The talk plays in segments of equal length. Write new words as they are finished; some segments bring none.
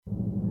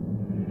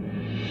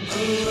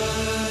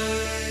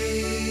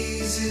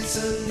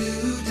it's a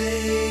new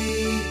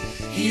day.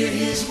 Hear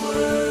his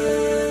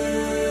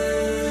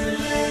word,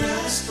 let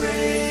us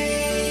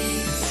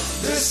pray.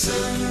 The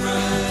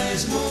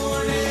Sunrise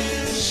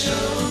Morning Show.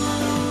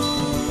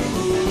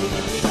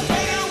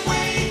 Can't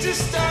wait to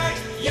start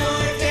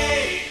your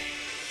day.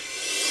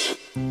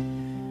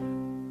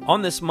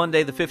 On this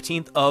Monday, the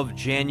 15th of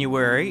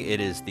January,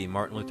 it is the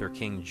Martin Luther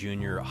King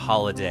Jr.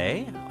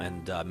 holiday,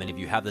 and many of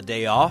you have the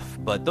day off,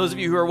 but those of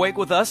you who are awake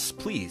with us,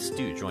 please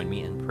do join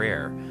me in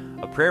prayer.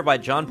 A prayer by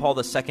John Paul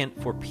II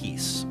for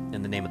peace,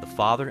 in the name of the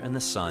Father, and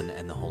the Son,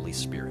 and the Holy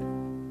Spirit.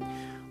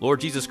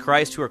 Lord Jesus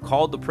Christ, who are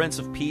called the Prince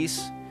of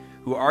Peace,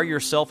 who are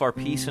yourself our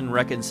peace and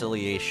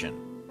reconciliation,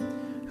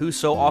 who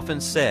so often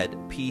said,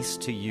 "Peace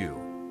to you,"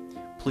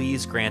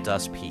 please grant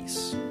us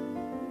peace.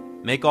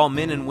 Make all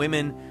men and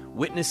women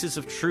witnesses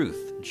of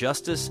truth,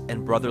 justice,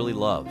 and brotherly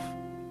love.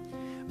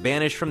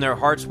 Banish from their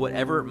hearts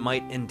whatever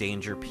might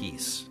endanger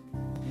peace.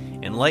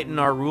 Enlighten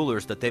our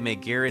rulers that they may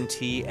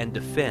guarantee and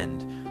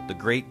defend the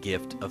great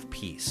gift of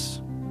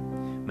peace.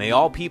 May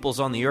all peoples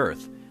on the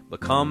earth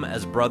become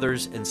as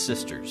brothers and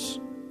sisters.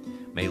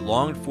 May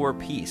longed-for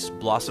peace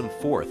blossom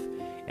forth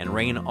and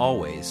reign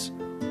always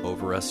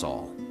over us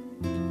all.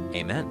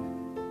 Amen.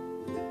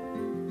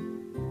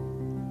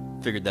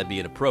 Figured that'd be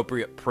an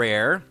appropriate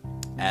prayer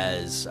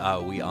as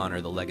we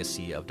honor the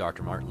legacy of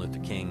Dr. Martin Luther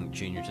King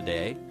Jr.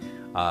 today,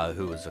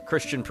 who was a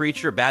Christian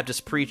preacher,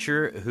 Baptist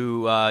preacher,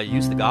 who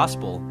used the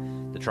gospel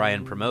to try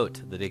and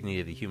promote the dignity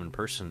of the human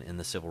person in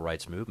the civil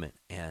rights movement.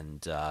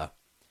 And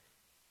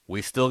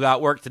we still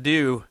got work to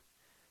do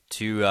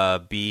to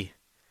be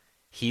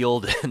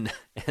healed and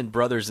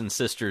brothers and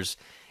sisters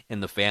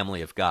in the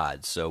family of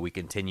God. So we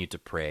continue to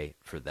pray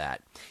for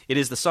that. It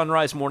is the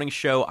Sunrise Morning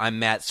Show. I'm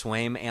Matt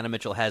Swaim. Anna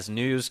Mitchell has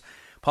news.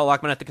 Paul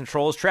Lockman at the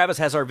controls. Travis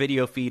has our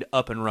video feed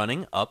up and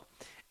running, up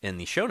in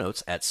the show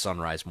notes at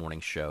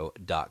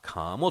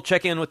sunrisemorningshow.com. We'll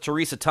check in with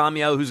Teresa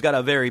Tomeo, who's got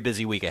a very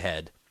busy week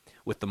ahead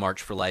with the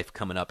March for Life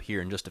coming up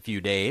here in just a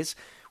few days.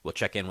 We'll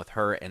check in with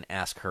her and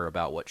ask her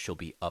about what she'll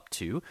be up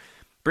to.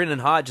 Brendan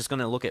Hodge is going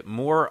to look at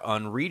more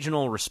on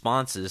regional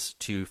responses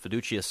to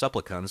Fiducia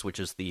Supplicans, which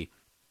is the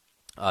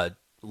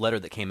letter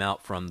that came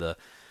out from the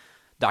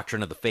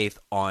Doctrine of the Faith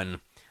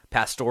on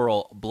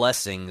pastoral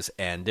blessings,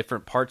 and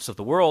different parts of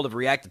the world have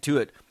reacted to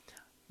it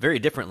very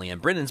differently.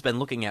 And Brendan's been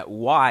looking at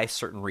why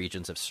certain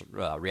regions have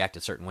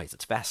reacted certain ways.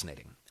 It's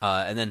fascinating.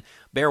 And then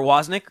Bear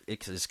Wozniak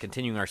is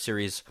continuing our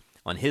series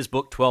on his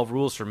book, 12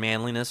 Rules for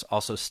Manliness.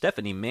 Also,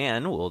 Stephanie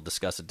Mann will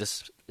discuss a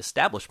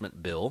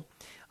disestablishment bill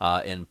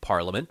in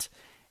Parliament,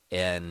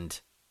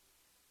 and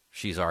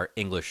she's our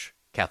English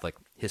Catholic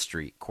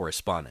history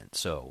correspondent.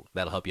 So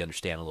that'll help you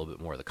understand a little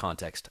bit more of the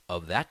context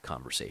of that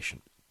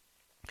conversation.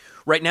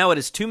 Right now it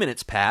is 2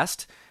 minutes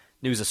past.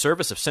 News a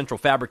service of Central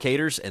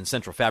Fabricators and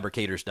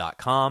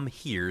centralfabricators.com.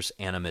 Here's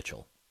Anna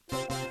Mitchell.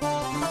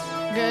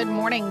 Good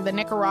morning. The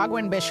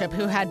Nicaraguan bishop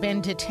who had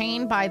been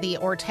detained by the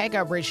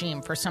Ortega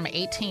regime for some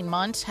 18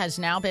 months has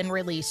now been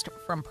released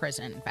from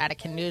prison.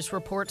 Vatican News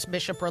reports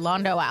Bishop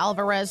Rolando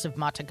Alvarez of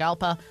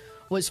Matagalpa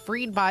was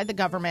freed by the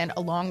government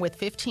along with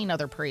 15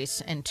 other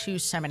priests and 2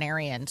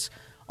 seminarians.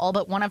 All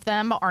but one of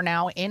them are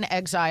now in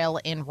exile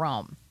in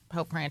Rome.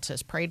 Pope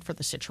Francis prayed for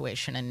the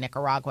situation in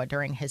Nicaragua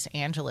during his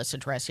Angelus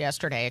address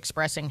yesterday,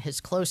 expressing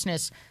his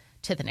closeness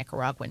to the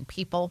Nicaraguan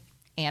people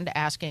and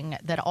asking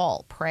that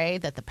all pray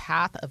that the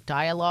path of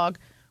dialogue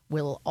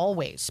will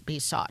always be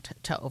sought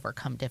to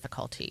overcome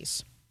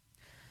difficulties.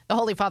 The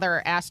Holy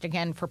Father asked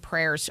again for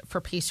prayers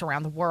for peace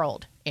around the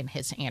world in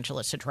his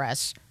Angelus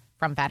address.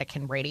 From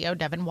Vatican Radio,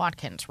 Devin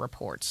Watkins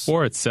reports.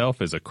 War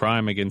itself is a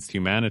crime against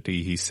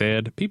humanity, he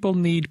said. People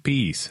need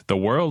peace. The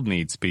world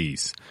needs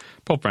peace.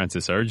 Pope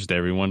Francis urged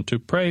everyone to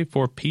pray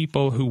for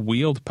people who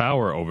wield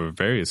power over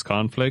various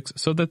conflicts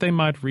so that they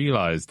might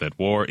realize that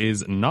war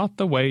is not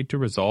the way to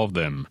resolve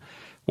them.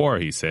 War,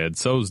 he said,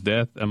 sows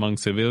death among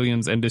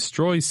civilians and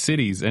destroys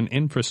cities and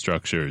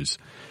infrastructures.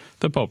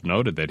 The Pope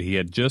noted that he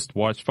had just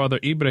watched Father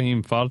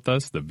Ibrahim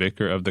Faltas, the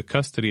vicar of the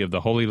Custody of the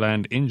Holy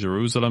Land in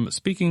Jerusalem,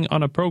 speaking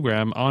on a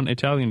program on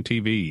Italian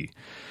TV.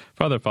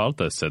 Father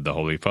Faltas said the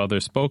Holy Father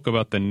spoke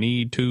about the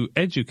need to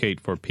educate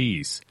for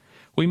peace.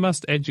 We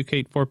must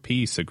educate for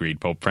peace,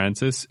 agreed Pope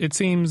Francis. It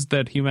seems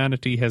that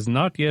humanity has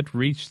not yet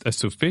reached a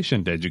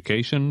sufficient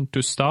education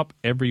to stop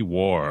every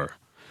war.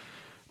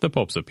 The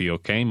Pope's appeal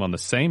came on the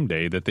same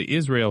day that the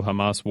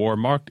Israel-Hamas war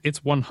marked its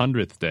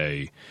 100th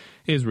day.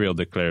 Israel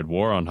declared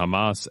war on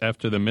Hamas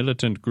after the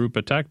militant group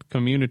attacked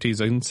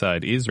communities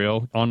inside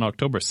Israel on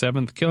October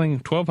 7th, killing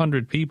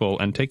 1,200 people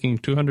and taking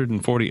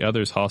 240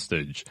 others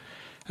hostage.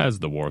 As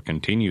the war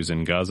continues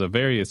in Gaza,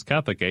 various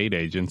Catholic aid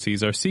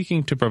agencies are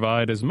seeking to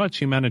provide as much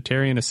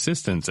humanitarian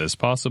assistance as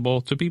possible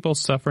to people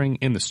suffering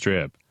in the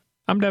Strip.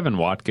 I'm Devin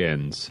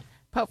Watkins.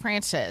 Pope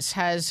Francis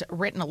has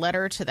written a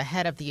letter to the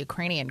head of the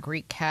Ukrainian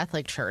Greek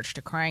Catholic Church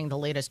decrying the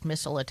latest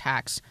missile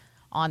attacks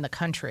on the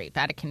country.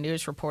 Vatican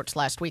News reports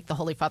last week the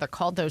Holy Father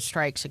called those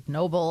strikes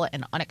ignoble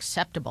and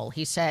unacceptable.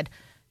 He said,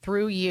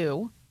 "Through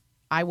you,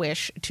 I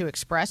wish to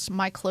express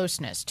my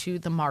closeness to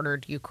the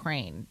martyred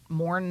Ukraine,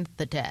 mourn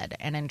the dead,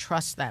 and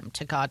entrust them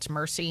to God's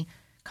mercy,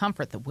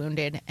 comfort the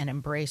wounded, and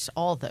embrace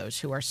all those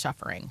who are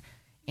suffering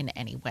in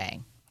any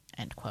way,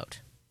 end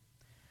quote.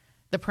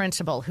 The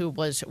principal, who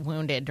was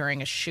wounded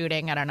during a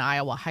shooting at an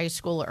Iowa high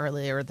school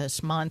earlier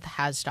this month,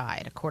 has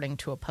died, according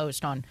to a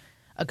post on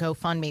a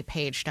GoFundMe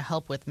page to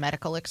help with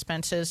medical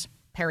expenses.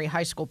 Perry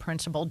High School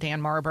principal Dan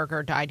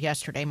Marburger died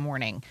yesterday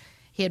morning.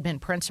 He had been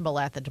principal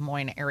at the Des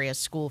Moines area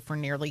school for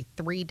nearly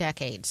 3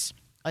 decades.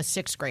 A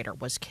 6th grader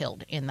was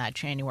killed in that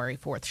January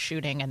 4th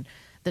shooting, and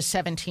the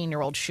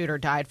 17-year-old shooter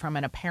died from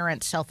an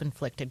apparent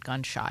self-inflicted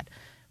gunshot.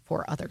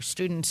 4 other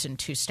students and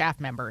 2 staff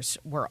members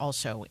were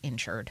also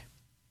injured.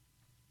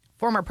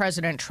 Former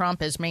President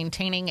Trump is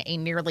maintaining a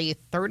nearly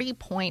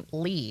 30-point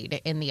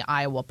lead in the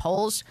Iowa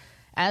polls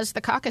as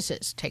the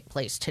caucuses take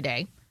place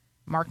today.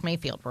 Mark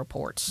Mayfield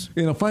reports.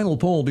 In a final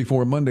poll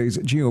before Monday's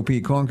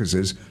GOP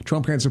caucuses,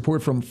 Trump had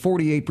support from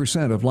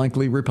 48% of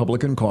likely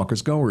Republican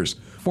caucus goers.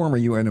 Former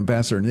UN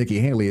Ambassador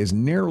Nikki Haley is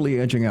narrowly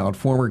edging out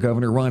former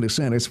Governor Ron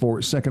DeSantis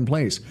for second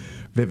place.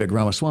 Vivek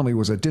Ramaswamy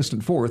was a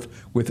distant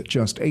fourth with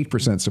just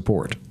 8%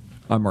 support.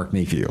 I'm Mark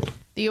Mayfield.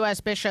 The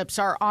U.S. bishops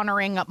are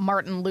honoring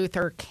Martin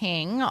Luther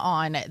King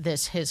on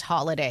his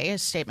holiday. A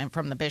statement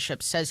from the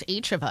bishop says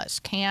each of us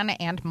can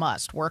and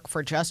must work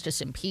for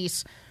justice and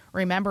peace,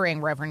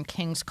 remembering Reverend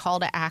King's call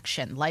to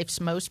action. Life's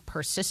most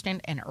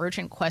persistent and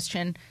urgent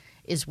question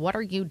is, what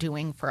are you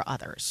doing for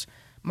others?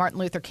 Martin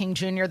Luther King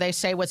Jr., they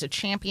say, was a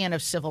champion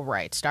of civil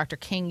rights. Dr.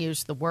 King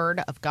used the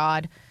word of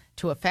God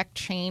to effect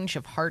change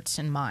of hearts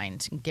and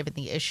minds. Given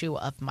the issue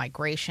of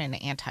migration,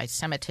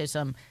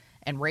 anti-Semitism,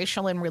 and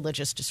racial and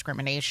religious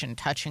discrimination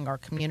touching our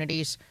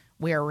communities,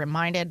 we are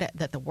reminded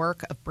that the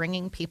work of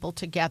bringing people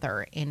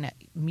together in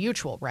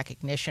mutual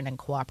recognition and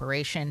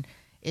cooperation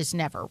is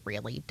never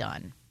really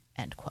done,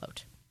 end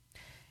quote.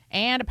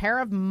 And a pair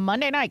of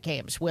Monday night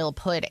games will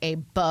put a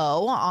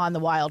bow on the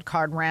wild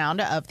card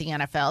round of the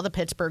NFL. The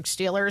Pittsburgh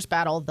Steelers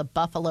battle the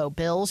Buffalo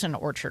Bills in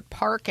Orchard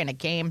Park in a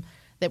game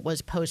that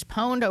was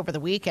postponed over the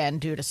weekend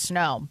due to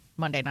snow.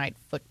 Monday Night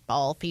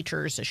Football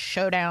features a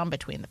showdown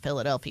between the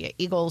Philadelphia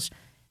Eagles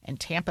and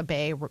Tampa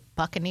Bay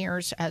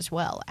Buccaneers as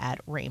well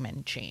at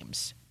Raymond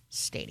James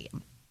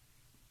Stadium.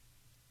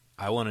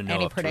 I want to know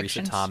Any if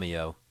predictions? Teresa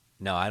Tomeo.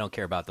 No, I don't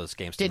care about those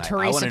games Did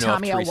tonight. I want Teresa to know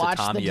if Tomeo Teresa watch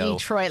the Tomeo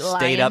Detroit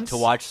stayed up Lions? to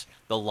watch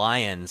the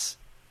Lions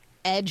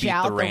Edge beat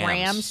out the the Rams.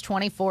 Rams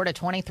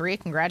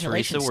 24-23.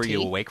 Congratulations, Teresa, were you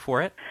T. awake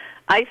for it?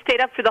 I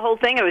stayed up for the whole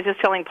thing. I was just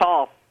telling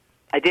Paul.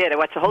 I did. I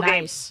watched the whole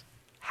game. Nice.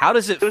 How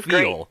does it was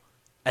feel great.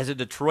 as a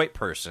Detroit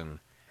person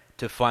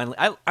to finally...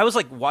 I was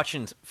like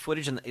watching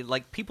footage and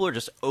like people are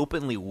just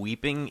openly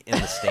weeping in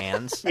the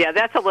stands. Yeah,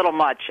 that's a little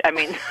much. I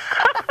mean,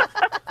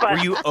 Were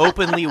you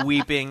openly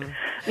weeping?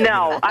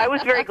 no, I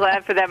was very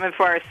glad for them and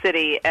for our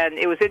city. And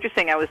it was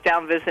interesting. I was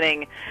down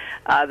visiting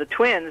the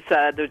Twins.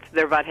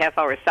 They're about half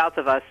hour south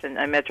of us in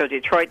Metro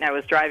Detroit, and I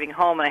was driving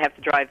home, and I have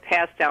to drive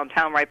past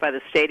downtown right by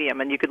the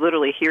stadium, and you could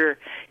literally hear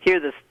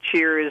the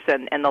cheers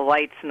and the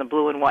lights and the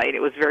blue and white.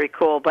 It was very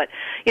cool. But,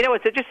 you know,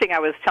 it's interesting. I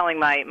was telling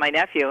my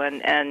nephew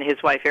and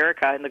his wife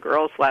Erica and the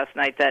girls last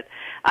night that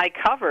I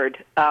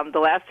covered the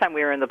last time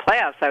we were in the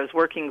playoffs. I was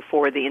working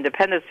for the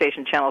independent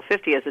station Channel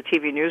 50 as a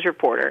TV news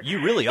reporter.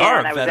 You really are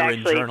and a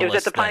veteran journalist. It was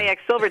at the Pontiac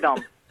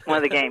Silverdome, one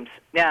of the games.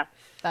 Yeah.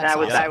 That's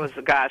And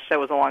awesome. that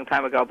was a long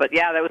time ago. But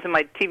yeah, that was in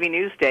my TV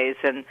news days,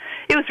 and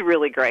it was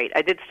really great.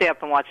 I did stay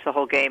up and watch the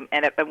whole game.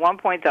 And at one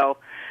point, though,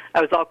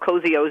 I was all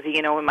cozy-ozy,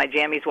 you know, in my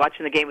jammies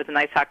watching the game with a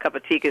nice hot cup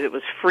of tea because it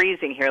was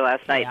freezing here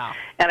last night. Yeah.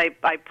 And I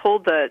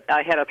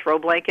had a throw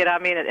blanket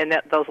on me,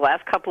 and those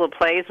last couple of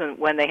plays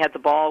when they had the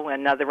ball,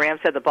 when the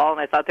Rams had the ball,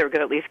 and I thought they were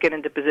going to at least get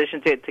into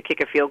position to kick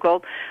a field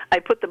goal, I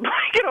put the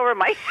blanket over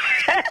my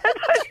head.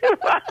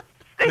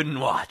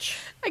 Couldn't watch.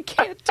 I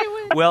can't do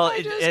it. Well,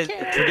 I just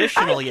can't.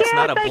 traditionally, it's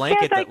not a I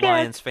blanket can't. that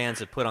Lions fans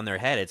have put on their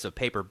head. It's a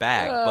paper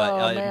bag. Oh,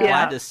 but man.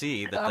 glad to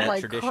see that I'm that like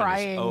tradition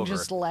crying, is over.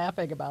 just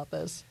laughing about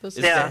this. This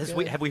is Yeah. so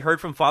good. Have we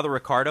heard from Father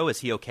Ricardo? Is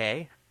he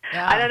okay?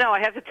 Yeah. I don't know. I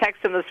have to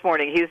text him this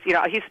morning. He's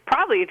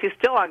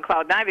still on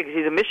cloud nine because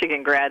he's a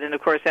Michigan grad, and of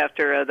course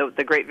after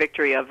the great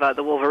victory of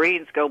the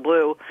Wolverines, go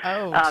blue.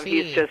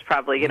 He's just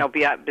probably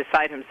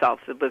beside himself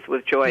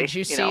with joy. Did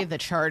you see the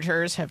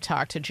Chargers have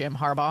talked to Jim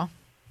Harbaugh?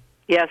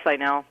 Yes, I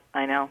know.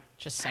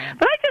 Just saying.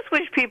 But I just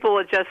wish people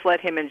would just let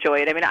him enjoy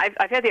it. I mean,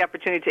 I've had the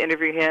opportunity to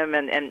interview him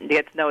and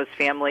get to know his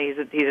family.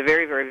 He's a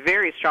very, very,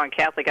 very strong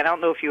Catholic. I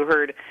don't know if you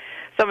heard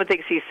some of the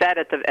things he said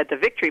at the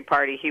victory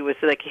party. He was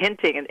like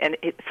hinting, and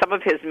some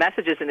of his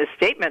messages and his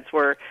statements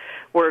were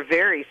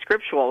very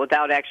scriptural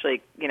without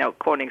actually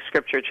quoting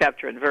scripture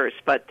chapter and verse.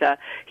 But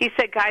he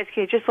said, "Guys,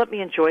 can you just let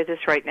me enjoy this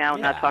right now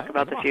and not talk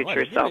about the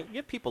future?"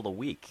 Give people a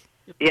week.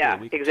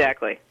 Yeah,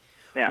 exactly.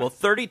 Yeah. Well,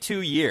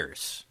 32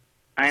 years.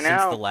 I know.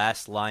 Since the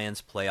last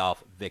Lions playoff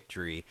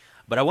victory.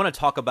 But I want to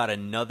talk about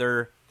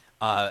another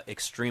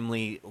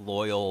extremely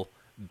loyal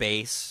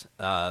base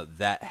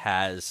that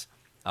has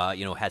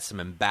had some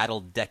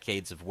embattled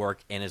decades of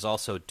work and is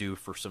also due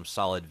for some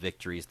solid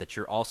victories that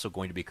you're also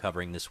going to be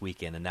covering this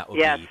weekend, and that will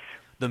be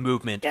the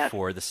movement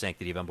for the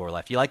Sanctity of Unborn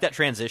Life. Do you like that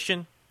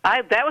transition?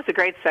 That was a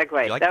great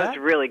segue. You like that was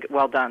really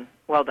well done.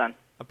 Well done.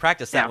 I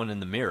practiced that Yeah. one in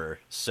the mirror.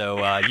 So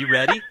you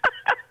ready?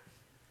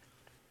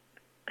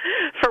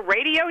 For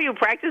radio, you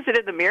practiced it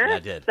in the mirror? Yeah, I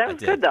did. That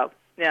was good, though.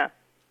 Yeah.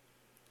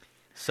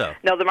 So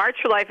No, the March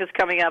for Life is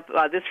coming up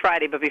this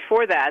Friday, but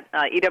before that,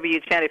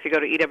 EWTN, if you go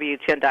to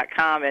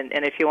EWTN.com,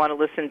 and if you want to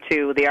listen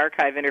to the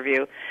archive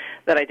interview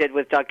that I did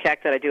with Doug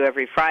Keck that I do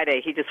every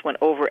Friday, he just went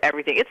over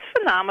everything. It's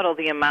phenomenal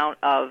the amount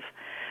of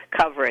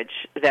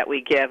coverage that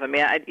we give. I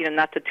mean,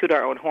 not to toot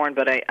our own horn,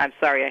 but I'm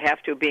sorry, I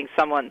have to, being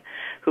someone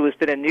who has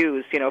been in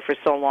news, for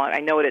so long. I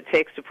know what it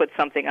takes to put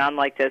something on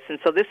like this, and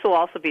so this will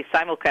also be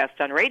simulcast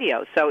on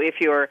radio. So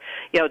if you're,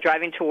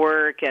 driving to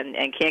work and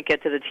can't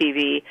get to the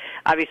TV,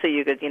 obviously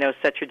you could,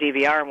 set your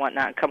DVR and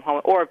whatnot and come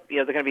home, or,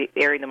 they're going to be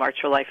airing the March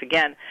for Life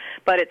again.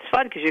 But it's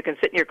fun because you can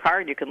sit in your car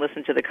and you can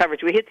listen to the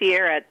coverage. We hit the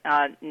air at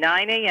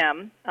 9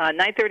 a.m.,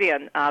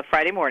 9:30 on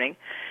Friday morning.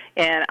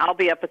 And I'll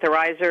be up at the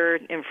riser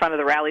in front of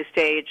the rally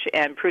stage,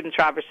 and Prudence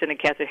Robertson and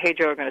Catherine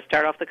Hadro are going to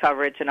start off the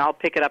coverage, and I'll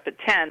pick it up at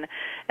 10,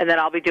 and then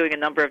I'll be doing a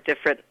number of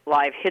different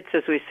live hits,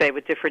 as we say,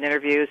 with different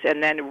interviews.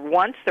 And then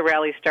once the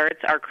rally starts,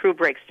 our crew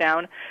breaks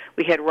down.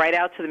 We head right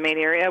out to the main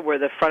area where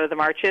the front of the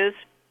march is,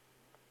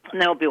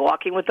 and then we'll be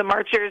walking with the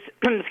marchers,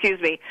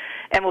 excuse me,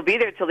 and we'll be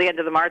there till the end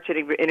of the march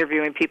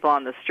interviewing people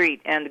on the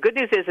street. And the good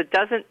news is it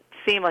doesn't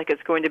seem like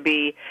it's going to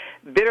be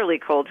bitterly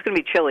cold. It's going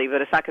to be chilly,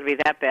 but it's not going to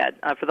be that bad.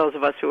 For those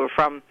of us who are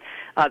from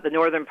the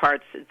northern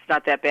parts, it's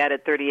not that bad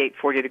at 38,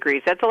 40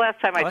 degrees. That's the last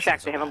time I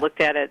checked. I haven't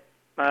looked at it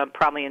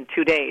probably in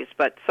 2 days,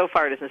 but so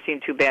far it doesn't seem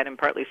too bad in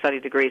partly sunny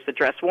degrees. But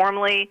dress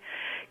warmly,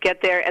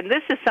 get there. And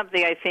this is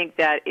something I think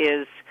that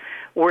is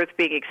worth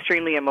being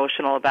extremely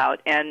emotional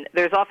about. And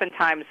there's often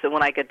times that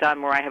when I get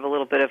done where I have a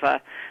little bit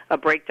of a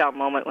breakdown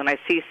moment when I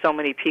see so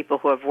many people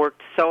who have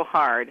worked so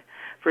hard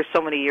for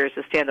so many years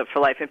to stand up for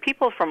life, and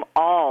people from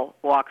all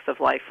walks of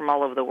life from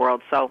all over the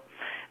world. So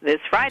this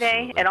Friday,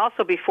 Absolutely. And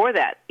also before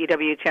that,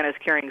 EWTN is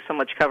carrying so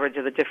much coverage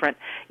of the different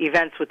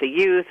events with the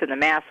youth and the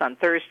Mass on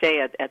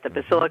Thursday at the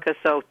Basilica.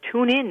 So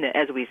tune in,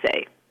 as we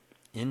say.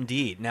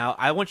 Indeed. Now,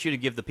 I want you to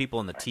give the people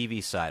on the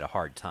TV side a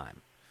hard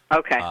time.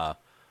 Okay.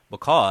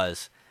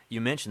 Because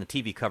you mentioned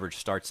the TV coverage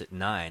starts at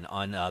 9.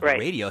 On the Right.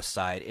 radio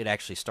side, it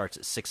actually starts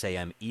at 6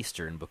 a.m.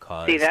 Eastern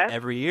because See that?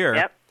 every year,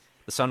 Yep.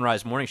 the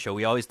Sunrise Morning Show,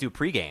 we always do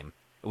pregame.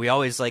 We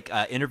always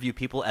interview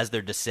people as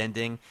they're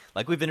descending.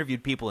 Like we've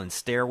interviewed people in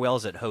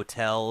stairwells at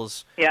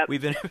hotels. Yep.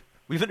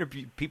 We've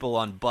interviewed people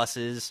on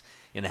buses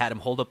and had them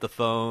hold up the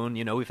phone.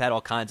 We've had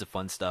all kinds of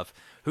fun stuff.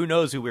 Who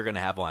knows who we're going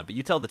to have on? But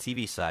you tell the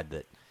TV side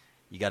that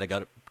you got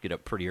to get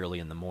up pretty early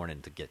in the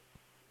morning to get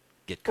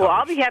coverage. Well,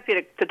 I'll be happy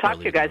to talk to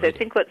early you in the guys. I radio.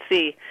 think, let's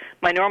see,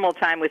 my normal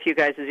time with you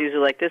guys is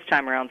usually like this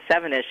time around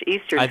 7-ish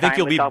Eastern I think time.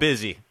 you'll be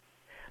busy.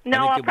 No,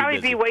 think I'll you'll be probably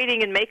be busy.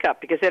 waiting in makeup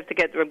because I'm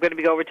going to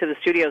be over to the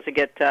studios to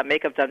get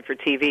makeup done for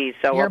TV.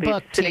 So You're I'll be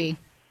booked, sitting.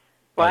 T.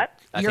 What?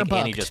 I You're think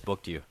Annie booked. just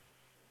booked you.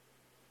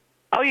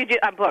 Oh, you did?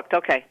 I'm booked.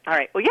 Okay. All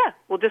right. Well, yeah.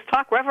 We'll just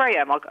talk wherever I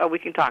am. We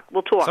can talk.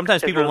 We'll talk.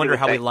 Sometimes as people Rosie wonder would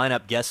how say. we line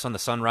up guests on the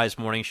Sunrise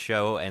Morning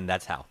Show, and it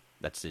just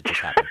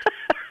happened.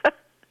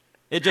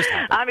 It just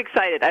happened. I'm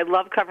excited. I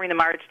love covering the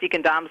march.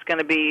 Deacon Dom's going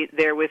to be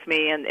there with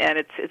me, and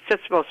it's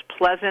just the most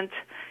pleasant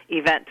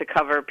event to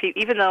cover.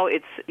 Even though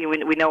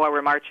we know why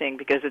we're marching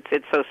because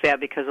it's so sad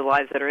because of the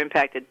lives that are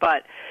impacted,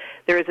 but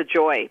there is a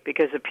joy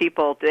because the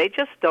people, they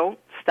just don't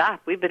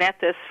stop. We've been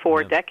at this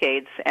for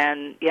decades,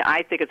 and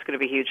I think it's going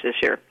to be huge this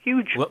year.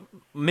 Huge. Well,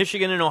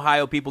 Michigan and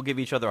Ohio people give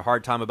each other a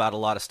hard time about a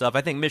lot of stuff.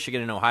 I think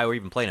Michigan and Ohio are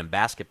even playing in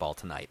basketball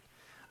tonight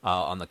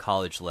on the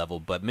college level,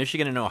 but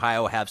Michigan and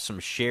Ohio have some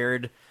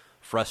shared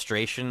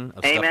frustration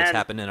of stuff that's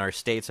happened in our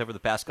states over the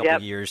past couple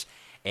of years.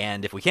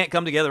 And if we can't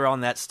come together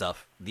on that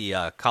stuff,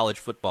 the college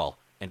football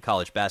and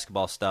college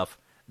basketball stuff,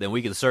 then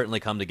we can certainly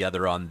come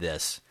together on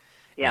this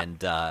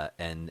and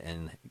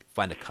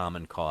find a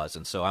common cause.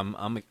 And so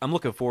I'm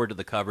looking forward to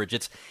the coverage.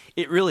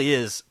 It really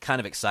is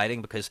kind of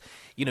exciting because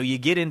you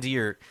get into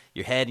your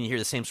head and you hear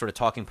the same sort of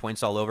talking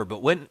points all over.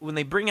 But when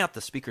they bring out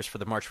the speakers for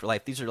the March for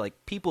Life, these are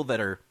like people that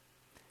are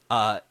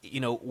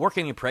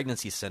working in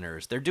pregnancy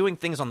centers. They're doing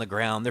things on the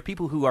ground. They're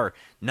people who are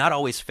not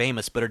always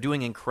famous, but are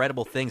doing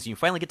incredible things. You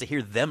finally get to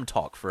hear them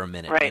talk for a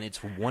minute, and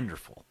it's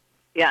wonderful.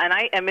 Yeah, and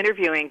I am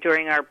interviewing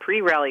during our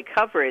pre-rally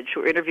coverage.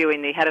 We're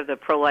interviewing the head of the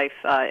pro-life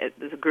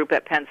group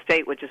at Penn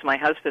State, which is my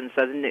husband's,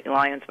 the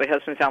Lions, my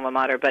husband's alma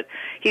mater. But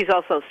he's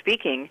also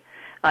speaking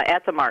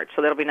at the march,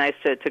 so that'll be nice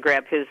to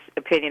grab his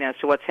opinion as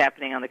to what's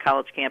happening on the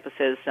college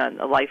campuses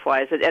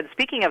life-wise. And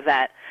speaking of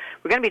that,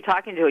 we're going to be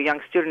talking to a young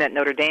student at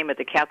Notre Dame at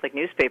the Catholic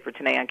newspaper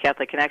today on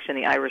Catholic Connection,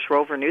 the Irish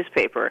Rover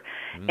newspaper.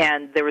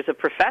 And there was a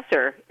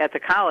professor at the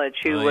college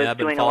who was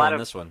doing a lot of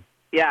this one.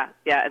 Yeah,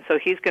 and so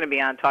he's going to be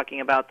on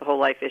talking about the whole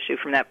life issue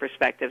from that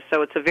perspective.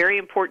 So it's a very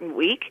important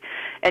week,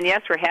 and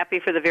yes, we're happy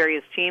for the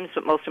various teams,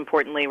 but most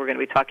importantly, we're going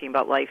to be talking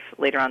about life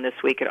later on this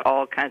week at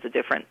all kinds of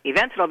different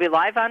events. It'll be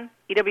live on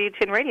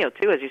EWTN Radio,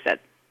 too, as you said.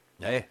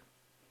 Hey,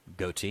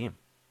 go team.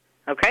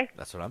 Okay.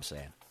 That's what I'm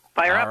saying.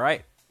 Fire up. All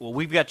right. Well,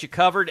 we've got you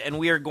covered, and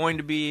we are going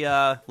to be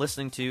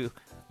listening to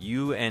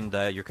you and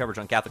your coverage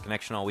on Catholic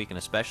Connection all week, and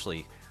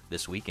especially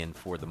this weekend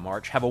for the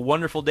March. Have a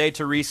wonderful day,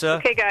 Teresa.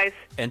 Okay, guys.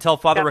 And tell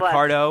Father God bless.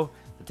 Ricardo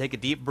take a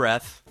deep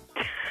breath.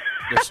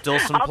 There's still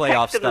some I'll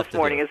playoff text him stuff this to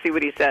morning do. and see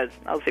what he says.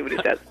 I'll see what he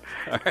says.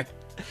 All right.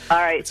 All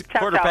right. It's Ciao,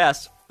 quarter ciao.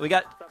 past. We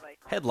got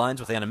headlines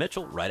with Anna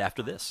Mitchell right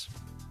after this.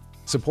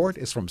 Support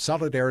is from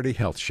Solidarity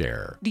Health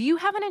Share. Do you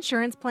have an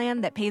insurance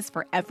plan that pays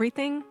for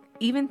everything,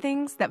 even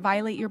things that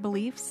violate your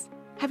beliefs?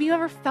 Have you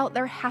ever felt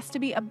there has to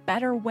be a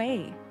better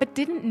way, but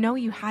didn't know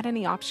you had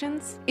any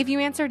options? If you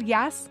answered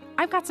yes,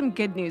 I've got some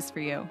good news for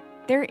you.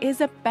 There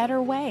is a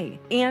better way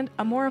and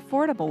a more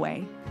affordable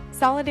way.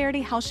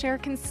 Solidarity Health Share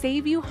can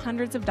save you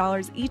hundreds of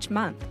dollars each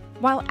month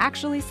while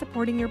actually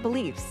supporting your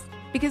beliefs.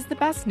 Because the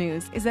best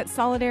news is that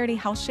Solidarity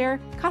Health Share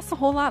costs a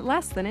whole lot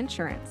less than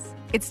insurance.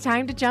 It's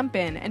time to jump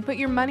in and put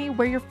your money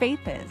where your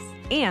faith is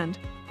and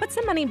put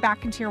some money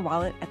back into your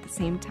wallet at the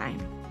same time.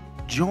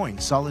 Join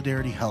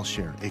Solidarity Health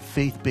Share, a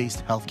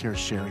faith-based healthcare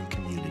sharing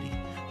community.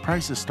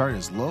 Prices start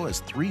as low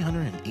as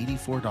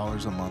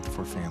 $384 a month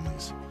for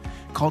families.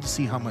 Call to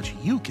see how much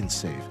you can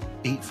save.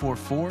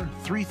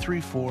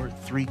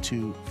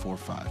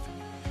 844-334-3245.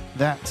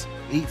 That's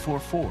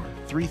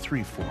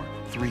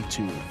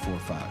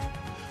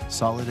 844-334-3245.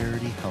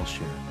 Solidarity Health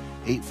Share.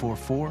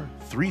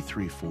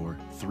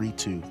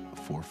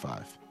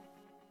 844-334-3245.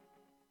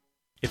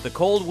 If the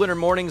cold winter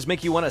mornings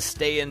make you want to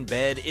stay in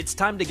bed, it's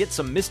time to get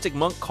some Mystic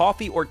Monk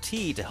coffee or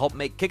tea to help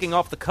make kicking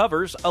off the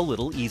covers a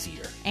little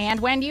easier. And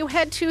when you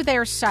head to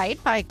their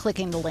site by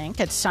clicking the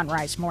link at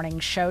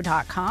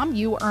sunrisemorningshow.com,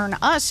 you earn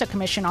us a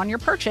commission on your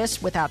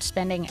purchase without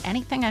spending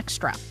anything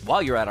extra.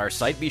 While you're at our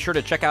site, be sure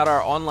to check out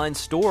our online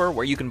store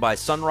where you can buy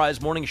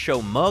Sunrise Morning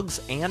Show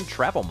mugs and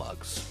travel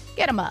mugs.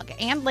 Get a mug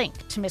and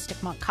link to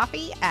Mystic Monk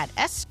Coffee at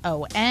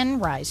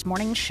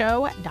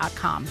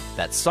sunrisemorningshow.com.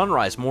 That's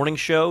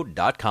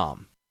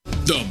sunrisemorningshow.com.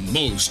 The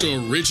most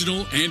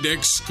original and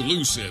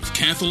exclusive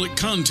Catholic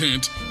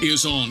content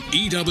is on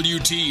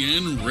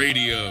EWTN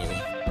Radio.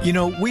 You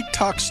know, we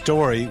talk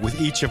story with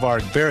each of our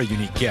very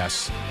unique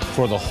guests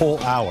for the whole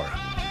hour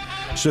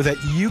so that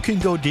you can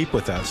go deep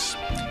with us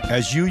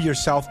as you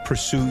yourself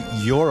pursue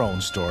your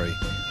own story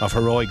of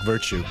heroic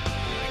virtue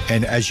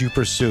and as you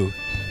pursue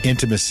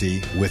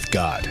intimacy with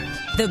God.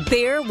 The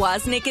Bear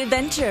Wozniak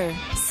Adventure,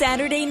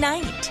 Saturday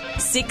night,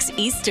 6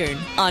 Eastern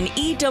on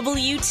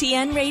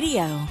EWTN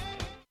Radio.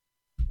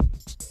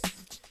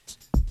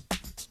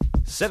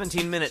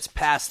 17 minutes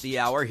past the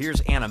hour, here's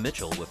Anna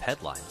Mitchell with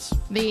headlines.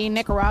 The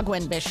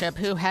Nicaraguan bishop,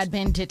 who had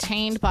been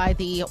detained by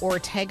the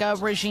Ortega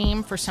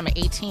regime for some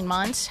 18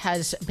 months,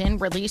 has been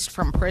released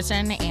from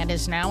prison and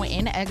is now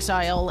in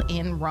exile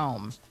in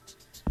Rome.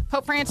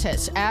 Pope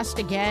Francis asked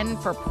again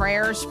for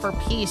prayers for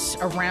peace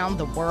around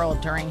the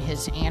world during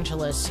his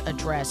Angelus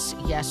address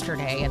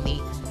yesterday, and the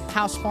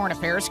House Foreign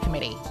Affairs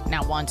Committee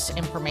now wants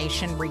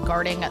information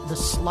regarding the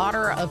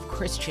slaughter of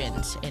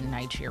Christians in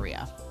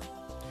Nigeria.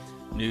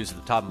 News at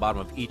the top and bottom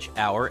of each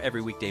hour,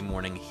 every weekday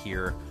morning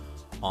here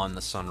on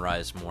the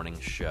Sunrise Morning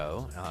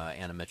Show.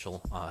 Anna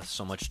Mitchell,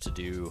 so much to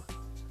do,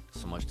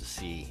 so much to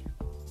see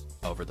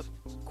over the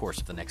course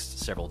of the next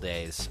several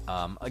days.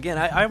 Again,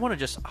 I want to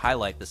just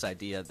highlight this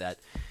idea that,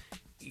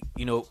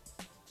 you know,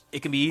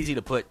 it can be easy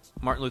to put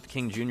Martin Luther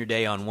King Jr.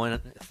 Day on one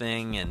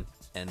thing and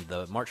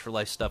the March for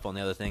Life stuff on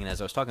the other thing. And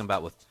as I was talking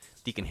about with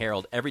Deacon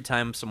Harold, every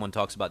time someone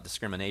talks about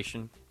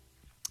discrimination,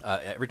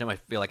 every time I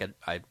feel like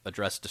I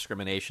address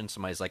discrimination,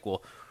 somebody's like,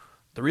 well,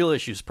 the real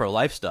issue is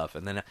pro-life stuff.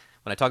 And then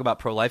when I talk about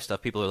pro-life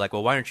stuff, people are like,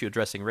 well, why aren't you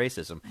addressing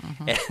racism?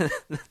 Mm-hmm.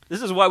 And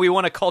this is why we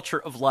want a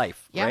culture of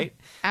life, right?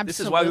 Absolutely. This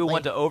is why we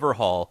want to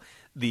overhaul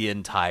the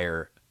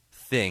entire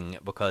thing,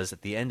 because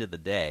at the end of the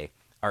day,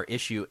 our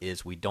issue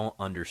is we don't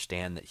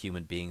understand that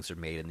human beings are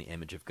made in the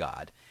image of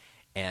God.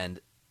 And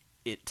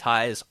it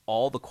ties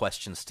all the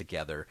questions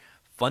together.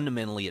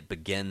 Fundamentally, it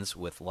begins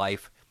with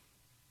life,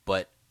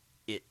 but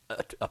it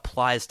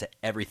applies to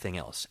everything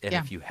else. And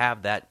if you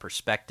have that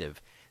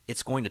perspective,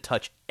 it's going to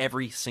touch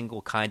every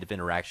single kind of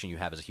interaction you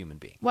have as a human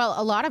being. Well,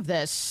 a lot of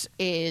this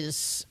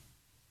is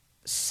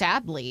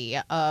sadly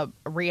a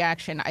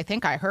reaction. I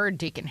think I heard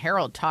Deacon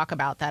Harold talk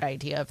about that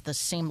idea of the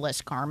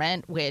seamless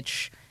garment,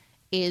 which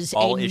is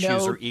all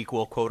issues are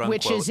equal, quote unquote.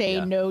 Which is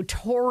a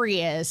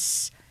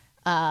notorious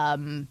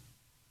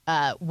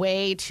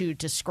way to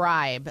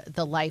describe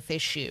the life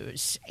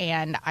issues.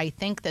 And I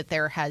think that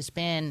there has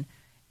been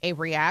a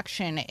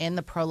reaction in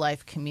the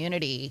pro-life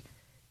community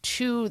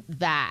to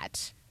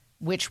that,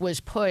 which was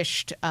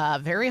pushed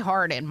very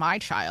hard in my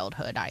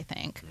childhood, I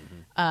think.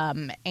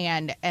 Mm-hmm.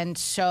 And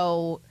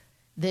so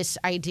this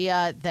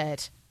idea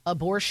that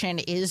abortion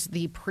is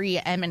the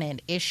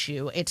preeminent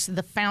issue, it's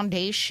the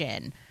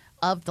foundation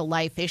of the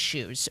life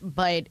issues.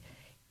 But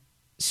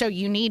so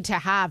you need to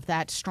have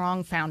that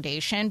strong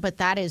foundation, but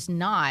that is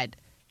not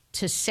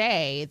to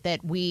say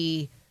that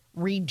we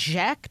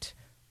reject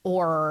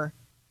or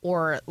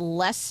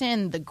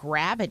lessen the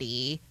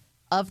gravity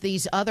of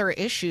these other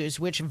issues,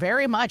 which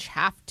very much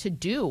have to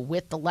do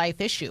with the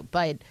life issue.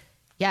 But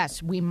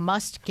yes, we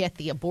must get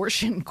the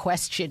abortion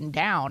question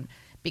down,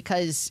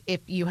 because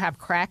if you have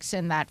cracks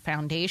in that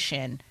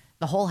foundation,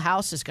 the whole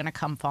house is going to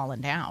come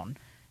falling down.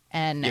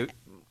 And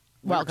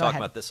we were talking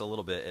about this a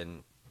little bit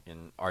in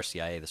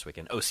RCIA this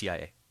weekend,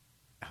 OCIA.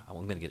 I'm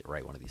going to get it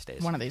right one of these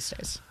days. One of these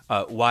days.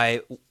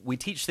 Why we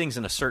teach things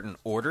in a certain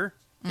order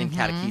in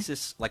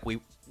catechesis. Like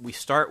we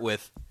start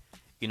with,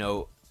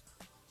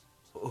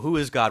 who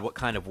is God? What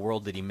kind of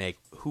world did he make?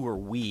 Who are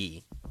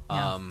we?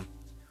 Yeah.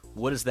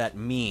 What does that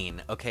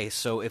mean? Okay,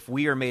 so if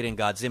we are made in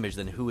God's image,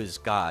 then who is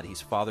God? He's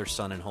Father,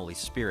 Son, and Holy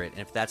Spirit.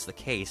 And if that's the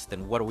case,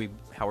 then how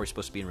are we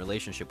supposed to be in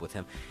relationship with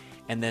him?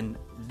 And then,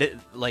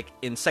 like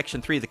in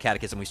Section 3 of the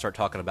Catechism, we start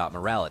talking about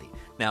morality.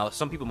 Now,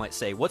 some people might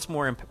say, what's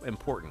more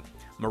important,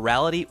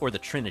 morality or the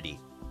Trinity?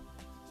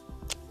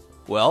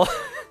 Well,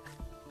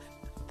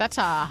 that's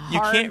a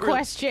hard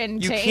question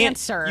to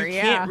answer. You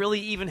can't really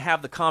even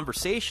have the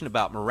conversation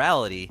about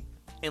morality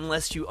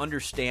unless you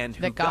understand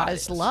who that God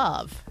is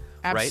love.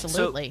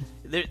 Absolutely.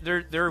 Right?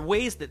 So there are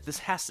ways that this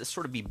has to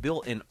sort of be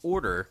built in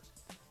order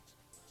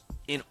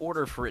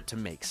for it to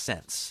make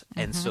sense.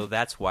 And so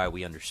that's why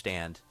we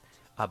understand.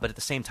 But at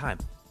the same time,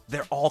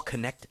 they're all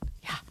connected.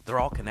 Yeah. They're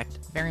all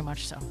connected. Very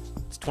much so.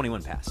 It's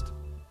 21 past.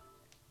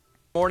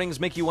 Mornings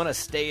make you want to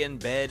stay in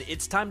bed.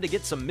 It's time to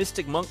get some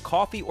Mystic Monk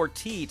coffee or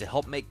tea to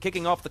help make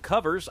kicking off the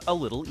covers a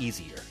little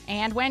easier.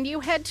 And when you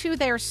head to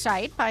their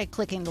site by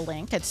clicking the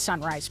link at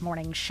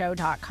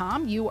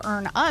sunrisemorningshow.com, you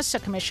earn us a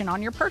commission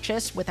on your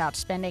purchase without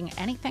spending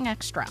anything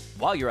extra.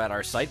 While you're at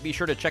our site, be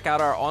sure to check out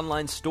our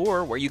online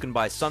store where you can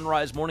buy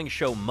Sunrise Morning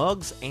Show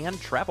mugs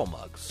and travel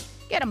mugs.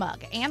 Get a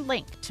mug and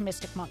link to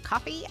Mystic Monk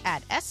Coffee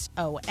at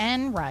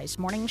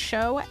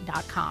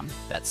sunrisemorningshow.com.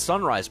 That's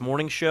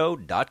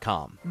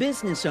sunrisemorningshow.com.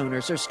 Business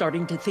owners are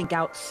starting to think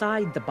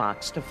outside the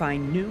box to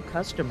find new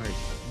customers.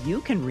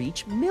 You can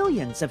reach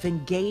millions of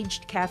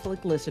engaged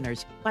Catholic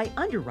listeners by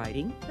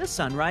underwriting the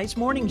Sunrise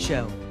Morning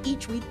Show.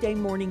 Each weekday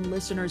morning,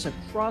 listeners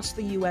across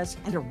the U.S.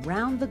 and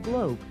around the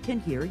globe can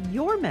hear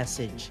your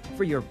message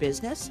for your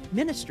business,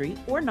 ministry,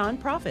 or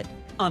nonprofit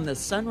on the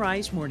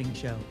Sunrise Morning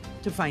Show.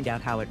 To find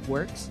out how it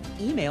works,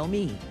 email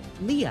me,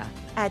 Leah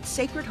at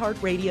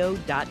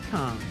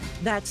sacredheartradio.com.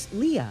 That's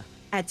Leah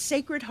at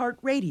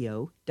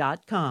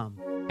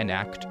sacredheartradio.com. An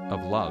act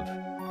of love.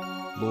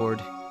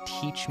 Lord,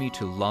 teach me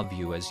to love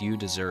you as you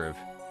deserve.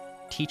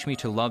 Teach me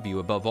to love you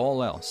above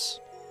all else.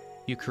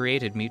 You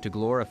created me to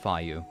glorify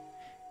you,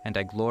 and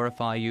I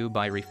glorify you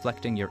by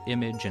reflecting your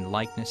image and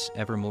likeness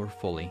ever more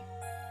fully.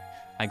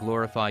 I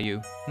glorify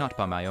you not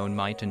by my own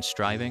might and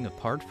striving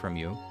apart from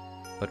you,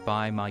 but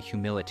by my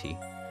humility,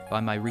 by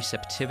my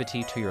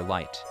receptivity to your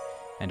light,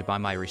 and by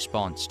my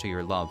response to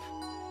your love.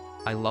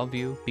 I love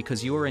you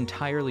because you are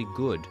entirely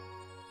good.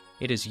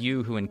 It is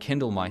you who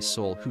enkindle my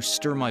soul, who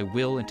stir my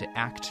will into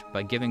act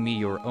by giving me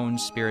your own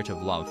spirit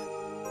of love.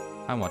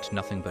 I want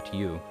nothing but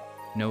you,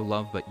 no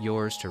love but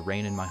yours to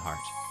reign in my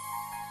heart.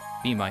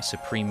 Be my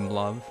supreme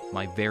love,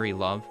 my very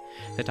love,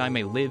 that I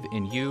may live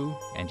in you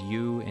and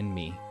you in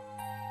me.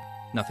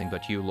 Nothing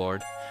but you,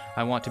 Lord.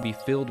 I want to be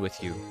filled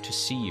with you, to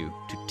see you,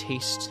 to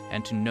taste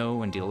and to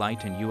know and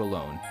delight in you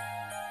alone,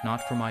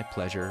 not for my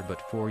pleasure, but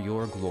for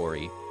your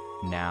glory,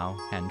 now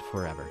and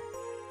forever.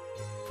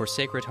 For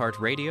Sacred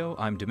Heart Radio,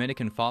 I'm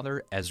Dominican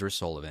Father Ezra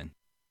Sullivan.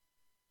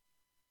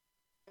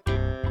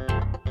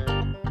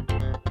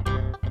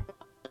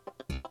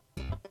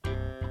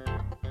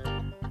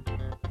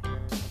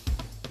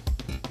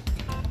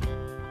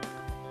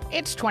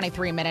 It's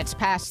 23 minutes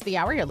past the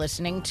hour. You're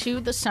listening to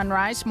the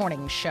Sunrise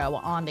Morning Show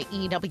on the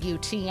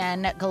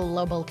EWTN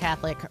Global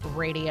Catholic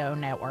Radio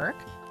Network.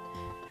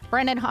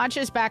 Brendan Hodge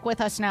is back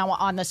with us now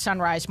on the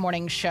Sunrise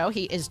Morning Show.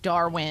 He is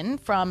Darwin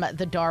from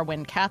the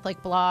Darwin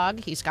Catholic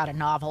blog. He's got a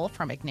novel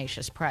from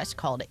Ignatius Press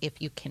called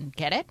If You Can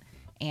Get It,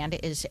 and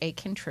is a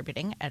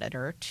contributing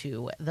editor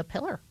to The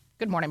Pillar.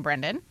 Good morning,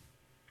 Brendan.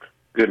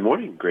 Good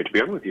morning. Great to be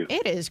on with you.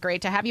 It is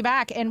great to have you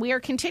back. And we are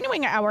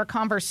continuing our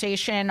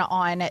conversation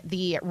on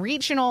the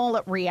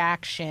regional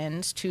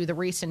reactions to the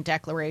recent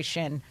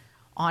declaration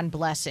on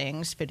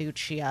blessings,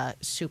 Fiducia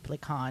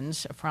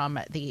Supplicans, from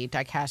the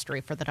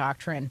Dicastery for the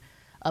Doctrine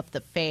of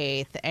the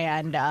Faith.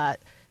 And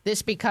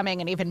this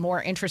becoming an even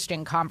more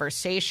interesting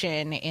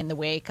conversation in the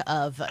wake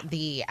of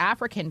the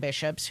African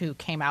bishops who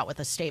came out with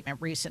a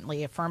statement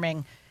recently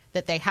affirming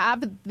that they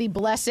have the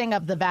blessing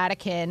of the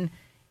Vatican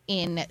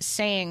in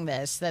saying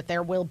this, that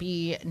there will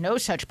be no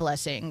such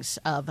blessings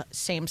of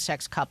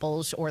same-sex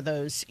couples or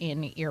those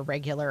in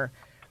irregular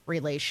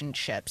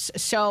relationships.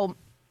 So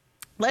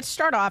let's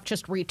start off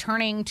just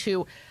returning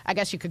to, I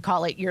guess you could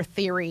call it your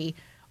theory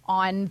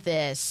on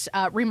this.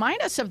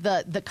 Remind us of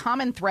the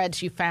common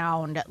threads you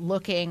found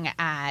looking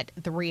at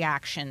the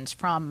reactions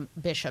from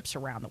bishops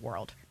around the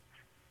world.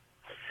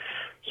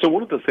 So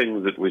one of the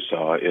things that we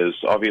saw is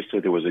obviously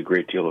there was a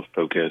great deal of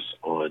focus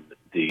on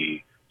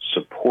the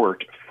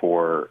support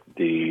for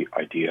the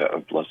idea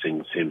of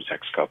blessing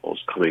same-sex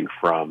couples coming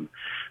from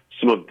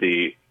some of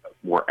the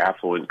more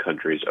affluent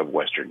countries of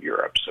Western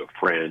Europe, so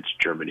France,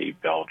 Germany,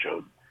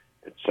 Belgium,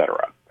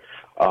 etc.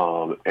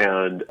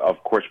 And,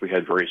 of course, we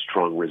had very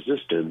strong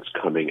resistance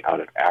coming out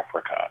of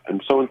Africa.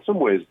 And so in some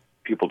ways,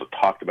 people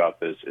talked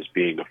about this as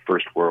being a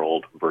first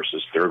world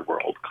versus third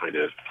world kind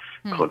of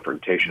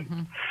confrontation.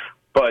 Mm-hmm.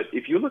 But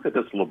if you look at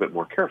this a little bit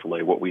more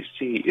carefully, what we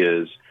see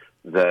is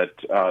that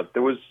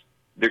there was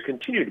there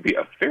continued to be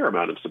a fair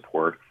amount of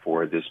support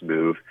for this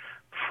move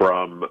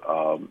from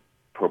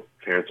Pope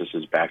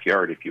Francis's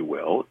backyard, if you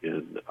will,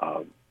 in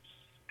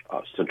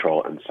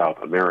Central and South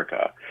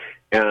America.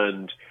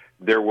 And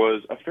there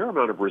was a fair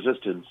amount of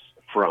resistance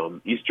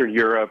from Eastern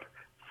Europe,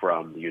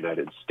 from the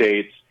United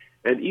States,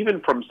 and even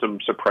from some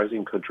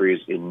surprising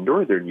countries in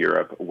Northern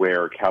Europe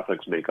where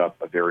Catholics make up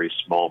a very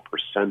small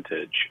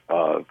percentage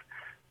of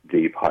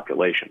the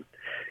population.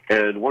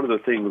 And one of the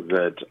things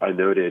that I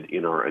noted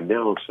in our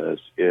analysis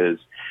is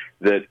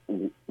that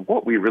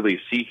what we really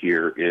see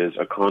here is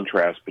a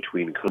contrast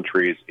between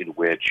countries in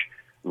which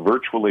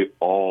virtually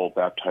all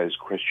baptized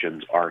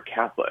Christians are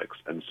Catholics.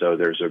 And so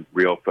there's a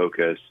real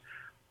focus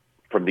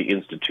from the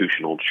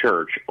institutional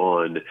church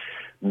on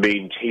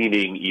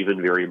maintaining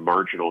even very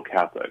marginal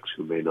Catholics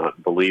who may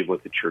not believe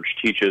what the church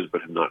teaches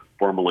but have not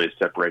formally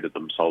separated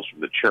themselves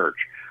from the church,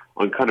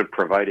 on kind of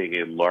providing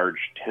a large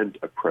tent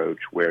approach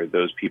where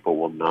those people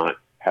will not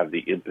have the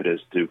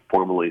impetus to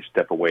formally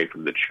step away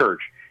from the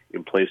church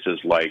in places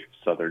like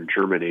southern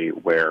Germany,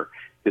 where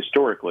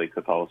historically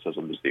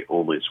Catholicism is the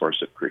only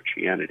source of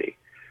Christianity.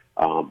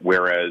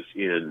 Whereas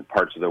in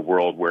parts of the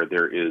world where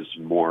there is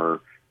more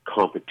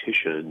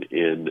competition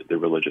in the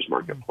religious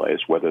marketplace,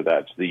 whether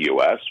that's the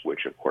U.S.,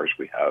 which of course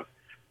we have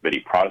many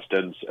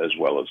Protestants as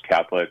well as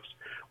Catholics,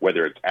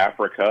 whether it's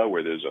Africa,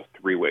 where there's a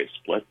three-way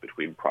split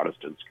between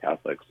Protestants,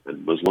 Catholics,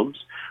 and Muslims,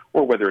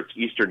 or whether it's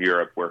Eastern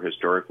Europe, where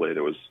historically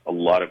there was a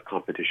lot of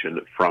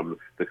competition from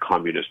the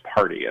Communist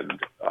Party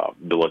and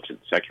militant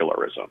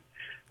secularism.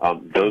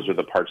 Those are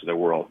the parts of the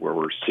world where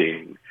we're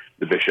seeing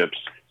the bishops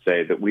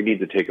say that we need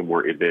to take a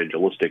more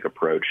evangelistic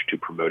approach to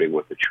promoting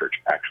what the church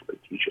actually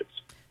teaches.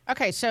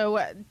 Okay, so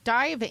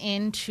dive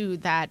into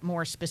that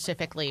more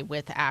specifically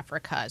with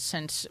Africa,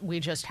 since we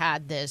just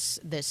had this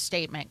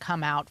statement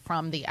come out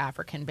from the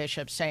African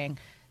bishops saying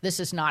this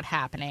is not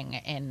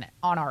happening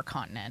on our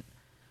continent.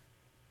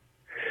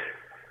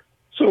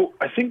 So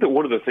I think that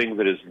one of the things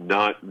that is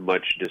not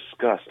much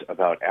discussed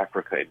about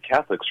Africa in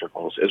Catholic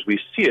circles is we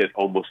see it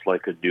almost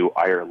like a new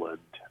Ireland,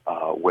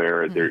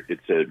 where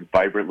it's a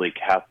vibrantly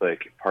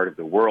Catholic part of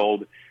the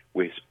world.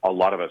 A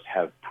lot of us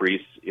have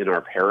priests in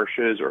our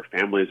parishes or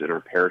families in our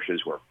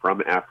parishes who are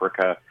from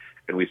Africa,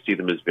 and we see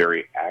them as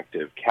very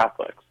active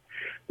Catholics.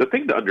 The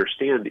thing to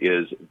understand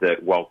is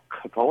that while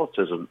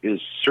Catholicism is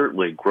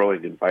certainly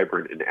growing and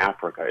vibrant in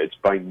Africa, it's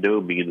by no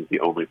means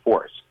the only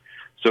force.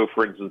 So,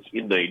 for instance,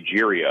 in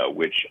Nigeria,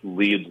 which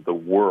leads the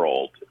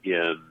world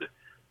in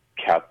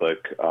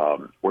Catholic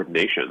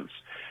ordinations,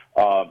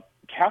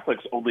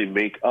 Catholics only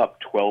make up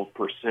 12%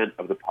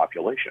 of the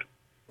population.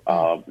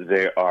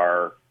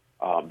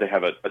 They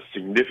have a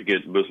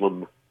significant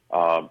Muslim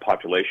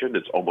population.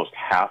 It's almost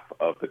half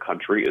of the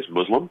country is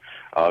Muslim,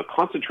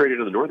 concentrated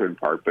in the northern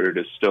part, but it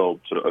is still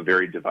sort of a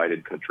very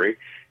divided country.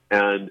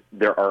 And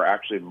there are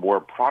actually more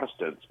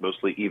Protestants,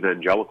 mostly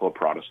evangelical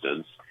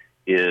Protestants,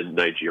 in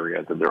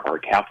Nigeria than there are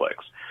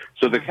Catholics.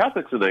 So the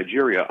Catholics in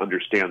Nigeria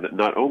understand that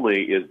not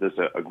only is this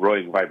a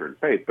growing, vibrant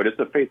faith, but it's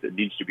a faith that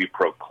needs to be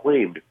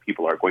proclaimed if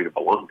people are going to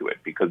belong to it,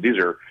 because these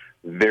are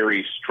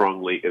very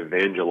strongly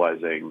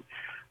evangelizing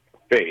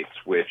faiths,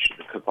 which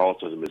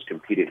Catholicism is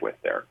competing with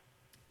there.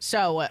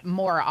 So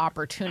more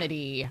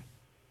opportunity,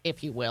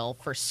 if you will,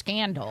 for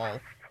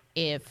scandal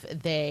if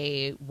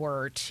they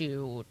were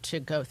to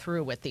go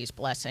through with these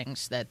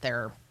blessings that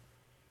they're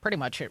pretty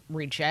much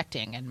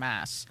rejecting en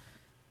masse.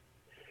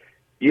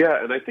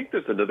 Yeah, and I think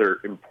there's another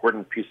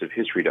important piece of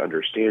history to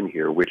understand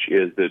here, which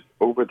is that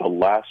over the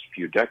last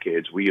few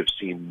decades, we have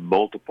seen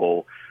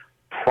multiple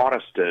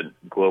Protestant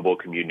global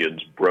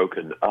communions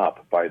broken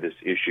up by this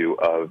issue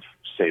of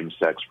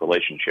same-sex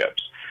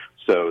relationships.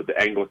 So the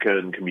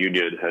Anglican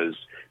communion has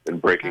been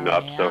breaking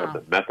up, so have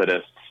the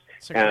Methodists.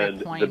 And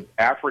the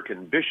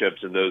African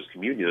bishops in those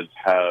communions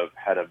have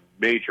had a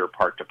major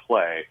part to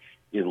play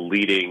in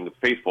leading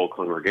faithful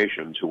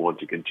congregations who want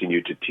to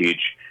continue to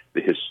teach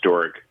the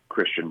historic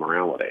Christian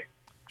morality.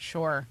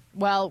 Sure.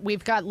 Well,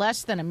 we've got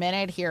less than a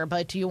minute here,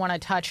 but do you want to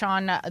touch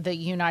on the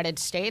United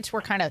States?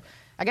 We're kind of,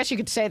 I guess you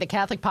could say the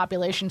Catholic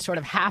population sort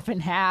of half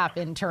and half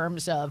in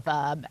terms of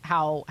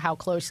how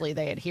closely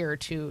they adhere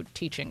to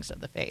teachings of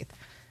the faith.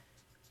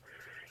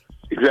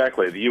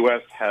 Exactly. The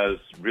U.S. has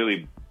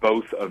really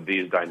both of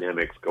these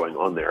dynamics going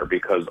on there,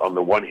 because on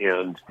the one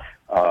hand,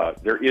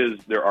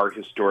 there are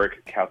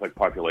historic Catholic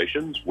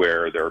populations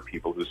where there are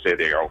people who say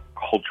they are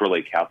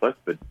culturally Catholic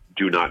but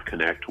do not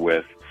connect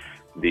with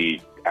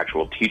the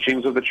actual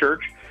teachings of the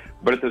church.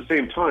 But at the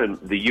same time,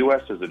 the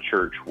U.S. is a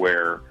church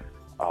where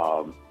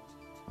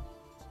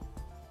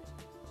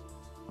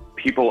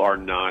people are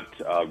not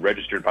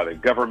registered by the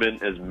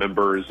government as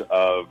members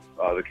of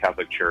the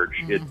Catholic Church.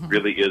 Mm-hmm. It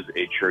really is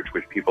a church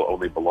which people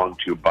only belong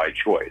to by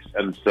choice.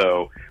 And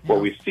so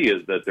what we see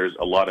is that there's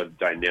a lot of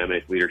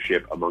dynamic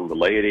leadership among the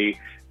laity,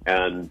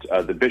 and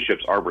the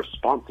bishops are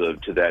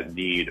responsive to that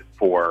need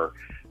for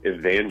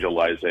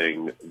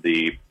evangelizing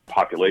the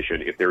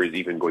population, if there is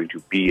even going to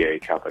be a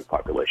Catholic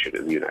population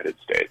in the United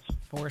States.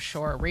 For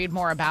sure. Read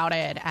more about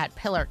it at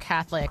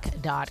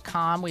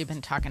pillarcatholic.com. We've been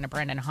talking to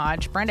Brendan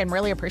Hodge. Brendan,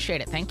 really appreciate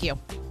it. Thank you.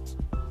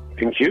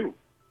 Thank you.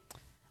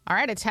 All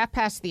right, it's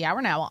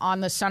 1:30 now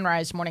on the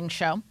Sunrise Morning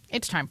Show.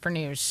 It's time for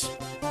news.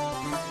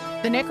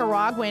 The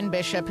Nicaraguan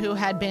bishop who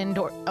had been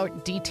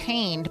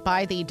detained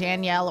by the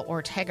Daniel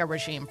Ortega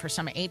regime for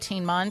some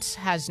 18 months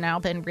has now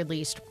been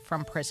released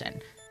from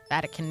prison.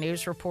 Vatican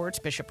News reports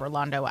Bishop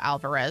Rolando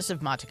Alvarez of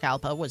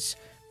Matagalpa was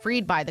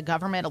freed by the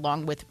government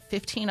along with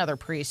 15 other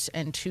priests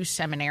and 2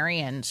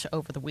 seminarians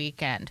over the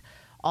weekend.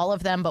 All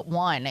of them but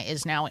one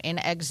is now in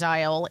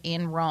exile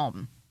in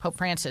Rome. Pope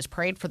Francis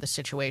prayed for the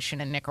situation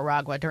in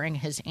Nicaragua during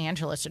his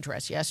Angelus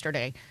address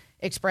yesterday,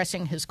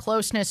 expressing his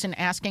closeness and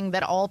asking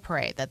that all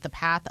pray that the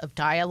path of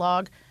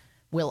dialogue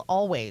will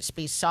always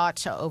be sought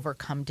to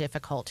overcome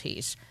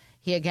difficulties.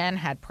 He again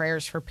had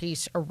prayers for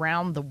peace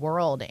around the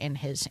world in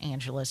his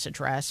Angelus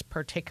address,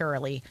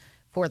 particularly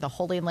for the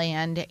Holy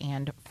Land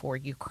and for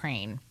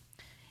Ukraine.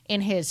 In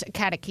his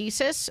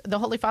catechesis, the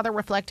Holy Father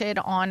reflected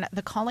on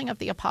the calling of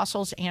the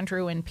apostles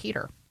Andrew and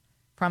Peter.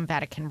 From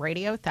Vatican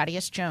Radio,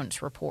 Thaddeus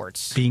Jones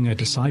reports. Being a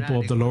disciple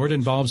of the Lord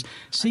involves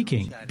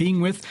seeking, being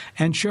with,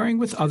 and sharing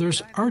with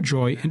others our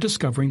joy in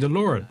discovering the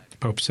Lord, the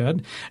Pope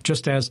said,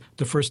 just as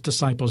the first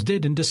disciples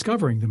did in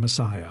discovering the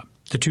Messiah.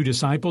 The 2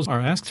 disciples are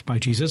asked by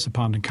Jesus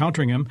upon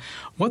encountering him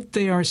what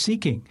they are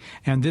seeking,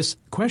 and this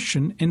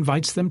question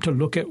invites them to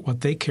look at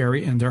what they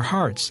carry in their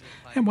hearts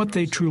and what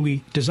they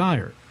truly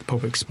desire. The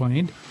Pope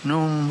explained.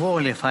 Non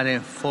vuole fare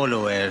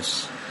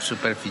followers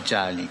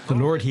superficiali. The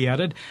Lord, he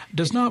added,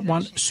 does not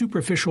want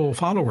superficial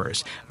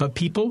followers, but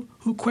people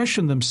who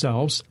question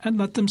themselves and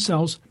let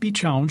themselves be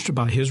challenged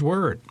by his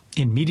word.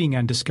 In meeting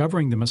and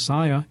discovering the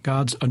Messiah,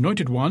 God's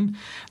anointed one,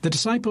 the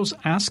disciples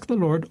ask the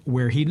Lord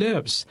where he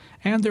lives,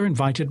 and they're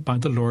invited by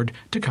the Lord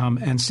to come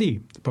and see,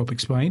 the Pope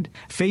explained.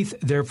 Faith,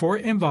 therefore,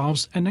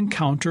 involves an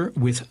encounter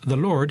with the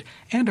Lord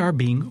and our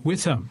being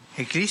with him.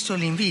 E Cristo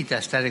li invita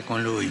a stare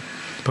con lui.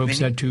 The Pope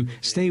said to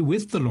stay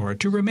with the Lord,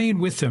 to remain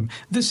with him.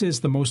 This is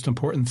the most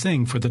important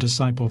thing for the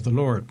disciple of the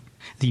Lord.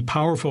 The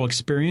powerful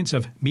experience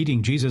of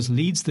meeting Jesus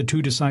leads the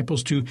 2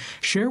 disciples to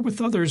share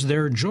with others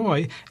their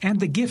joy and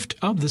the gift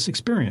of this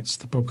experience,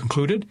 the Pope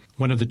concluded.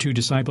 One of the 2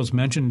 disciples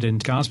mentioned in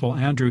Gospel,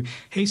 Andrew,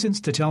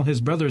 hastens to tell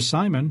his brother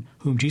Simon,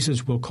 whom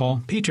Jesus will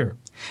call Peter.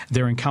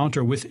 Their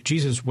encounter with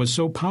Jesus was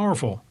so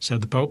powerful,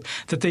 said the Pope,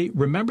 that they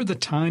remember the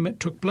time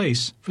it took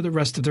place for the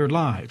rest of their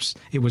lives.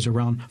 It was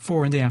around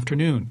 4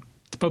 p.m.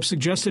 The Pope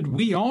suggested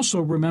we also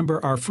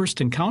remember our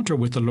first encounter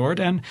with the Lord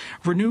and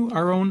renew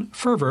our own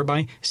fervor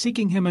by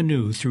seeking him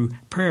anew through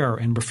prayer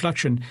and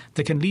reflection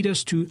that can lead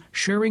us to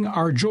sharing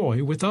our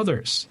joy with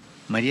others.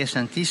 Maria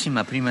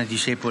Santissima, prima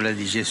discepola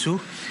di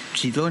Gesù,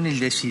 ci dona il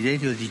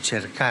desiderio di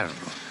cercarlo.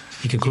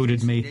 He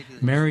concluded, may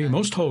Mary,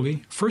 most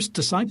holy, first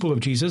disciple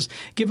of Jesus,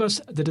 give us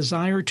the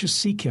desire to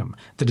seek him,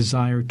 the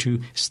desire to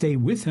stay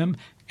with him,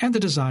 and the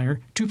desire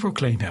to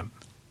proclaim him.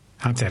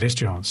 I'm Thaddeus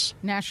Jones.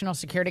 National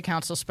Security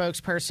Council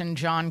spokesperson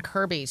John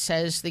Kirby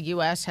says the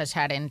U.S. has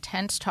had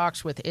intense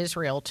talks with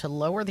Israel to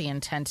lower the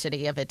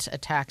intensity of its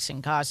attacks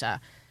in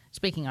Gaza.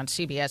 Speaking on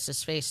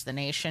CBS's Face the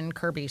Nation,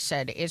 Kirby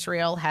said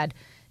Israel had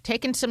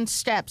taken some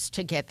steps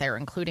to get there,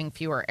 including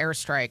fewer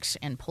airstrikes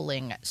and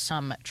pulling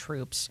some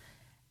troops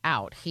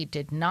out. He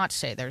did not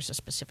say there's a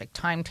specific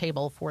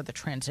timetable for the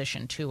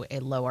transition to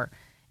a lower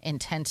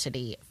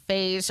intensity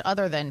phase,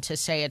 other than to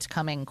say it's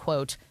coming,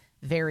 quote,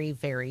 very,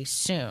 very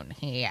soon.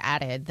 He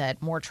added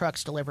that more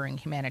trucks delivering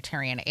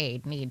humanitarian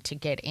aid need to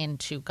get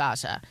into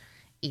Gaza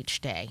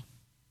each day.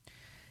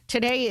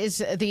 Today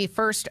is the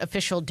first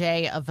official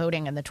day of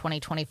voting in the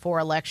 2024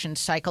 election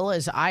cycle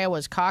as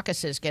Iowa's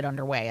caucuses get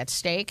underway. At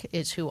stake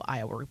is who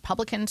Iowa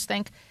Republicans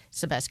think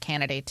is the best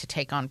candidate to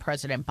take on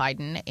President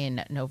Biden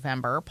in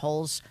November.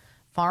 Polls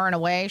far and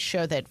away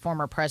show that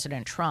former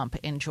President Trump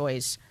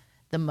enjoys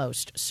the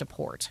most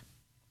support.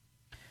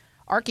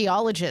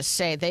 Archaeologists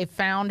say they've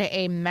found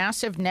a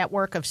massive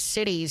network of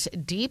cities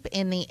deep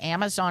in the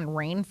Amazon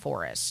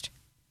rainforest.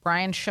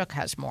 Brian Shook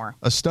has more.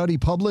 A study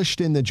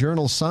published in the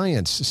journal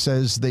Science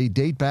says they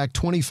date back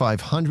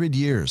 2,500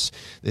 years.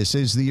 This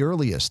is the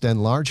earliest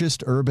and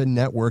largest urban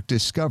network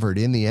discovered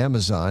in the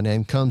Amazon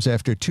and comes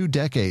after 2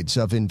 decades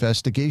of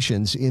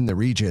investigations in the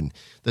region.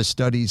 The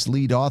study's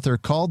lead author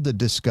called the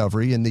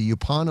discovery in the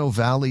Yupano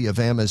Valley of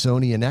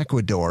Amazonian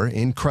Ecuador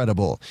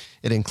incredible.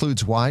 It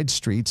includes wide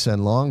streets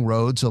and long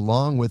roads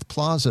along with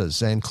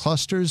plazas and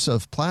clusters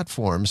of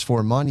platforms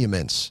for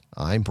monuments.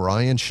 I'm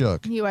Brian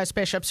Shook. U.S.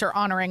 bishops are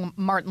honoring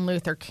Martin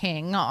Luther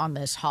King on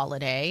this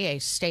holiday. A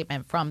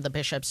statement from the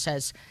bishop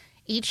says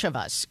each of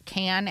us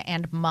can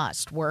and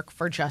must work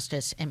for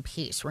justice and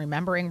peace,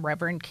 remembering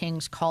Reverend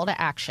King's call to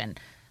action.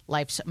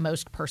 Life's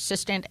most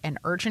persistent and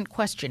urgent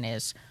question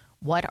is,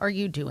 what are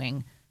you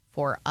doing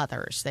for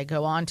others? They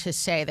go on to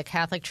say the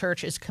Catholic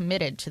Church is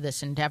committed to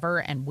this endeavor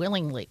and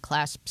willingly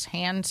clasps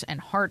hands and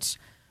hearts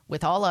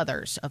with all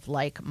others of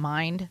like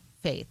mind,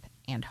 faith,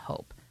 and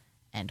hope.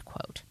 End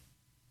quote.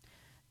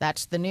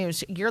 That's the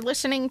news. You're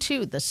listening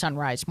to the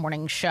Sunrise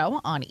Morning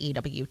Show on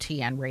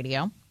EWTN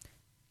Radio.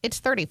 It's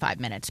 35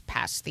 minutes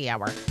past the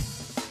hour.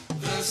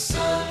 The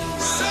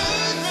Sunrise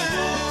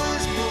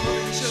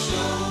Morning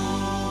Show.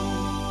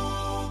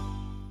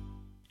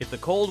 If the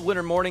cold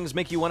winter mornings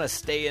make you want to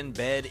stay in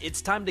bed,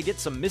 it's time to get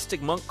some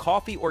Mystic Monk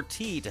coffee or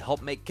tea to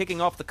help make kicking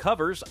off the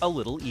covers a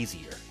little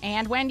easier.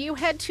 And when you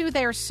head to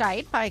their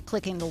site by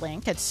clicking the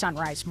link at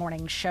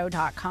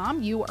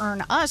sunrisemorningshow.com, you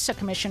earn us a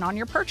commission on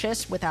your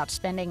purchase without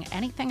spending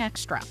anything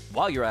extra.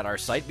 While you're at our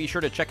site, be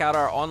sure to check out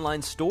our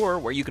online store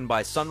where you can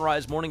buy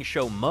Sunrise Morning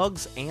Show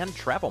mugs and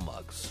travel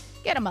mugs.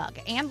 Get a mug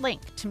and link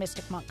to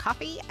Mystic Monk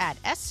Coffee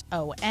at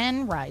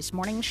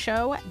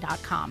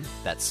sunrisemorningshow.com.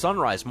 That's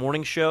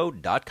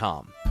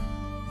sunrisemorningshow.com.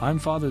 I'm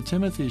Father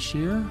Timothy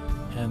Shear,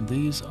 and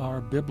these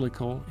are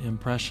Biblical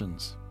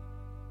Impressions.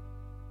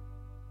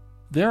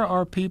 There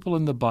are people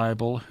in the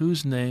Bible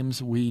whose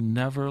names we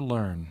never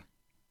learn,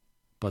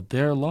 but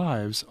their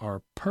lives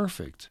are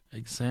perfect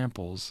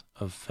examples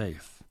of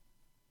faith.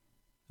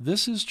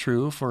 This is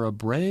true for a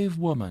brave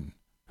woman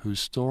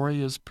whose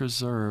story is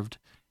preserved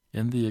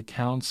in the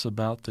accounts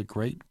about the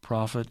great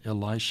prophet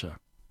Elisha.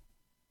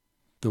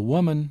 The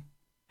woman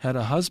had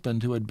a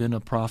husband who had been a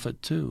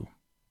prophet too.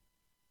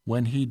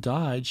 When he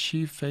died,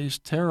 she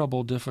faced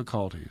terrible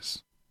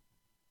difficulties.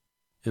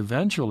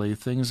 Eventually,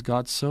 things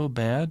got so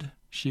bad,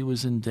 she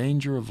was in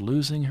danger of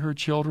losing her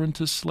children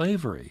to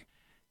slavery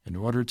in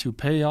order to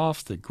pay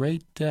off the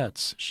great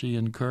debts she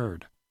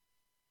incurred.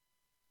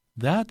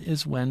 That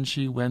is when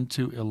she went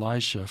to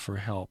Elisha for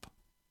help.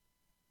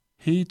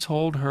 He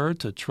told her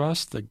to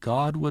trust that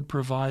God would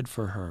provide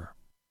for her.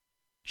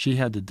 She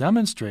had to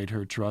demonstrate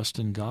her trust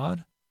in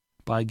God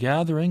by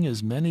gathering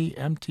as many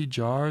empty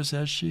jars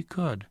as she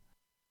could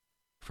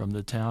from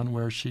the town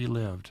where she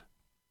lived.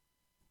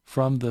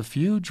 From the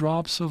few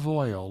drops of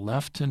oil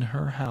left in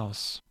her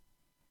house,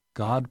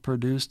 God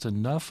produced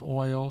enough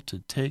oil to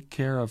take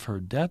care of her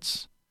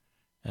debts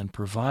and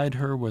provide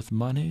her with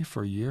money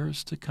for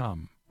years to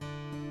come.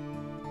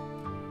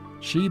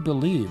 She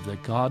believed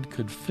that God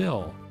could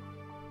fill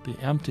the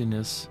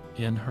emptiness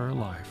in her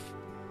life.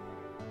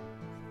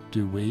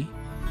 Do we?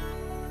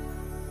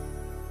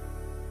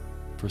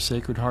 For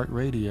Sacred Heart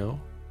Radio,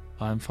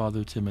 I'm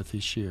Father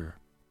Timothy Shear.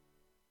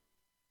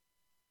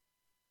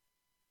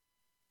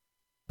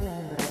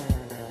 Well,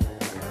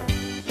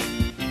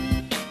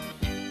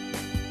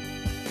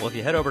 if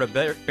you head over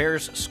to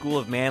Bear's School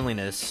of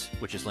Manliness,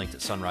 which is linked at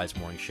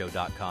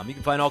sunrisemorningshow.com, you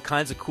can find all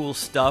kinds of cool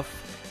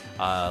stuff.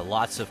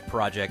 Lots of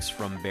projects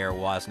from Bear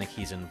Wozniak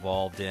he's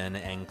involved in,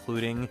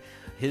 including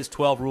his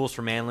 12 Rules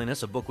for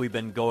Manliness, a book we've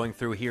been going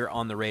through here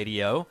on the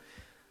radio.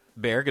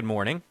 Bear, good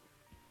morning.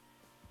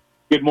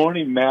 Good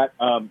morning, Matt.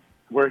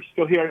 We're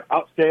still here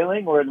out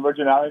sailing. We're in the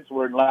Virgin Islands.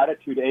 We're in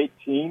latitude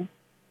 18.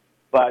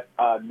 But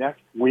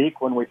next week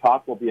when we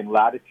talk, we'll be in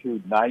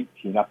latitude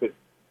 19,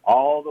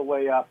 all the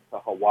way up to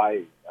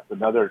Hawaii. That's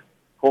another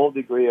full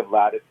degree of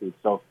latitude.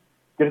 So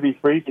it's going to be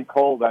freezing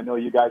cold. I know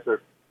you guys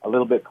are a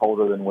little bit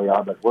colder than we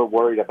are, but we're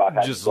worried about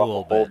having just a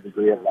little full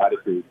degree of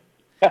latitude.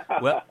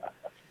 Well,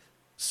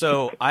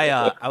 so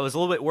I was a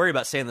little bit worried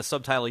about saying the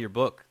subtitle of your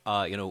book,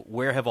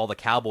 where have all the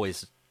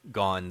Cowboys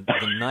gone?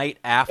 The night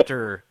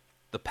after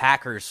the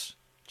Packers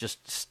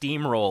just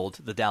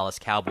steamrolled the Dallas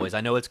Cowboys.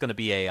 I know it's going to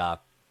be a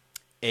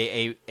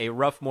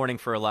rough morning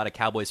for a lot of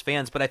Cowboys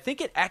fans, but I think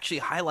it actually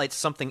highlights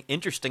something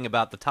interesting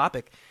about the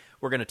topic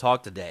we're going to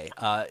talk today.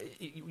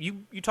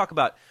 You talk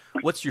about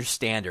what's your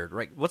standard,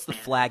 right? What's the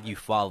flag you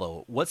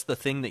follow? What's the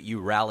thing that you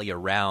rally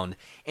around?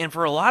 And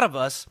for a lot of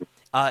us,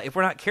 if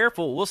we're not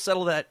careful, we'll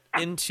settle that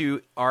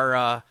into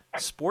our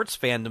sports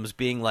fandoms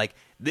being like,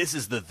 this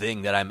is the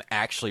thing that I'm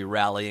actually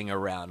rallying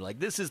around. Like,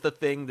 this is the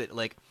thing that,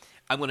 like,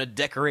 I'm going to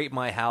decorate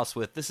my house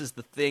with. This is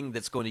the thing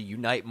that's going to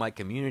unite my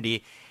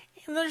community.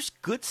 And there's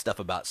good stuff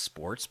about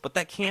sports, but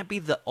that can't be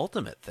the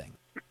ultimate thing.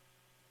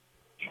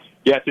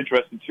 Yeah, it's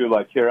interesting, too,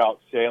 like here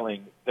out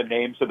sailing, the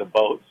names of the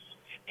boats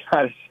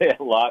kind of say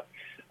a lot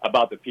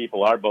about the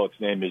people. Our boat's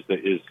name is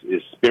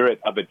Spirit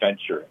of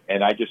Adventure,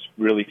 and I just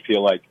really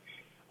feel like,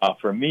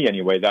 for me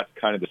anyway, that's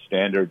kind of the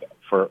standard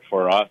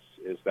for us,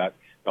 is that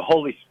the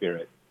Holy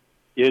Spirit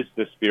is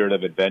the Spirit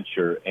of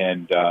Adventure,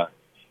 and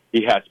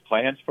He has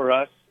plans for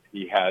us,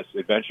 He has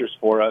adventures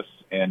for us,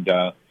 and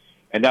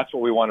that's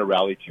what we want to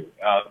rally to.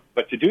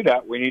 But to do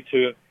that, we need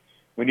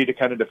to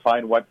kind of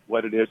define what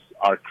it is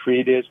our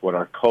creed is, what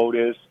our code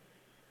is,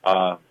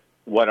 how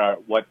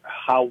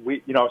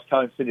we. I was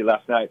telling Cindy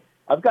last night,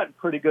 I've gotten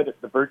pretty good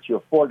at the virtue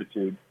of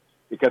fortitude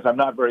because I'm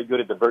not very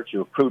good at the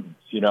virtue of prudence.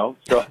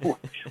 So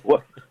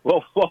what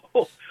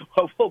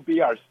will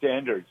be our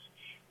standards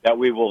that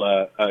we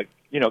will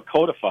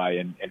codify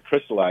and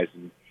crystallize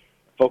and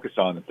focus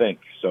on and think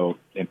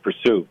and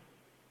pursue.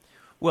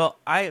 Well,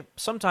 I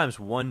sometimes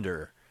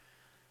wonder,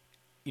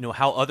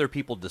 how other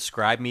people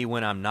describe me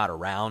when I'm not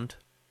around.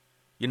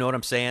 You know what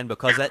I'm saying?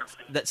 Because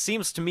that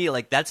seems to me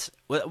like that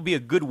would be a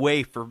good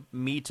way for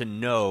me to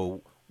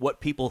know what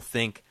people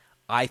think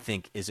I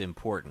think is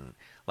important.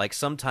 Like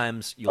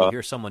sometimes you'll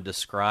hear someone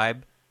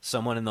describe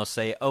someone and they'll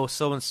say, "Oh,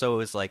 so and so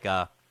is like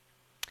a,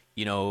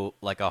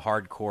 like a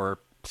hardcore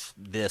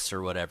this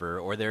or whatever,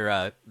 or they're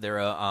a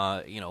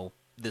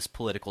this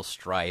political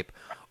stripe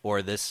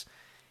or this."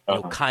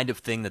 kind of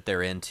thing that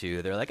they're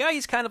into. They're like, oh,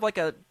 he's kind of like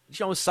a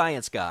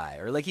science guy,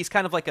 or like he's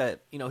kind of like a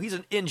he's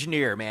an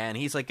engineer, man.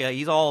 He's like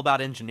he's all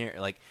about engineering.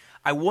 Like,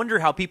 I wonder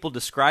how people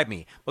describe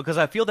me, because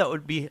I feel that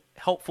would be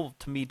helpful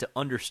to me to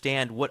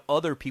understand what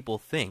other people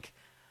think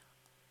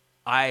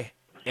I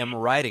am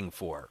writing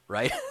for.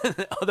 Right?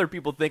 Other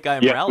people think I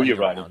am rallying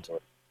around. For.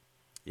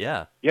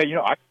 Yeah.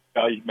 Yeah. I can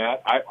tell you,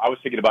 Matt. I was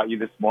thinking about you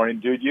this morning,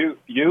 dude. You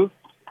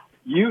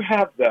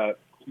have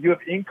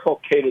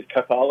inculcated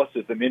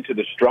Catholicism into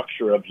the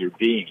structure of your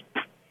being.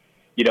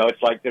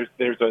 It's like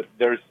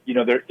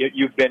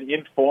you've been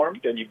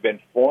informed and you've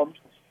been formed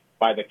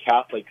by the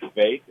Catholic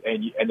faith,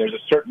 and there's a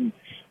certain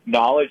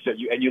knowledge that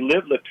you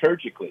live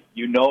liturgically.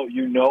 You know what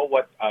you know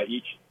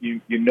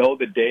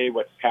the day,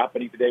 what's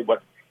happening today.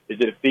 What is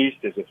it, a feast?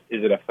 Is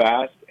it a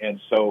fast?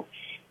 And so,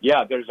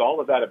 yeah, there's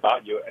all of that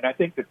about you. And I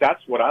think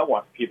that's what I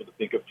want people to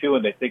think of too.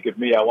 And they think of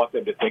me. I want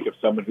them to think of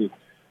someone who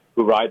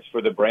rides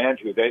for the brand,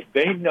 who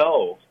they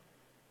know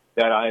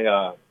that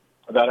I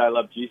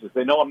love Jesus.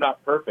 They know I'm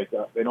not perfect.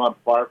 They know I'm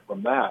far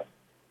from that,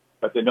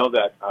 but they know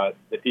that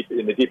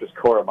in the deepest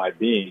core of my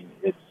being,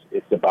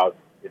 it's about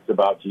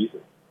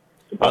Jesus.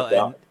 It's about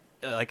God.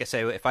 And, like I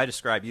say, if I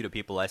describe you to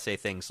people, I say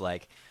things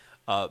like,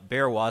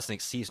 Bear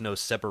Wozniak sees no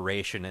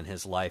separation in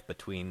his life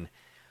between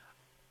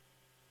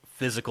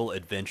physical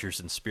adventures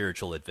and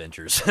spiritual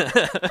adventures.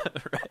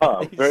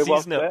 Right? Very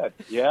well said.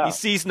 Yeah, he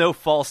sees no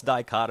false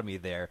dichotomy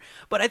there.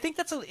 But I think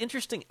that's an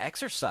interesting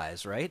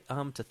exercise, right?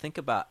 To think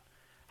about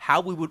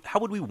how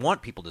would we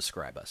want people to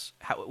describe us?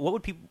 What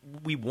would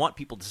we want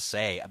people to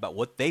say about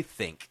what they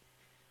think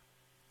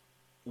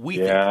we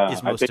think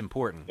is most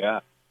important?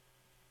 Yeah,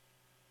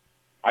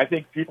 I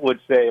think people would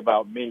say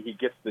about me, he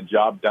gets the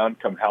job done,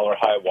 come hell or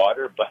high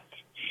water. But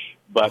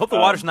I hope the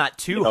water's not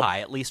too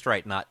high, at least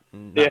right right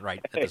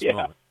at this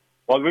moment.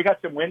 Well, we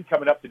got some wind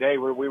coming up today.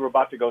 We were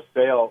about to go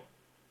sail.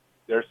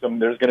 There's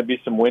going to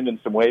be some wind and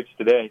some waves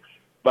today.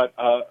 But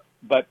I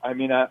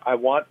mean,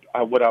 what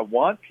I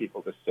want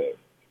people to say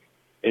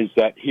is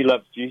that he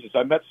loves Jesus.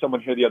 I met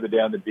someone here the other day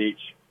on the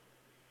beach,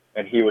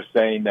 and he was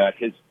saying that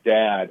his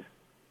dad,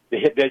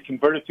 they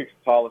converted to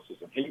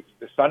Catholicism.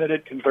 The son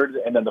had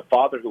converted, and then the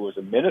father, who was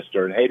a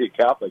minister and hated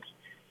Catholics,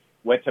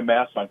 went to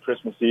Mass on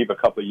Christmas Eve a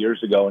couple of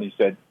years ago, and he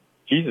said,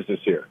 Jesus is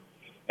here.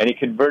 And he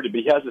converted.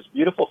 But he has this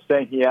beautiful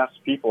saying. He asks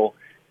people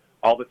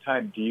all the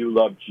time, do you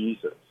love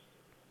Jesus?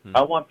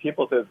 I want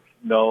people to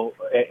know,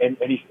 and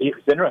his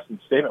interesting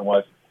statement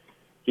was,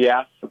 he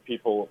asked some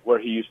people where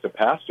he used to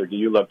pastor, do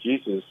you love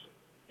Jesus?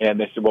 And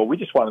they said, well, we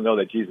just want to know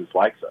that Jesus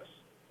likes us.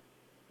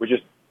 Which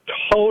just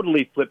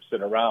totally flips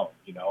it around,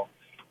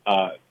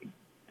 that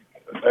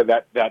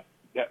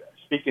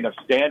speaking of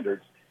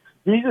standards,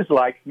 Jesus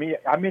likes me.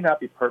 I may not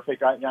be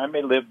perfect. I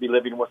may be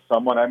living with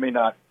someone. I may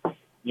not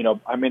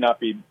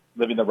be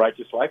living the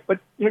righteous life, but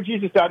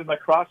Jesus died on the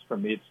cross for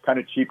me. It's kind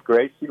of cheap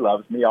grace. He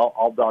loves me.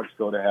 All dogs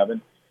go to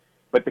heaven.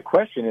 But the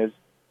question is,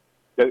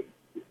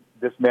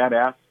 this man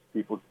asks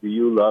people, do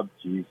you love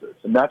Jesus?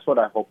 And that's what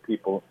I hope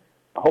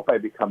I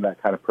become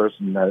that kind of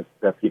person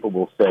that people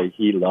will say,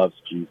 he loves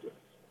Jesus.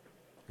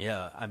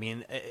 Yeah, I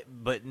mean,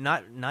 but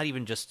not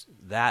even just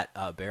that,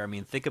 Bear. I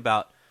mean, think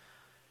about,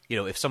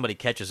 if somebody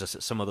catches us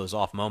at some of those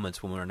off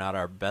moments when we're not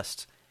our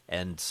best,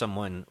 and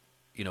someone,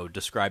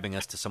 describing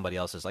us to somebody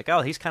else is like,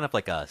 oh, he's kind of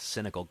like a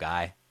cynical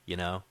guy,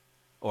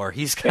 or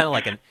he's kind of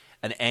like an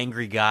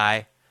angry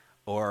guy,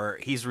 or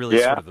he's really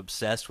sort of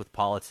obsessed with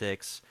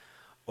politics,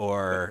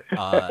 or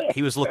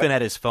he was looking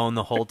at his phone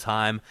the whole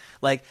time.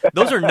 Like,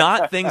 those are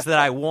not things that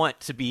I want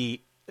to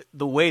be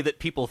the way that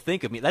people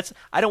think of me.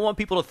 I don't want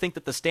people to think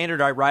that the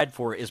standard I ride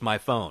for is my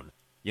phone.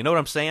 You know what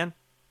I'm saying?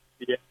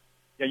 Yeah.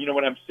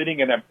 When I'm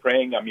sitting and I'm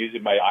praying, I'm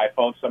using my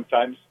iPhone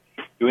sometimes,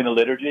 doing the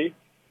liturgy,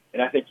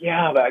 and I think,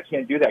 but I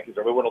can't do that because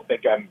everyone will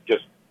think I'm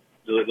just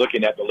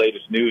looking at the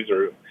latest news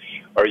or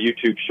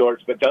YouTube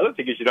shorts. But the other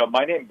thing is,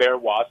 my name, Bear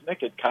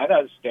Wozniak, it kind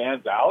of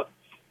stands out.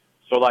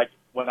 So, like,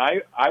 when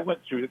I went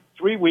through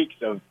 3 weeks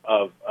of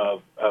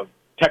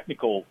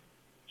technical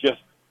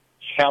just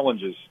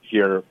challenges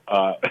here,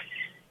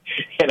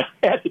 and I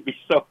had to be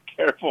so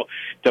careful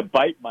to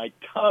bite my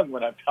tongue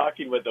when I'm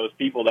talking with those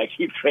people that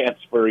keep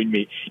transferring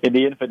me in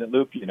the infinite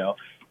loop,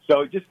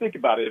 So just think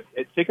about it.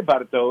 Think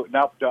about it, though,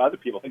 now to other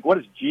people. Think, what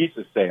does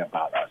Jesus say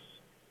about us?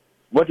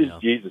 What does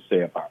Jesus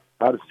say about us?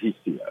 How does he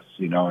see us,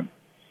 Because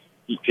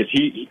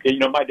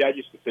my dad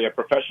used to say a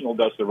professional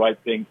does the right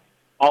thing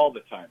all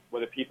the time,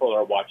 whether people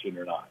are watching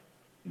or not.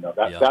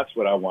 That's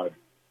what I wanted.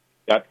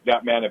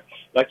 That man of,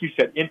 like you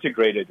said,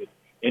 integrated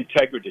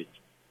integrity,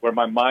 where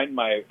my mind,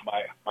 my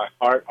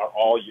heart are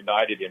all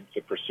united in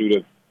the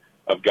pursuit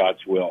of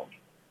God's will.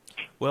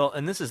 Well,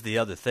 and this is the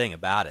other thing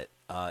about it,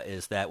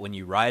 is that when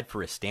you ride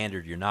for a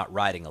standard, you're not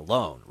riding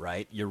alone,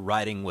 right? You're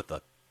riding with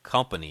a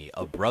company,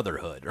 a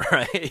brotherhood,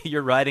 right?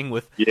 You're riding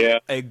with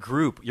a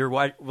group. You're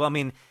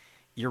riding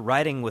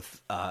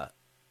with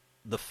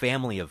the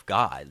family of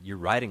God. You're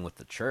riding with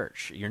the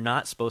church. You're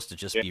not supposed to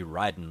just be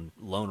riding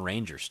Lone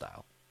Ranger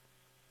style.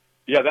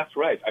 Yeah, that's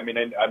right. I mean,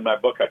 in my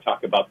book, I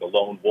talk about the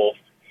lone wolf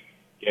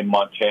in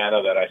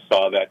Montana that I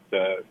saw that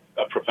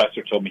a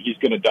professor told me he's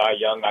going to die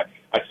young. I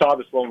saw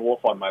this lone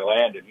wolf on my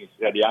land, and he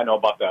said, yeah, I know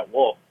about that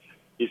wolf.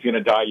 He's going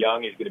to die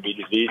young. He's going to be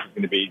diseased. He's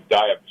going to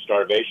die of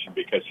starvation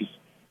because he's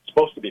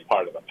supposed to be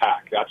part of the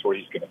pack. That's where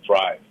he's going to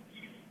thrive.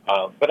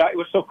 But it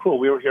was so cool.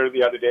 We were here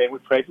the other day, and we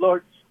prayed,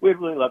 Lord, we'd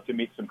really love to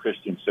meet some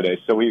Christians today.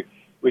 So we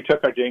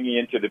took our dinghy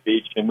into the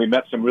beach, and we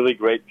met some really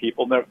great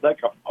people. And they're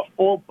like a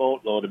full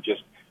boatload of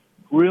just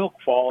real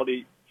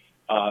quality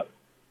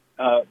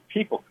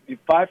people,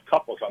 5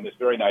 couples on this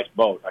very nice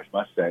boat, I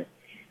must say.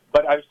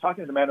 But I was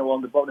talking to the man who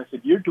owned the boat, and I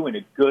said, you're doing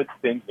a good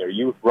thing here.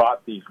 You've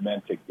brought these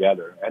men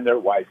together and their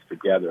wives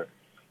together.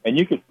 And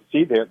you could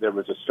see there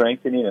was a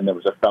strengthening, and there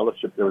was a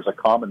fellowship. There was a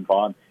common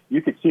bond.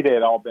 You could see they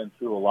had all been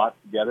through a lot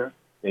together.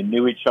 They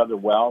knew each other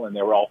well, and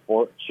they were all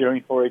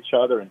cheering for each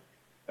other. And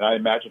I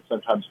imagine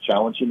sometimes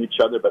challenging each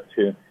other, but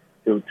to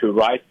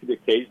rise to the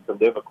occasion, to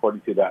live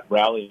according to that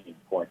rallying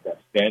point, that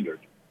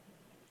standard.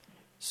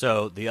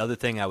 So the other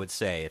thing I would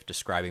say, if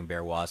describing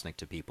Bear Wozniak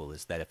to people,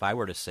 is that if I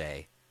were to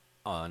say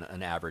on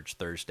an average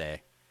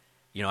Thursday,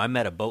 I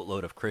met a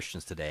boatload of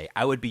Christians today,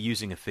 I would be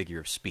using a figure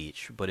of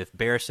speech. But if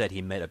Bear said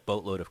he met a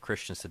boatload of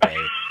Christians today,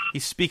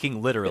 he's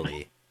speaking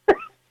literally.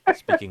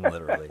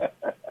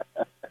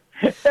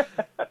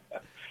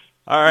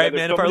 All right,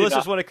 man. If our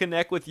listeners want to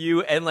connect with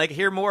you and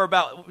hear more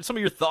about some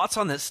of your thoughts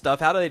on this stuff,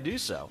 how do they do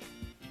so?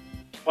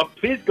 Well,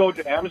 please go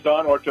to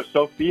Amazon or to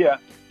Sophia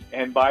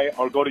and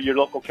go to your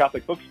local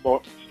Catholic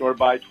bookstore,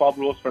 buy 12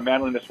 Rules for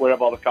Manliness, Where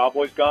Have All the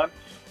Cowboys Gone?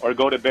 Or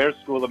go to Bears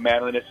School of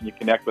Manliness and you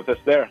connect with us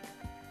there.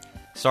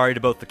 Sorry to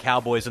both the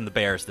Cowboys and the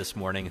Bears this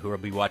morning who will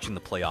be watching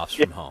the playoffs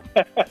from home.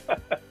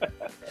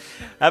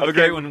 Have a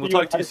great one. We'll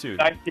talk to you soon.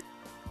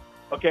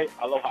 Okay,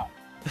 aloha.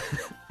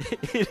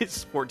 It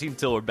is 14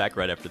 till. We're back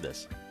right after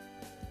this.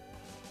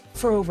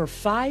 For over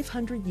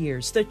 500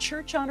 years, the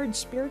church-honored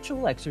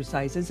spiritual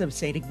exercises of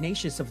St.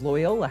 Ignatius of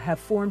Loyola have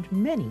formed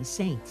many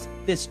saints.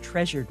 This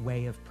treasured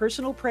way of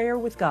personal prayer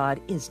with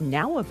God is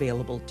now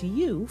available to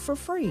you for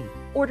free.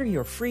 Order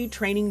your free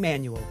training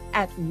manual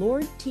at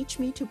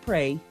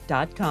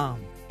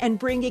LordTeachMeToPray.com and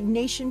bring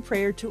Ignatian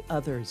prayer to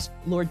others.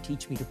 Lord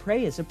Teach Me to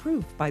Pray is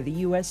approved by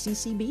the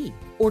USCCB.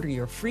 Order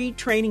your free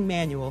training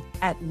manual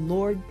at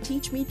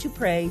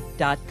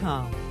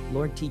LordTeachMeToPray.com.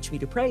 Lord Teach Me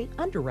to Pray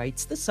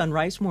underwrites the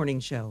Sunrise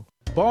Morning Show.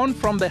 Born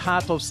from the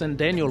heart of St.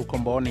 Daniel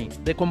Comboni,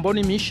 the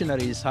Comboni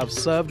missionaries have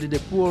served the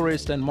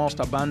poorest and most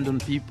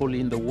abandoned people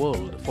in the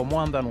world for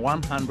more than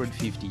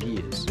 150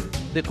 years.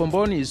 The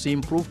Combonis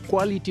improve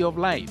quality of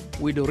life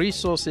with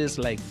resources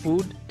like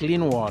food,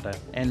 clean water,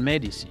 and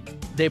medicine.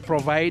 They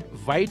provide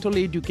vital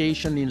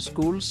education in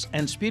schools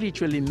and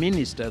spiritually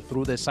minister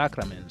through the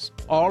sacraments,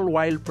 all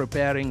while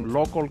preparing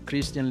local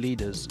Christian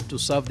leaders to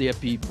serve their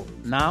people,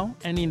 now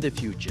and in the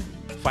future.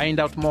 Find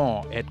out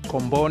more at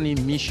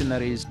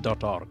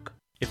combonimissionaries.org.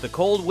 If the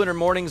cold winter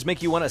mornings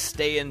make you want to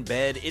stay in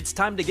bed, it's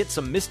time to get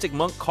some Mystic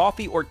Monk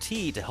coffee or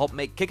tea to help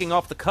make kicking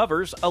off the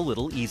covers a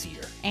little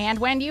easier. And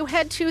when you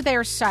head to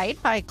their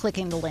site by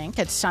clicking the link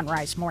at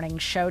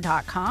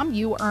sunrisemorningshow.com,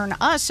 you earn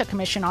us a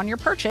commission on your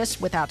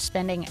purchase without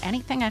spending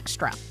anything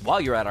extra.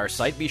 While you're at our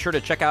site, be sure to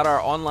check out our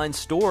online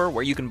store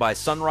where you can buy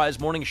Sunrise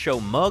Morning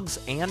Show mugs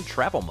and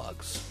travel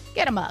mugs.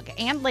 Get a mug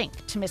and link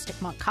to Mystic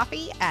Monk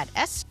Coffee at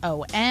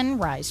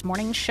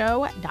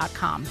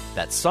sunrisemorningshow.com.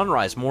 That's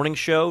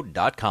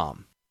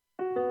sunrisemorningshow.com.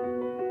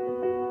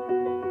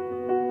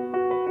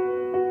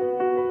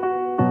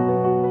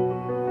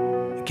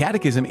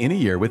 Catechism in a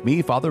Year with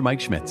me, Father Mike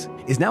Schmitz,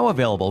 is now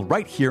available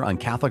right here on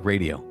Catholic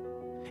Radio.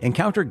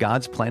 Encounter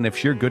God's plan of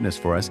sheer goodness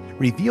for us,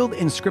 revealed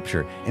in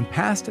Scripture and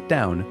passed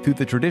down through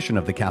the tradition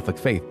of the Catholic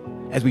faith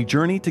as we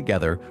journey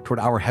together toward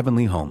our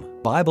heavenly home.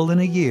 Bible in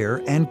a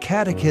Year and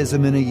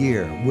Catechism in a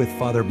Year with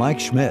Father Mike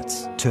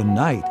Schmitz,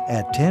 tonight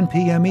at 10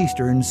 p.m.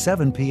 Eastern,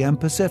 7 p.m.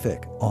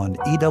 Pacific on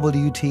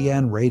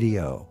EWTN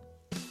Radio.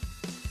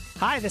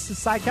 Hi, this is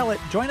Cy Kellett.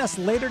 Join us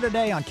later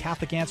today on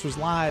Catholic Answers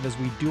Live as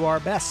we do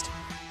our best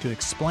to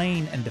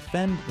explain and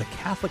defend the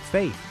Catholic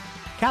faith.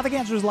 Catholic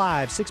Answers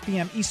Live, 6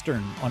 p.m.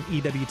 Eastern on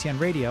EWTN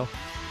Radio.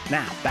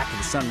 Now, back to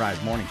the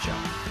Sunrise Morning Show.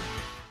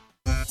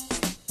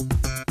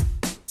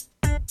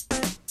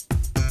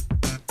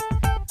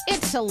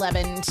 It's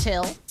 11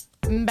 till.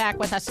 Back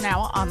with us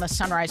now on the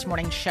Sunrise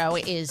Morning Show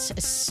is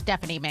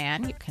Stephanie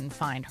Mann. You can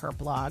find her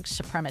blog,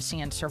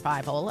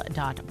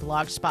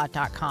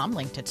 supremacyandsurvival.blogspot.com,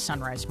 linked at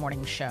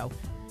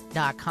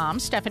sunrisemorningshow.com.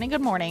 Stephanie,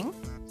 good morning.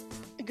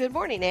 Good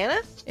morning, Anna.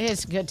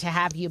 It's good to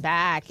have you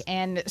back.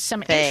 And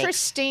some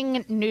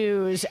interesting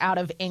news out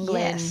of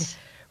England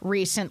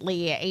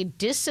recently. A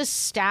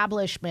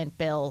disestablishment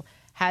bill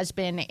has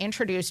been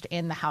introduced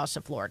in the House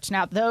of Lords.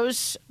 Now,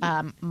 those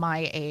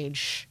my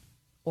age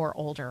or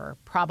older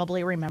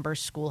probably remember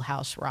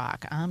Schoolhouse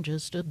Rock. I'm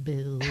just a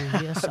bill.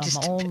 Yes,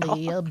 I'm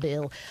only a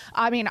bill.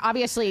 I mean,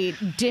 obviously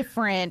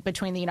different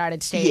between the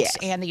United States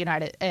and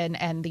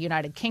the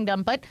United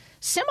Kingdom, but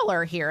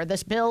similar here.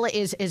 This bill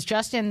is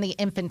just in the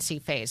infancy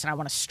phase, and I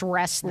want to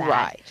stress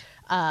that.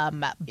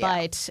 Right.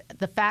 But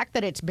the fact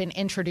that it's been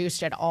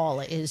introduced at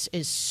all is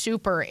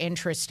super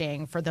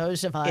interesting for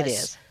those of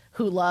us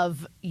who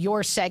love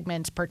your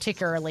segments,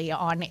 particularly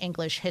on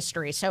English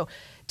history. So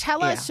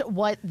tell us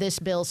what this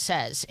bill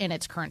says in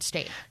its current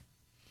state.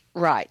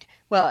 Right.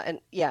 Well, and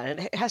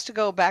it has to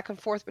go back and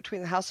forth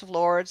between the House of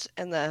Lords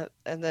and the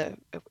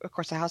of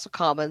course the House of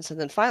Commons, and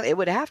then finally it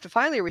would have to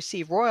finally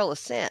receive royal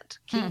assent.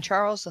 King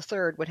Charles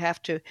III would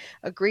have to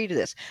agree to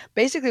this.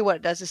 Basically, what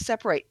it does is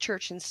separate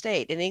church and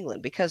state in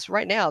England, because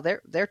right now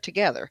they're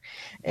together.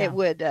 Yeah. It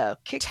would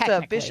kick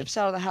the bishops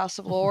out of the House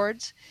of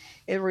Lords.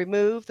 It would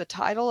remove the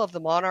title of the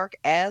monarch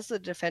as the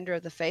defender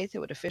of the faith. It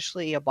would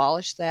officially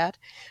abolish that.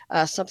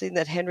 Something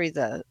that Henry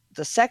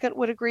the second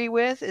would agree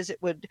with is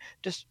it would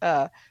just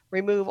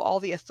remove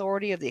all the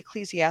authority of the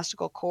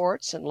ecclesiastical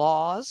courts and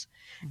laws.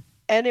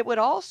 And it would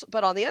also,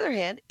 but on the other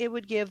hand, it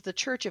would give the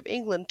Church of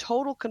England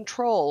total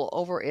control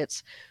over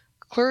its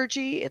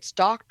clergy, its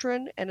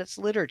doctrine, and its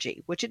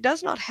liturgy, which it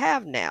does not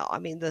have now. I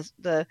mean,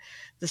 the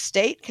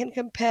state can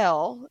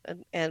compel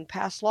and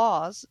pass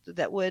laws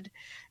that would,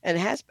 and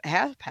has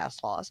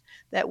passed laws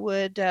that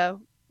would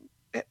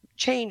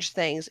change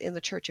things in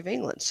the Church of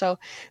England. So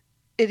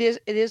it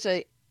is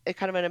a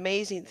kind of an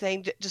amazing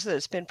thing, just that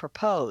it's been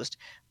proposed.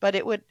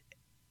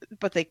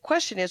 But the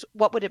question is,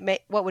 what would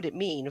it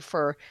mean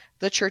for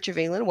the Church of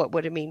England? What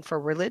would it mean for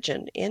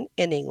religion in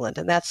England?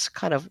 And that's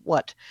kind of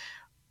what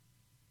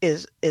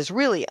is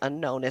really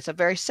unknown. It's a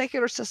very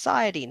secular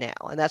society now,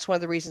 and that's one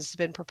of the reasons it's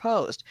been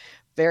proposed.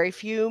 Very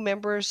few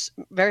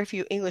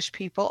English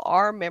people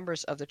are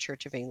members of the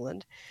Church of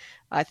England.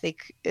 I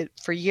think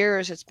for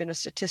years it's been a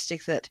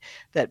statistic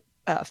that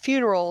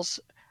funerals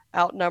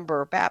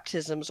outnumber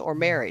baptisms or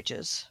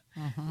marriages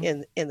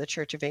in the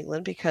Church of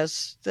England,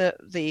 because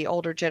the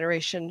older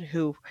generation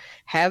who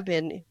have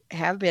been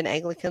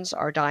Anglicans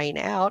are dying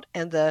out,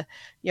 and the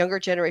younger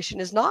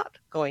generation is not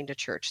going to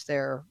church.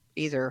 They're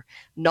either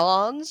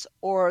nones,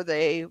 or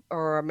they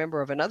are a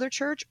member of another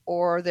church,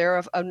 or they're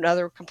of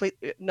another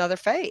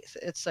faith.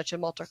 It's such a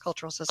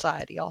multicultural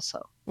society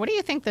also. What do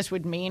you think this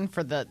would mean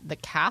for the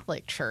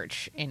Catholic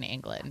Church in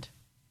England?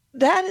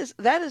 That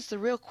is the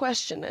real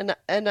question,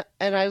 and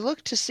I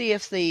looked to see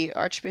if the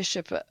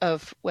Archbishop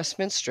of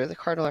Westminster, the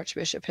Cardinal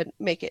Archbishop, had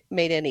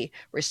made any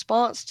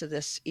response to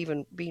this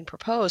even being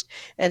proposed,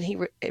 and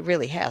it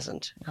really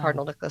hasn't. Oh.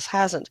 Cardinal Nicholas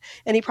hasn't,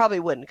 and he probably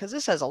wouldn't, because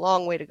this has a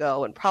long way to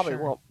go and probably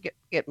won't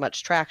get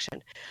much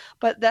traction.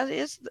 But that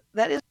is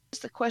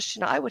the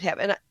question I would have,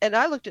 and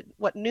I looked at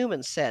what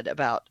Newman said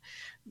about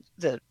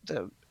the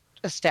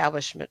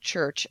establishment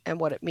church and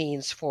what it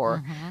means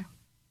for.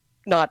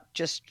 Not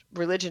just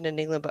religion in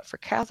England, but for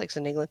Catholics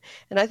in England.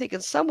 And I think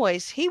in some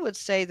ways he would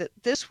say that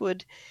this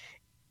would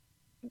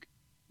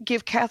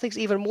give Catholics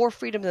even more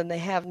freedom than they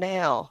have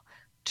now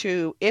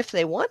to, if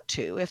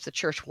the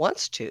church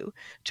wants to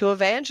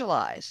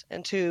evangelize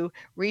and to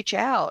reach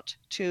out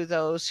to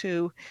those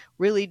who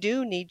really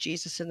do need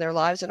Jesus in their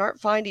lives and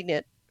aren't finding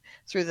it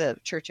through the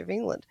Church of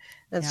England.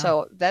 And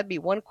so that'd be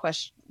one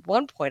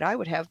point I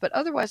would have. But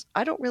otherwise,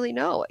 I don't really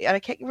know. And I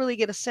can't really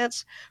get a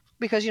sense,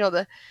 because,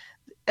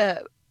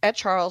 at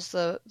Charles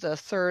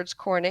III's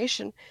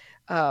coronation,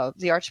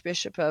 the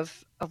Archbishop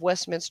of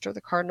Westminster,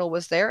 the Cardinal,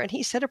 was there, and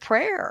he said a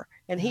prayer,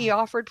 and he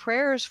offered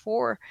prayers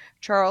for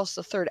Charles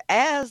III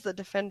as the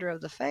defender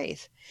of the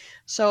faith.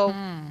 So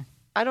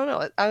I don't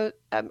know.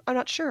 I'm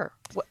not sure.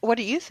 What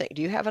do you think?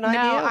 Do you have an idea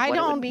of what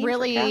it would mean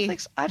for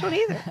Catholics? I don't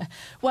either.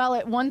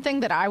 Well, one thing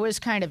that I was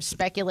kind of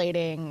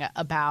speculating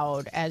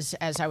about as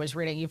I was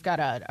reading, you've got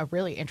a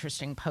really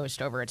interesting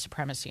post over at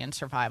Supremacy and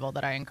Survival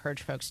that I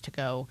encourage folks to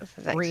go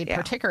read,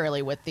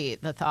 particularly with the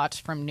thoughts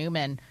from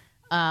Newman.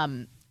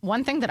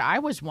 One thing that I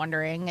was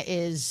wondering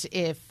is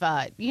if,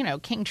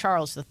 King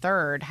Charles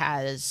III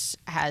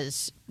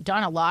has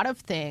done a lot of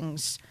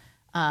things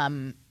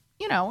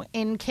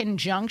in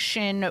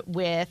conjunction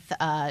with,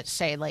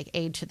 say, like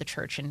aid to the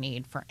church in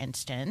need, for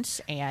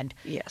instance, and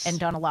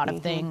done a lot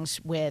of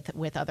things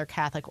with other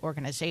Catholic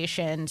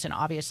organizations. And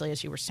obviously,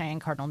 as you were saying,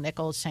 Cardinal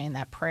Nichols saying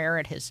that prayer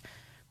at his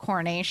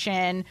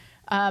coronation.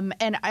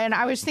 And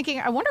I was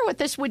thinking, I wonder what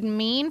this would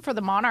mean for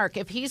the monarch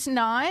if he's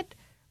not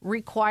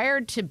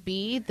required to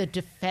be the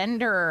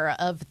defender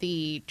of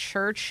the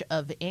Church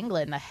of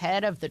England, the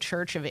head of the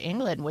Church of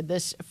England. Would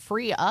this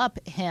free up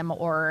him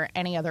or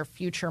any other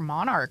future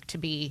monarch to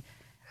be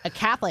a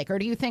Catholic? Or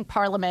do you think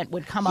Parliament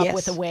would come up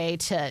with a way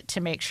to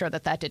make sure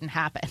that didn't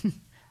happen?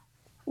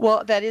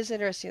 Well, that is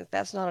interesting.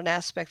 That's not an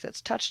aspect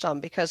that's touched on,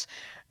 because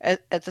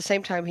at the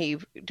same time he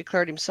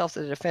declared himself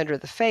the defender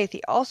of the faith,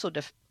 he also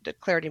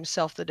declared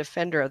himself the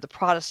defender of the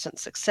Protestant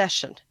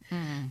succession,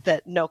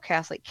 that no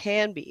Catholic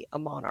can be a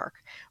monarch.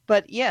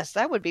 But yes,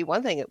 that would be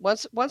one thing.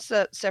 Once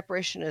the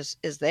separation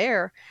is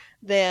there,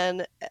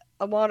 then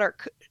a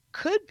monarch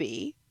could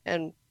be,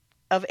 and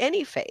of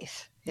any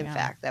faith, in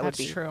fact. That would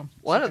be true.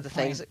 One of the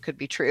things that could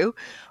be true.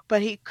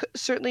 But he could,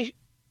 certainly,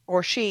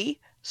 or she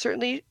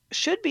certainly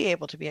should be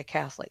able to be a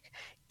Catholic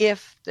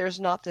if there's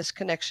not this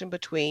connection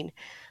between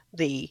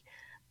the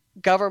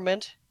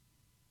government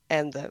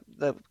and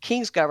the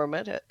King's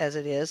government, as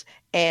it is,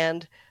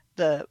 and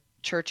the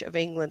Church of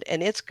England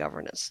and its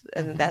governance,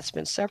 and that's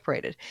been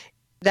separated.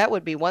 That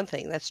would be one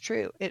thing. That's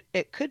true.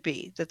 It could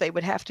be that they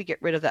would have to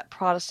get rid of that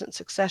Protestant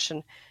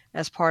succession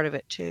as part of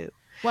it too.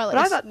 Well, but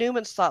I thought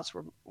Newman's thoughts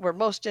were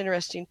most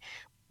interesting.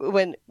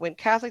 When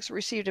Catholics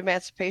received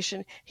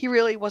emancipation, he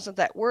really wasn't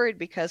that worried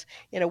because,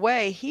 in a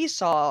way, he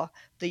saw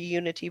the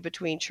unity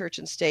between church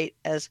and state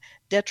as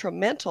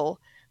detrimental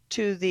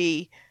to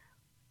the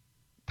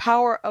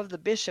power of the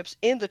bishops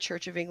in the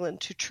Church of England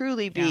to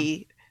truly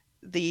be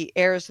the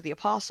heirs of the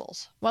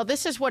apostles. Well,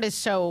 this is what is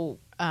so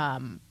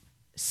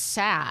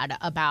sad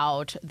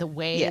about the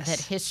way that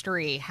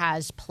history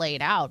has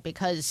played out,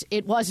 because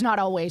it was not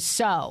always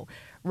so.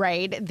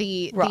 Right?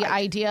 The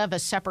idea of a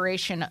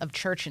separation of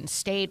church and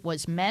state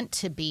was meant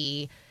to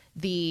be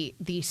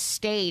the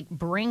state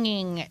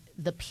bringing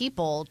the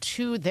people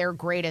to their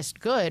greatest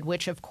good,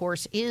 which of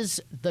course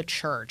is the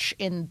church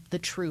in the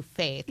true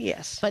faith.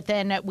 Yes. But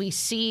then we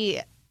see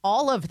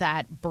all of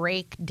that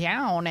break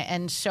down,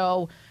 and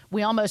so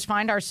we almost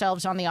find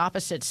ourselves on the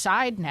opposite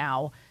side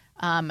now,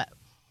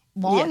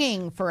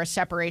 longing for a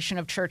separation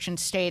of church and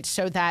state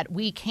so that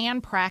we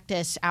can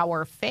practice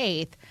our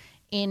faith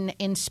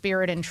in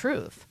spirit and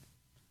truth.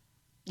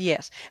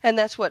 Yes, and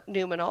that's what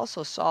Newman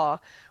also saw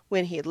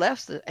when he had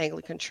left the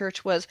Anglican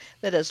Church, was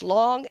that as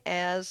long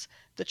as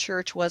the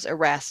church was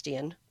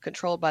Erastian,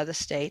 controlled by the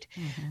state,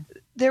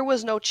 there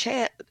was no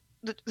chance.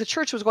 The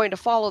church was going to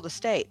follow the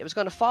state. It was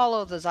going to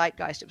follow the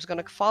zeitgeist. It was going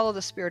to follow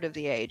the spirit of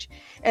the age.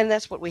 And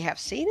that's what we have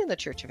seen in the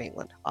Church of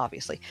England,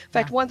 obviously. In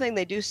fact, one thing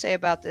they do say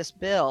about this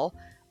bill,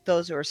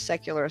 those who are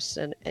secularists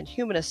and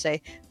humanists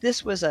say,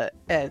 this was a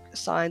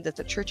sign that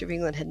the Church of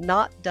England had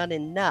not done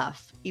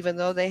enough, even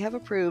though they have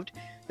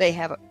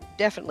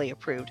definitely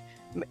approved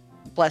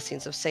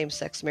blessings of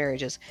same-sex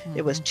marriages.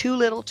 It was too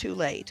little, too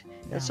late.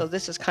 And so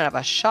this is kind of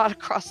a shot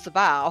across the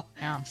bow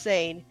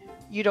saying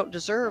you don't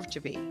deserve to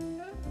be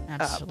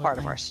part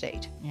of our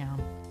state. Yeah.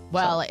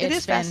 Well, so it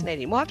is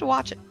fascinating. We'll have to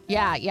watch it.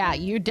 Yeah.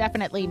 You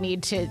definitely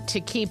need to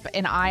keep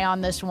an eye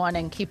on this one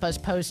and keep us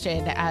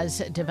posted as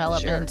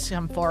developments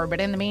come forward. But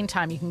in the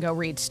meantime, you can go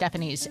read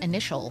Stephanie's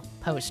initial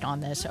post on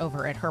this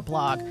over at her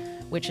blog,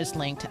 which is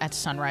linked at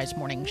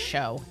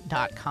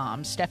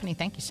sunrisemorningshow.com. Stephanie,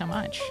 thank you so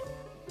much.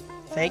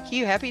 Thank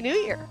you. Happy New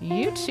Year.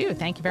 You too.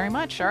 Thank you very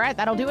much. All right,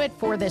 that'll do it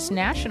for this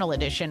national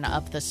edition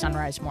of the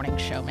Sunrise Morning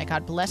Show. May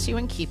God bless you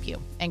and keep you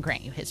and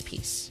grant you his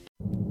peace.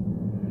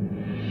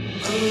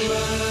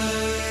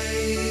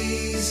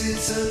 Arise,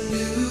 it's a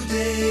new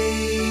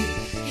day.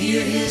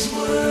 Hear his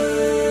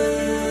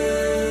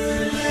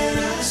word, let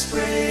us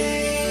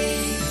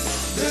pray.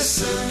 The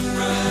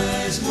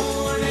Sunrise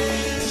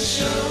Morning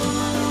Show.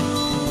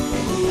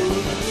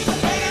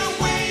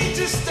 Better way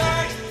to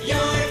start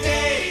your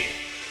day.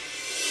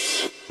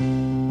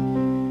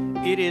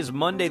 It is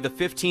Monday, the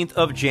 15th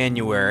of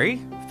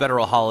January,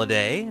 federal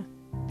holiday,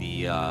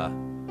 the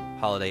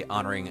holiday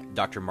honoring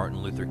Dr.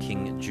 Martin Luther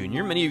King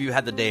Jr. Many of you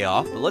had the day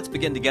off, but let's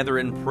begin together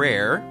in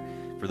prayer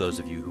for those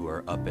of you who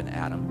are up and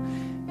at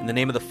 'em. In the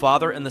name of the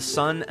Father, and the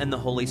Son, and the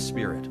Holy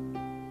Spirit.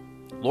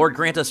 Lord,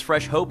 grant us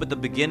fresh hope at the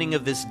beginning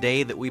of this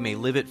day that we may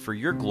live it for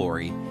your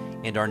glory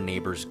and our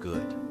neighbor's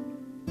good.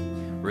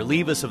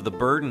 Relieve us of the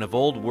burden of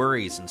old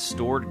worries and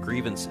stored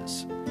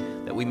grievances,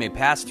 that we may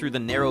pass through the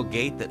narrow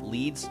gate that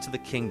leads to the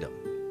kingdom.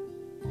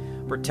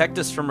 Protect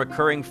us from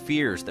recurring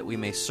fears, that we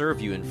may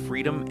serve you in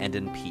freedom and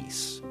in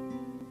peace.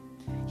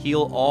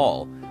 Heal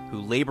all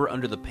who labor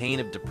under the pain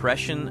of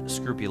depression,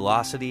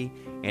 scrupulosity,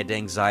 and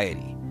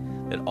anxiety,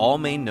 that all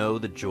may know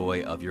the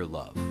joy of your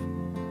love.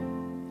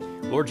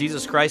 Lord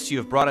Jesus Christ, you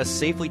have brought us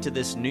safely to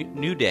this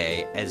new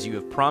day, as you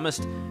have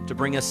promised to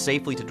bring us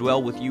safely to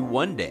dwell with you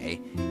one day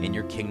in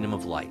your kingdom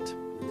of light.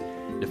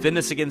 Defend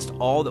us against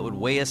all that would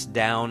weigh us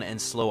down and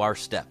slow our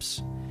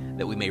steps,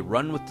 that we may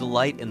run with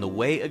delight in the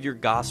way of your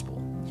gospel,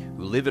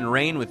 who live and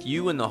reign with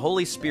you in the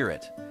Holy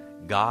Spirit,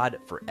 God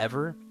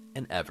forever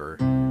and ever.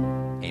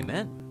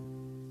 Amen.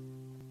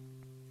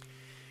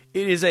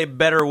 It is a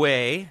better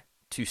way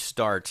to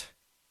start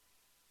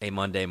a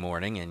Monday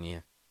morning, and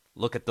you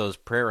look at those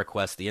prayer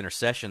requests, the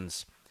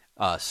intercessions,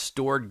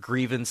 stored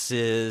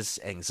grievances,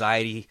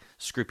 anxiety,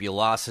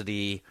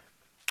 scrupulosity,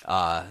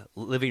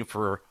 living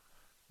for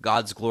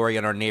God's glory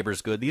and our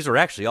neighbor's good. These are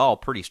actually all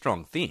pretty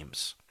strong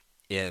themes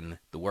in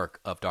the work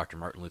of Dr.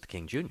 Martin Luther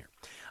King Jr.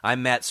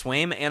 I'm Matt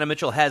Swaim. Anna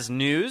Mitchell has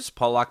news.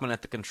 Paul Lockman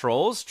at the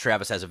controls.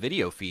 Travis has a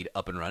video feed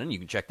up and running. You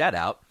can check that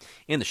out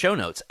in the show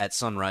notes at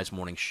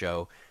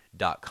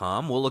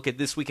sunrisemorningshow.com. We'll look at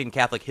This Week in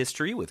Catholic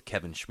History with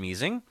Kevin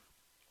Schmiesing.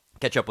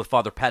 Catch up with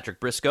Father Patrick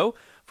Briscoe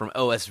from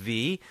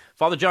OSV.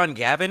 Father John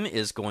Gavin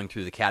is going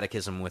through the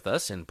Catechism with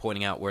us and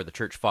pointing out where the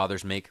Church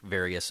Fathers make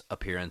various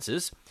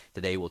appearances.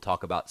 Today we'll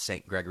talk about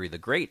St. Gregory the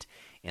Great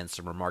and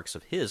some remarks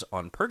of his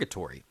on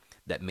purgatory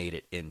that made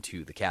it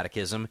into the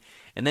Catechism.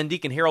 And then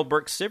Deacon Harold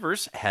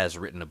Burke-Sivers has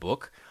written a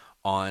book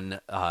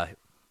on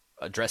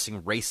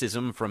addressing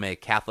racism from a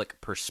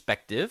Catholic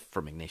perspective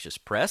from Ignatius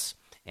Press,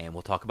 and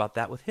we'll talk about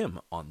that with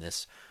him on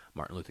this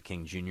Martin Luther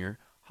King Jr.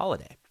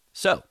 holiday.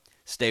 So,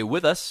 stay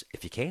with us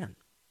if you can.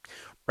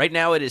 Right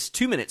now it is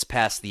 2 minutes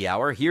past the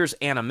hour. Here's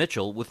Anna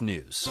Mitchell with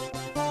news.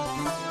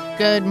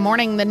 Good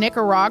morning. The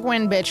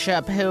Nicaraguan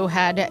bishop who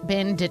had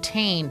been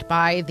detained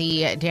by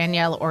the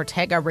Daniel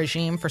Ortega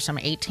regime for some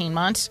 18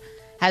 months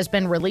has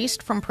been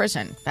released from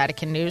prison.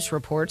 Vatican News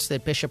reports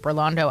that Bishop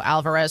Rolando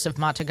Alvarez of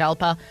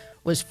Matagalpa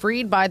was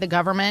freed by the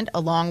government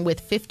along with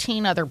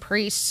 15 other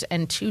priests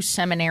and 2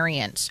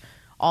 seminarians.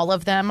 All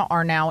of them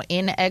are now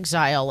in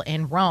exile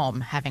in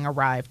Rome, having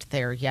arrived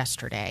there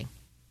yesterday.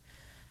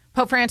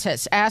 Pope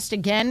Francis asked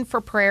again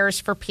for prayers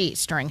for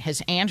peace during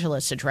his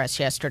Angelus address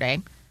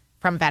yesterday.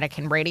 From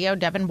Vatican Radio,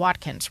 Devin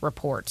Watkins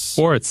reports.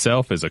 War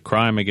itself is a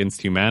crime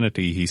against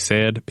humanity, he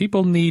said.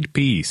 People need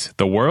peace.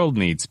 The world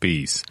needs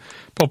peace.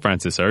 Pope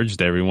Francis urged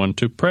everyone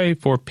to pray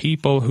for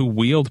people who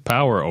wield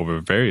power over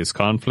various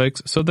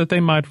conflicts so that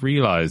they might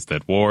realize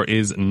that war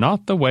is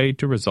not the way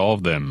to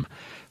resolve them.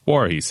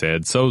 War, he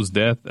said, sows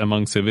death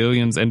among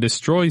civilians and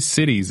destroys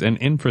cities and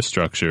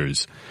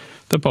infrastructures.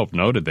 The Pope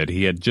noted that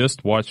he had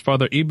just watched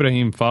Father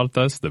Ibrahim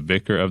Faltas, the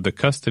vicar of the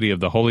Custody of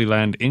the Holy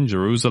Land in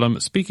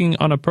Jerusalem, speaking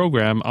on a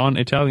program on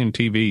Italian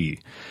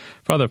TV.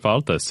 Father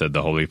Faltas said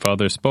the Holy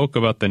Father spoke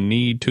about the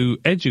need to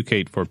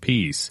educate for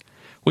peace.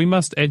 We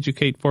must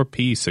educate for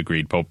peace,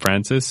 agreed Pope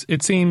Francis.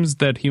 It seems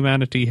that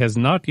humanity has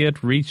not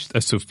yet reached a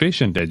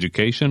sufficient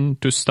education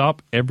to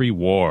stop every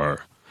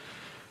war.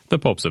 The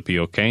Pope's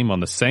appeal came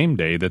on the same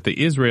day that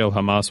the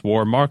Israel-Hamas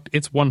war marked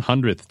its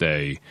 100th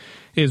day.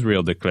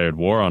 Israel declared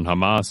war on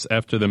Hamas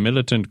after the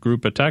militant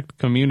group attacked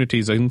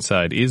communities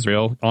inside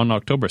Israel on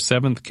October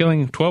 7th, killing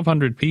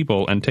 1,200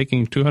 people and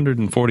taking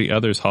 240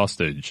 others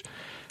hostage.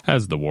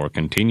 As the war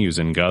continues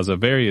in Gaza,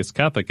 various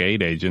Catholic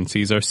aid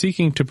agencies are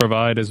seeking to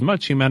provide as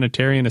much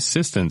humanitarian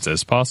assistance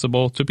as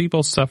possible to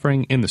people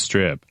suffering in the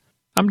Strip.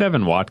 I'm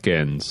Devin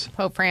Watkins.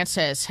 Pope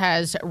Francis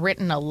has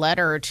written a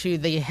letter to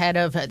the head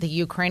of the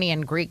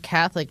Ukrainian Greek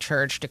Catholic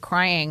Church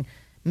decrying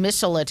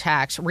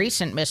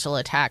recent missile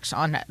attacks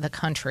on the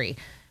country.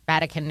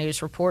 Vatican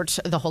News reports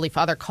the Holy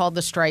Father called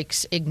the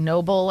strikes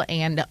ignoble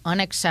and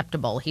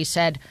unacceptable. He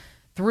said,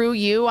 "Through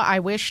you, I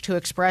wish to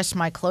express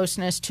my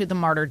closeness to the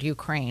martyred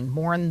Ukraine,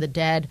 mourn the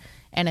dead,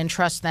 and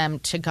entrust them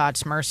to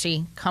God's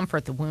mercy,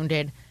 comfort the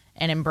wounded,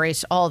 and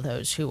embrace all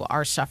those who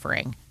are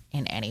suffering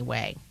in any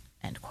way."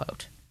 End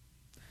quote.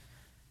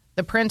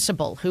 The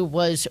principal, who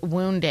was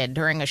wounded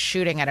during a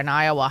shooting at an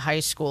Iowa high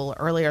school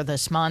earlier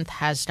this month,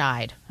 has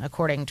died.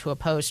 According to a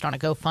post on a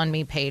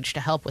GoFundMe page to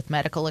help with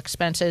medical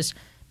expenses,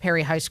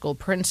 Perry High School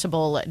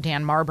principal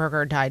Dan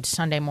Marburger died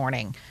Sunday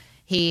morning.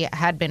 He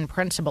had been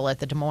principal at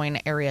the Des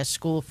Moines area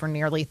school for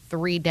nearly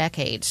 3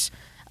 decades.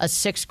 A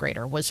 6th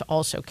grader was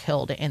also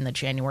killed in the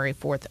January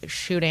 4th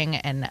shooting,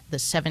 and the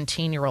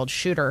 17-year-old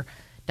shooter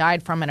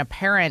died from an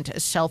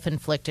apparent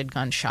self-inflicted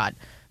gunshot.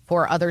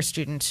 4 other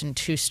students and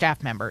 2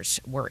 staff members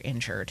were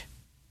injured.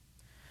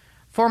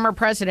 Former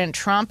President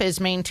Trump is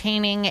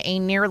maintaining a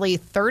nearly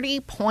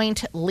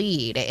 30-point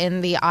lead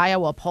in the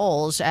Iowa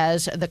polls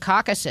as the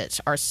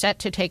caucuses are set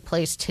to take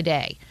place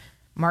today.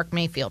 Mark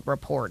Mayfield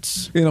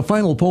reports. In a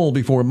final poll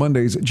before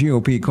Monday's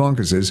GOP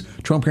caucuses,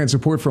 Trump had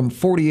support from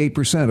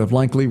 48% of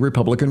likely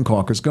Republican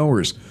caucus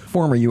goers.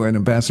 Former UN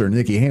Ambassador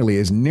Nikki Haley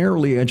is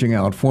narrowly edging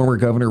out former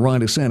Governor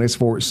Ron DeSantis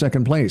for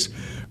second place.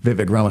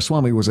 Vivek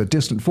Ramaswamy was a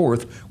distant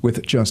 4th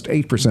with just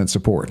 8%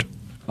 support.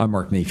 I'm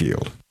Mark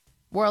Mayfield.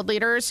 World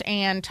leaders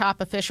and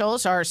top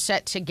officials are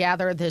set to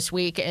gather this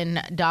week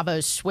in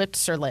Davos,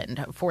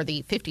 Switzerland for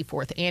the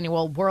 54th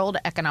Annual World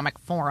Economic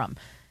Forum.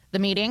 The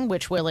meeting,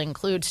 which will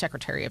include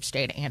Secretary of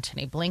State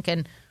Antony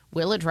Blinken,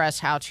 will address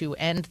how to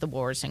end the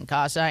wars in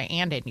Gaza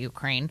and in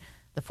Ukraine.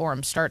 The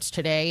forum starts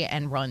today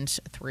and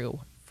runs through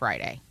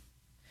Friday.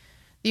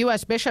 The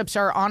U.S. bishops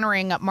are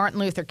honoring Martin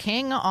Luther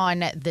King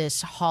on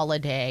this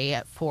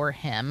holiday for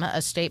him.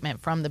 A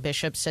statement from the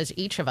bishop says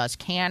each of us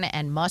can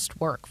and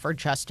must work for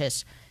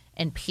justice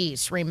and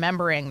peace,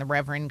 remembering the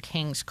Reverend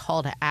King's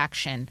call to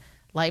action.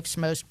 Life's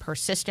most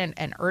persistent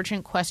and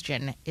urgent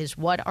question is,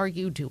 what are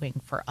you doing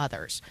for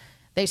others?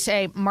 They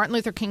say Martin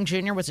Luther King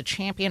Jr. was a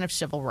champion of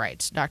civil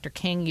rights. Dr.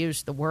 King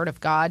used the word of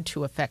God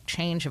to effect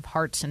change of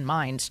hearts and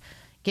minds.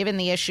 Given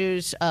the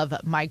issues of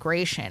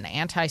migration,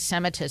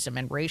 anti-Semitism,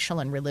 and racial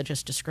and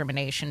religious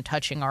discrimination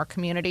touching our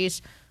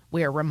communities,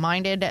 we are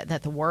reminded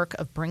that the work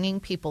of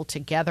bringing people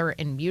together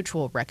in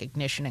mutual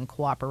recognition and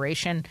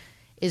cooperation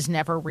is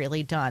never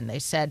really done. They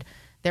said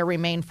there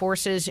remain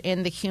forces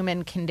in the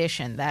human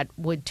condition that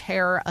would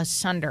tear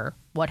asunder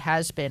what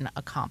has been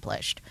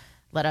accomplished.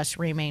 Let us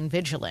remain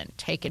vigilant,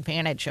 take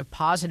advantage of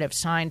positive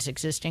signs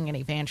existing in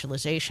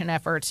evangelization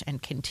efforts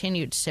and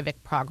continued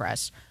civic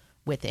progress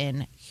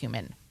within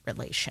human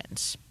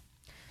relations.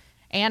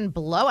 And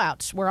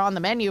blowouts were on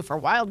the menu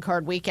for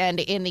wildcard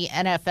weekend in the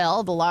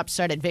NFL. The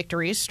lopsided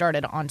victories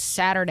started on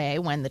Saturday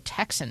when the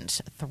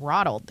Texans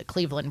throttled the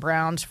Cleveland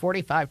Browns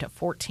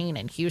 45-14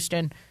 in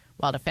Houston,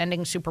 while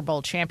defending Super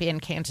Bowl champion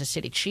Kansas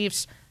City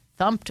Chiefs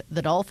thumped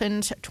the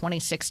Dolphins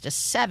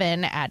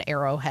 26-7 at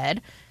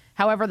Arrowhead.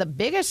 However, the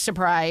biggest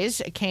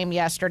surprise came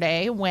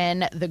yesterday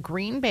when the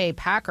Green Bay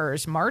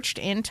Packers marched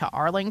into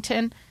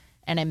Arlington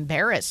and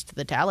embarrassed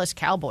the Dallas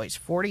Cowboys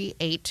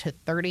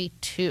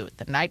 48-32.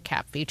 The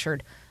nightcap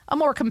featured a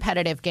more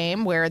competitive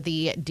game where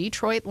the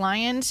Detroit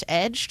Lions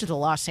edged the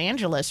Los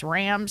Angeles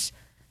Rams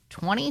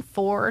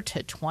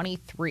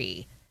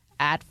 24-23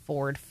 at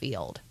Ford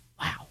Field.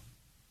 Wow.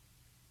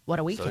 What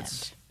a weekend.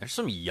 So there's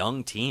some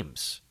young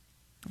teams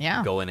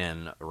going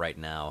in right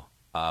now.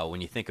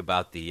 When you think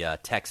about the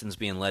Texans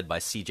being led by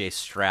C.J.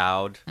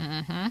 Stroud,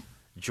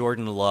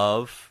 Jordan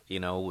Love,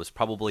 was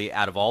probably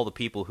out of all the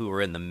people who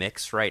are in the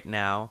mix right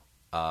now,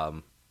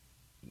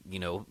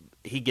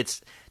 he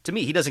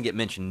doesn't get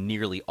mentioned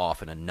nearly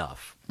often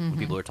enough when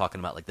people are talking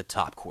about like the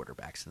top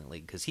quarterbacks in the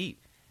league because he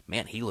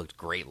looked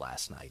great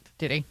last night.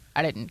 Did he?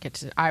 I didn't get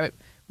to.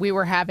 We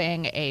were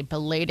having a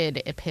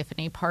belated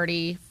Epiphany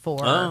party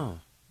for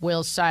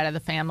Will's side of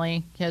the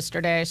family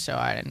yesterday, so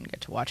I didn't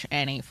get to watch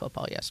any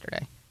football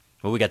yesterday.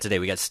 What we got today?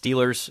 We got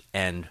Steelers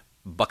and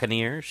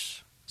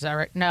Buccaneers. Is that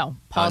right? No,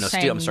 Paul's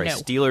saying I'm sorry. no.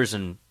 Steelers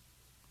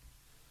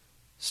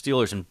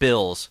and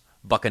Bills,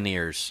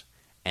 Buccaneers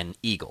and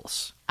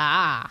Eagles.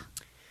 Nice.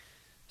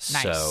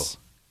 So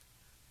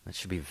that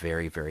should be a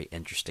very, very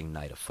interesting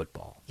night of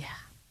football. Yeah.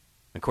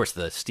 Of course,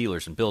 the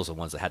Steelers and Bills are the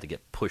ones that had to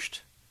get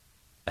pushed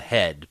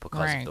ahead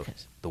because of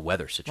the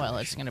weather situation.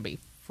 Well, it's going to be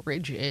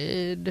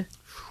frigid.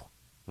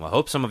 Well, I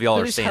hope some of y'all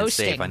are Who's staying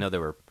hosting? safe. I know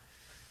there were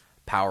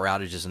power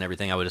outages and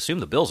everything. I would assume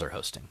the Bills are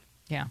hosting.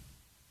 Yeah.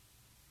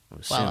 I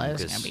would assume,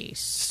 it's because going to be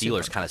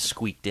Steelers kind of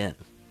squeaked in.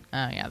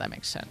 Oh, yeah, that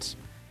makes sense.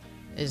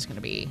 It is going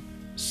to be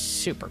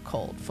super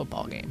cold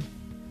football game.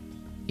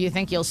 You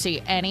think you'll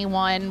see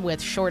anyone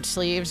with short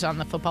sleeves on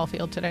the football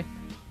field today?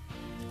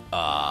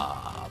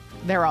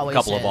 There always a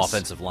couple is. of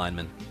offensive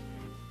linemen.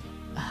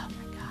 Oh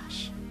my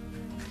gosh!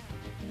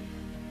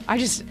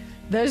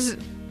 Those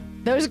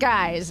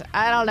guys.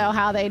 I don't know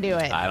how they do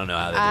it. I don't know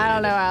how they do it. I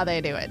don't know how they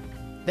do it.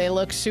 They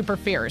look super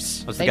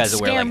fierce. Those are the guys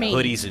that wear like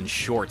hoodies and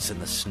shorts in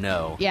the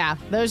snow. Yeah,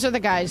 those are the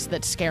guys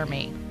that scare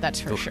me.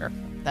 That's for sure.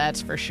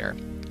 That's for sure.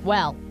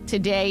 Well,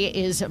 today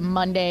is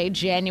Monday,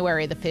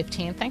 January the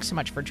 15th. Thanks so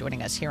much for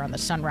joining us here on the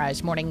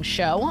Sunrise Morning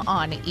Show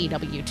on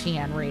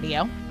EWTN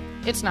Radio.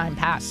 It's 9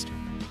 past.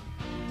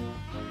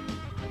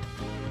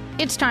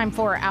 It's time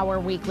for our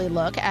weekly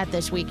look at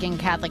this week in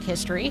Catholic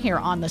history here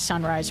on the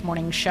Sunrise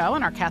Morning Show,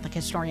 and our Catholic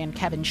historian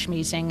Kevin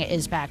Schmiesing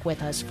is back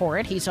with us for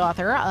it. He's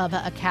author of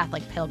A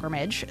Catholic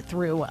Pilgrimage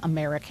Through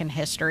American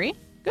History.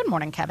 Good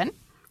morning, Kevin.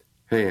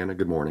 Hey, Anna.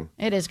 Good morning.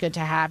 It is good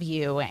to have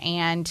you.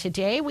 And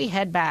today we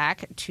head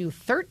back to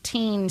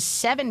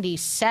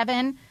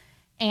 1377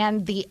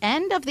 and the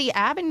end of the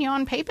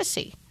Avignon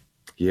papacy.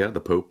 Yeah,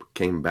 the Pope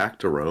came back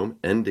to Rome,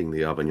 ending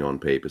the Avignon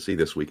papacy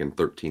this week in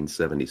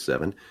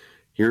 1377.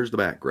 Here's the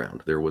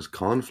background. There was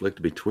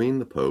conflict between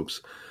the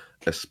popes,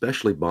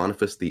 especially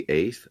Boniface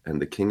VIII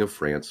and the King of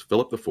France,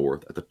 Philip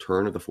IV, at the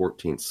turn of the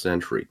 14th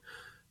century.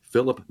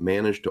 Philip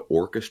managed to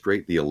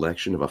orchestrate the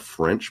election of a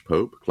French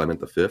pope, Clement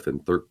V, in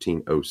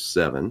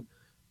 1307.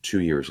 2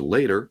 years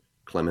later,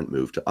 Clement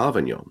moved to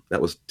Avignon.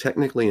 That was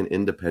technically an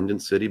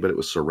independent city, but it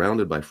was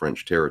surrounded by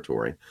French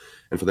territory.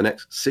 And for the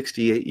next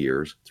 68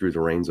 years, through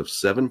the reigns of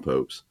 7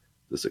 popes,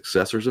 the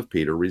successors of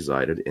Peter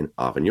resided in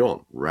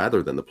Avignon,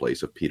 rather than the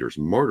place of Peter's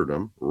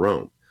martyrdom,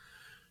 Rome.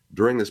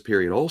 During this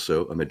period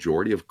also, a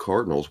majority of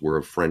cardinals were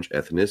of French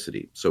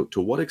ethnicity. So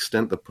to what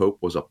extent the Pope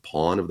was a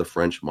pawn of the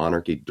French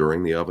monarchy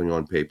during the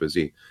Avignon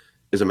papacy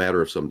is a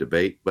matter of some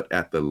debate, but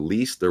at the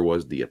least there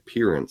was the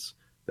appearance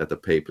that the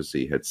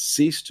papacy had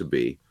ceased to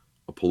be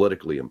a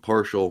politically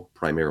impartial,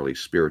 primarily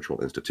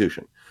spiritual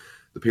institution.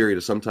 The period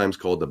is sometimes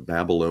called the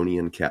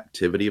Babylonian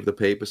captivity of the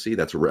papacy.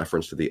 That's a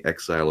reference to the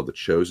exile of the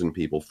chosen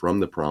people from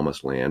the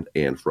Promised Land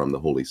and from the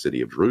Holy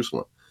City of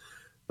Jerusalem.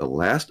 The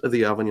last of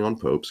the Avignon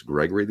popes,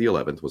 Gregory XI,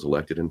 was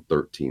elected in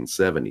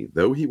 1370.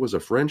 Though he was a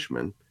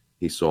Frenchman,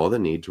 he saw the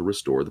need to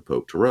restore the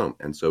Pope to Rome,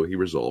 and so he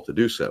resolved to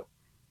do so.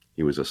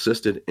 He was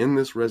assisted in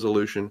this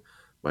resolution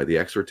by the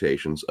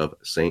exhortations of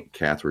St.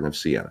 Catherine of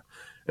Siena.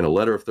 In a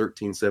letter of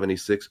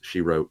 1376,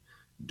 she wrote,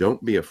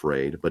 "Don't be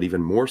afraid, but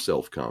even more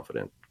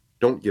self-confident.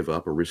 Don't give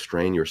up or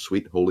restrain your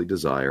sweet holy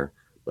desire,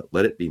 but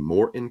let it be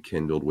more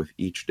enkindled with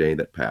each day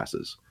that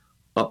passes.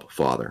 Up,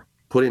 Father,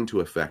 put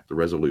into effect the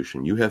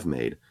resolution you have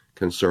made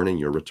concerning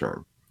your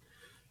return."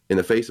 In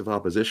the face of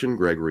opposition,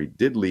 Gregory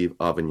did leave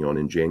Avignon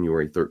in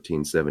January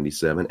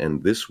 1377,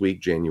 and this week,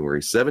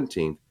 January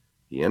 17th,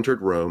 he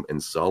entered Rome in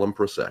solemn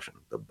procession.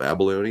 The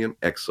Babylonian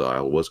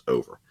exile was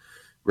over.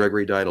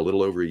 Gregory died a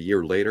little over a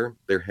year later.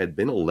 There had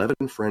been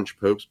 11 French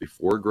popes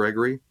before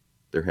Gregory.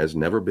 There has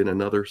never been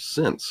another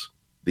since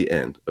the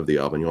end of the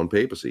Avignon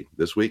papacy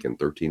this week in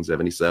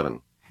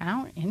 1377.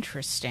 How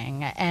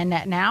interesting. And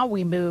now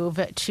we move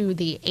to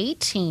the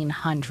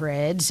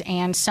 1800s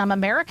and some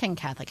American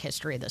Catholic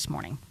history this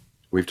morning.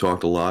 We've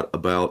talked a lot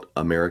about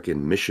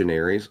American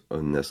missionaries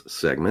in this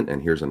segment,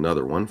 and here's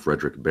another one.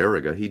 Frederick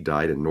Baraga, he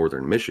died in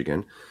northern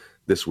Michigan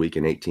this week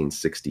in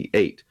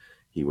 1868.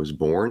 He was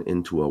born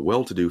into a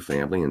well-to-do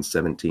family in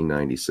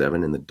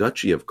 1797 in the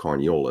Duchy of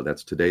Carniola,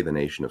 that's today the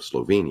nation of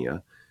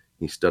Slovenia.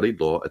 He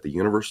studied law at the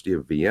University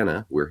of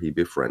Vienna, where he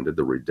befriended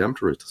the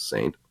Redemptorist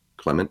saint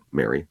Clement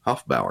Mary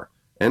Hofbauer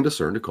and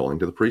discerned a calling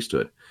to the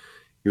priesthood.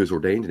 He was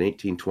ordained in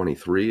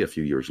 1823. A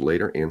few years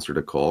later, answered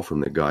a call from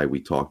the guy we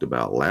talked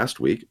about last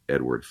week,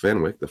 Edward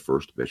Fenwick, the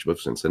first Bishop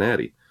of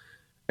Cincinnati.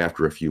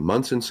 After a few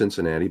months in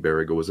Cincinnati,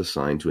 Barriga was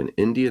assigned to an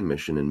Indian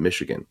mission in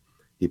Michigan.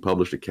 He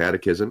published a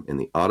catechism in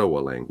the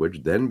Ottawa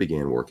language, then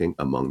began working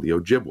among the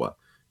Ojibwa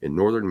in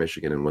northern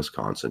Michigan and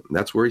Wisconsin. And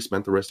that's where he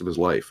spent the rest of his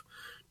life.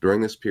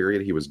 During this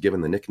period, he was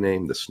given the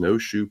nickname the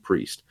Snowshoe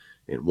Priest.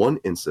 In one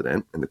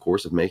incident, in the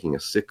course of making a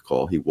sick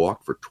call, he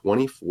walked for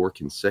 24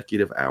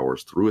 consecutive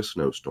hours through a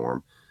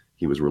snowstorm.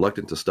 He was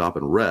reluctant to stop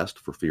and rest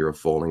for fear of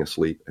falling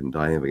asleep and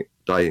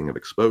dying of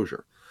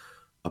exposure.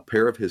 A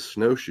pair of his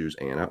snowshoes,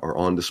 Anna, are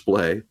on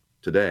display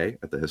today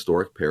at the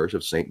historic parish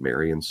of St.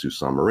 Mary in Sault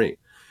Ste. Marie.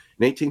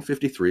 In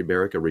 1853,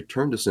 Barriga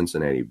returned to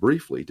Cincinnati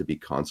briefly to be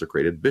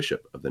consecrated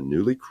bishop of the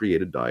newly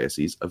created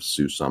diocese of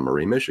Sault Ste.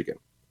 Marie, Michigan,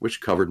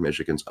 which covered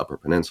Michigan's Upper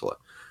Peninsula.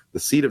 The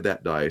seat of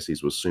that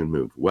diocese was soon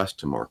moved west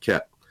to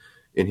Marquette.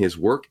 In his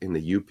work in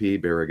the UP,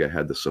 Barriga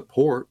had the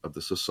support of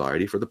the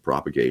Society for the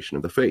Propagation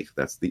of the Faith.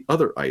 That's the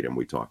other item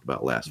we talked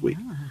about last week.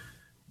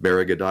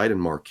 Barriga died in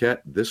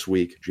Marquette this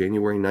week,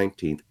 January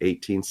 19th,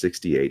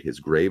 1868. His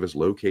grave is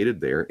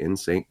located there in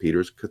St.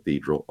 Peter's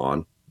Cathedral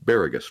on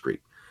Barriga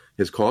Street.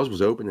 His cause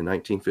was opened in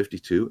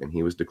 1952, and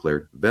he was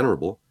declared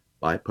venerable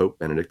by Pope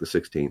Benedict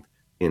XVI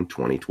in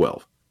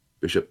 2012.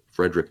 Bishop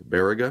Frederick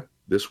Barriga,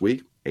 this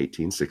week,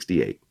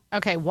 1868.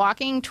 Okay,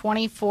 walking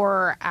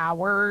 24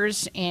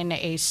 hours in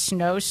a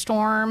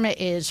snowstorm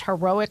is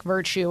heroic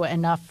virtue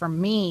enough for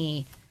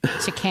me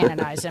to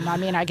canonize him. I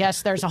mean, I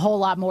guess there's a whole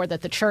lot more that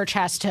the church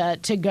has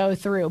to go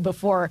through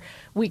before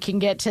we can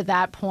get to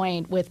that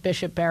point with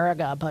Bishop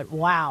Barriga. But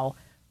wow,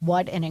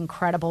 what an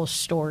incredible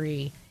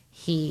story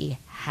he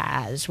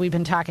has. We've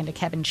been talking to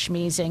Kevin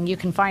Schmiesing. You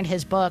can find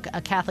his book,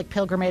 A Catholic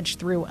Pilgrimage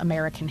Through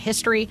American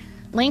History,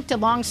 linked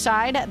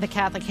alongside the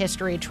Catholic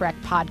History Trek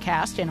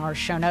podcast in our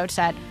show notes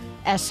at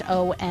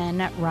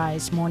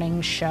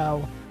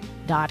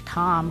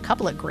sonrisemorningshow.com.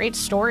 Couple of great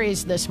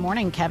stories this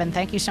morning, Kevin.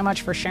 Thank you so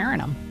much for sharing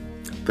them.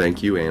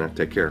 Thank you, Anna.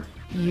 Take care.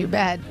 You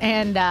bet.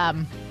 And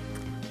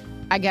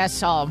I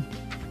guess I'll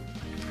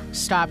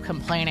stop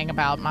complaining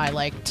about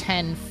my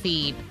 10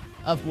 feet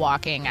of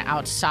walking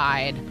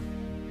outside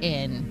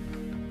in,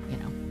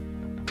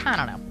 I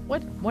don't know.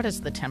 What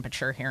is the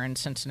temperature here in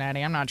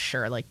Cincinnati? I'm not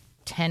sure.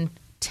 10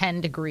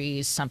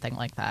 degrees, something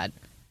like that.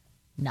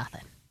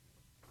 Nothing.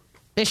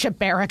 Bishop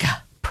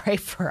Barriga, pray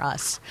for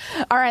us.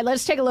 All right,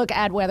 let's take a look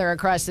at weather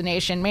across the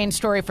nation. Main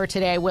story for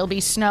today will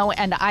be snow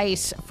and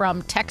ice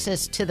from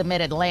Texas to the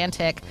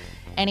mid-Atlantic.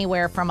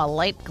 Anywhere from a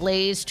light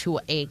glaze to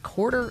a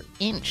quarter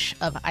inch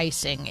of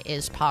icing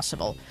is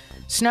possible.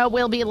 Snow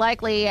will be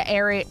likely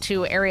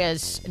to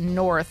areas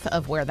north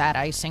of where that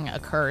icing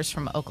occurs,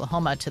 from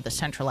Oklahoma to the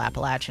central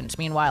Appalachians.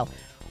 Meanwhile,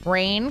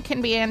 rain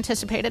can be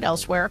anticipated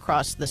elsewhere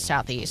across the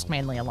southeast,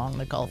 mainly along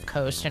the Gulf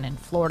Coast and in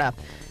Florida.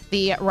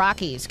 The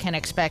Rockies can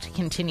expect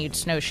continued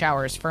snow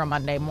showers for a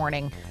Monday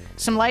morning.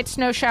 Some light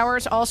snow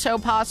showers also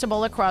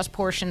possible across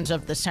portions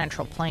of the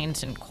Central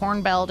Plains and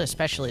Corn Belt,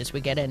 especially as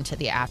we get into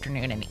the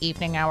afternoon and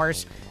evening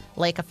hours.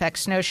 Lake effect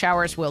snow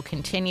showers will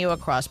continue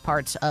across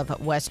parts of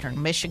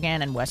western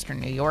Michigan and western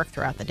New York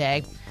throughout the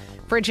day.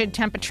 Frigid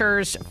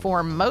temperatures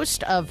for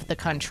most of the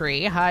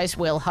country. Highs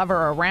will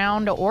hover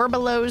around or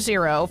below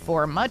zero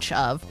for much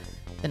of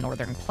the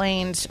northern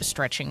plains,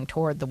 stretching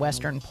toward the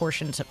western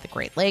portions of the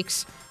Great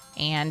Lakes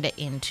and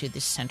into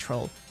the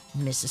central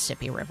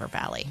Mississippi River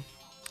Valley.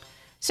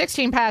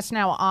 16 past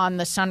now on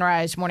the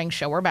Sunrise Morning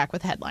Show. We're back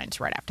with headlines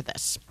right after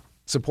this.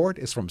 Support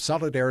is from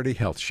Solidarity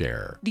Health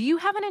Share. Do you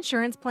have an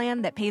insurance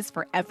plan that pays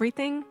for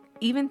everything,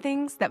 even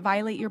things that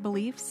violate your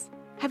beliefs?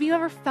 Have you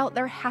ever felt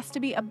there has to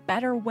be a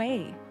better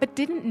way, but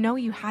didn't know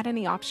you had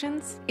any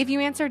options? If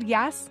you answered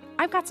yes,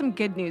 I've got some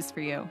good news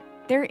for you.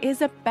 There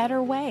is a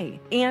better way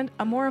and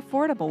a more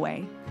affordable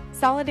way.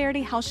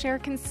 Solidarity Health Share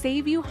can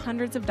save you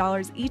hundreds of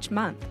dollars each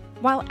month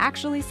while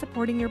actually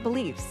supporting your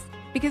beliefs.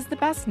 Because the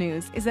best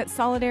news is that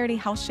Solidarity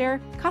Health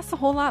Share costs a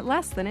whole lot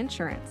less than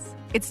insurance.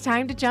 It's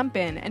time to jump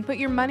in and put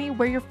your money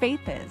where your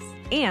faith is,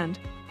 and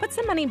put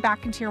some money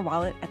back into your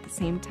wallet at the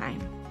same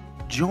time.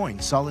 Join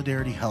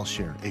Solidarity Health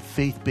Share, a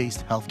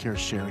faith-based healthcare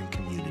sharing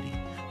community.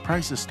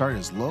 Prices start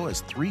as low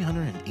as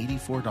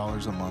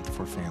 $384 a month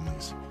for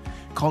families.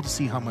 Call to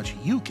see how much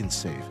you can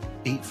save.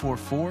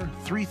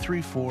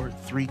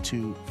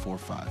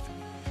 844-334-3245.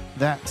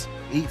 That's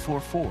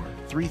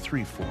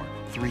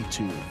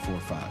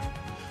 844-334-3245.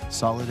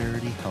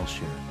 Solidarity Health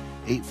Share.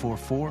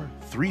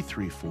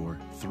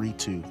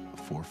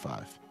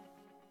 844-334-3245.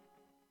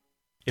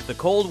 If the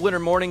cold winter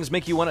mornings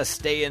make you want to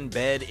stay in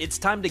bed, it's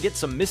time to get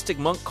some Mystic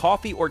Monk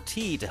coffee or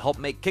tea to help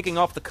make kicking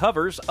off the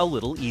covers a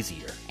little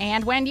easier.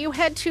 And when you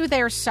head to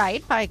their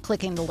site by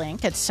clicking the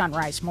link at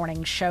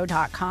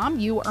sonrisemorningshow.com,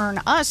 you earn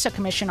us a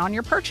commission on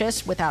your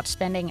purchase without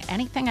spending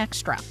anything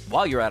extra.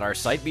 While you're at our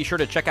site, be sure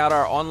to check out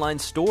our online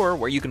store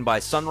where you can buy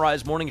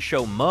Sunrise Morning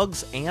Show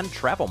mugs and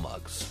travel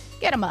mugs.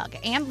 Get a mug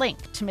and link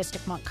to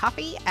Mystic Monk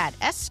Coffee at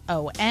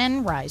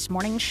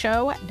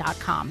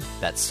sonrisemorningshow.com.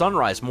 That's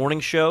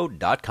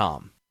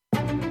sonrisemorningshow.com.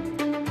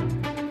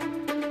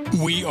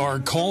 We are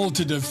called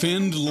to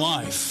defend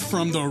life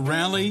from the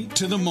rally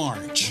to the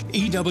march.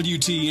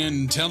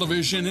 EWTN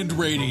Television and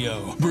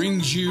Radio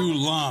brings you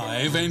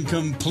live and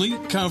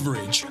complete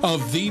coverage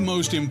of the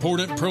most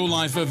important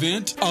pro-life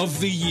event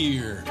of the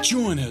year.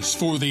 Join us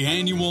for the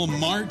annual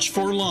March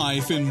for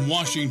Life in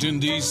Washington,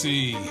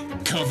 D.C.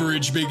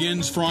 Coverage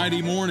begins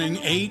Friday morning,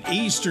 8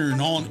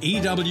 Eastern on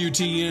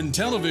EWTN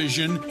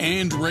Television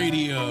and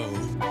Radio.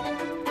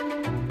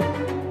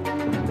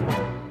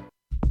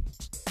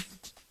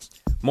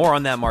 More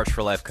on that March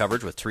for Life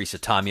coverage with Teresa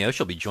Tamio.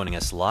 She'll be joining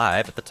us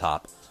live at the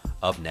top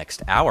of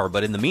next hour.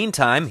 But in the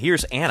meantime,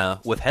 here's Anna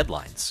with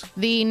headlines.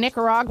 The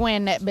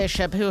Nicaraguan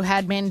bishop who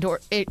had been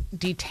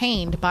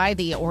detained by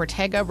the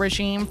Ortega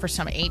regime for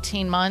some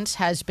 18 months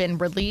has been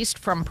released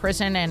from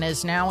prison and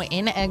is now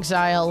in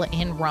exile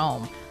in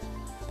Rome.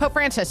 Pope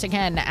Francis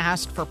again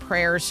asked for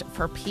prayers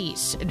for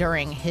peace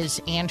during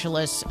his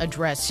Angelus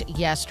address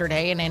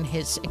yesterday, and in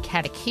his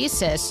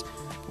catechesis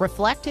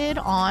reflected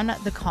on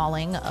the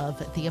calling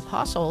of the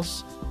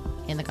apostles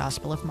in the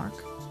Gospel of Mark.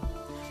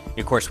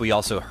 Of course, we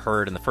also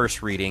heard in the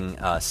first reading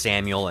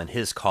Samuel and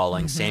his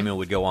calling. Mm-hmm. Samuel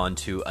would go on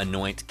to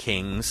anoint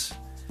kings.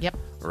 Yep.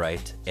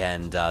 Right?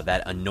 And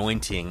that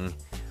anointing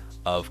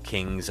of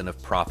kings and of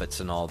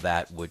prophets and all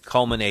that would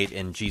culminate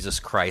in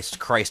Jesus Christ.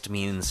 Christ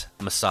means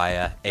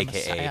Messiah,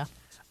 a.k.a.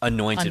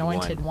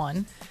 Anointed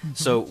One. Mm-hmm.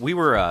 So we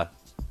were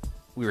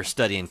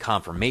studying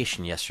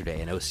confirmation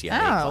yesterday in OCIA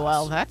class. Oh,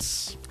 well,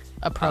 that's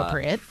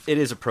appropriate. It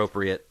is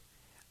appropriate.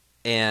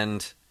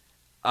 And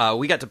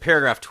we got to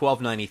paragraph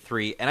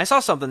 1293, and I saw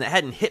something that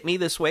hadn't hit me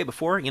this way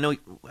before. You know,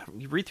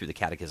 you read through the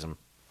Catechism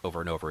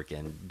over and over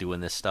again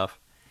doing this stuff.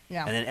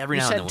 Yeah. And then every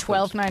now and then... You said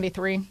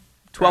 1293?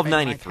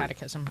 1293.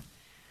 Catechism.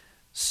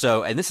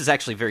 So, and this is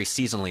actually very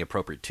seasonally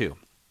appropriate, too.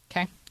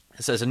 Okay.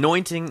 It says,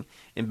 anointing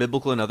in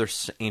biblical and other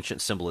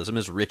ancient symbolism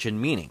is rich in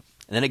meaning.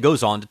 And then it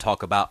goes on to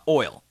talk about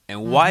oil.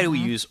 And why do we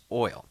use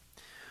oil?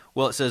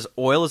 Well, it says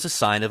oil is a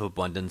sign of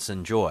abundance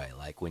and joy,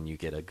 like when you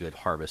get a good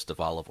harvest of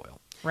olive oil.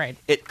 Right.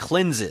 It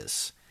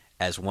cleanses,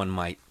 as one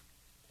might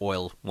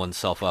oil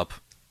oneself up,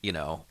 you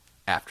know,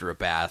 after a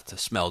bath to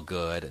smell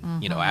good.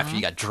 And, you know, after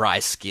you got dry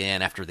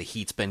skin, after the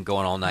heat's been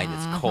going all night and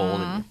it's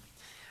cold. And,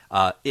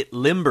 it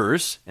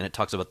limbers, and it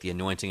talks about the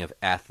anointing of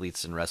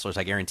athletes and wrestlers.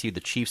 I guarantee you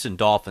the Chiefs and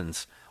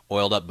Dolphins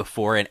oiled up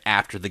before and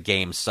after the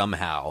game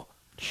somehow.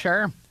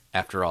 Sure.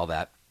 After all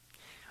that.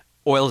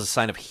 Oil is a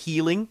sign of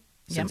healing.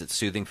 Since Yep. it's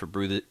soothing for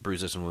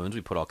bruises and wounds,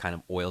 we put all kind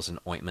of oils and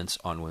ointments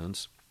on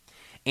wounds.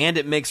 And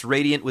it makes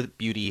radiant with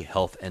beauty,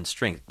 health, and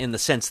strength, in the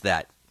sense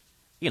that,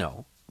 you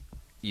know,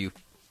 you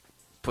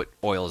put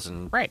oils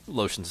and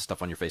lotions and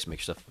stuff on your face, make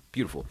stuff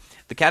beautiful.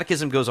 The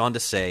Catechism goes on to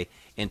say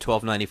in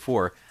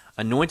 1294,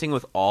 anointing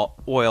with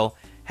oil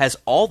has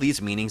all these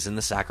meanings in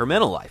the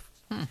sacramental life.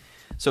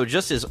 So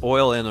just as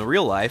oil in the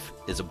real life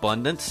is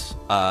abundance,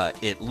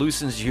 it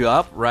loosens you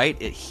up, right?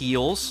 It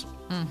heals,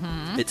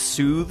 it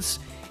soothes,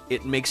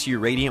 it makes you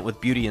radiant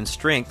with beauty and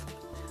strength.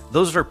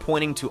 Those are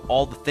pointing to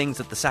all the things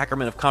that the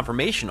sacrament of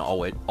confirmation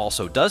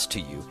also does to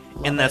you.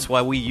 And that's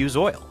why we use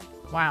oil.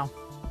 Wow.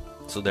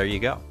 So there you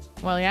go.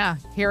 Well, yeah.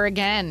 Here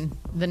again,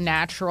 the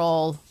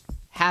natural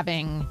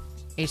having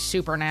a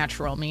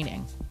supernatural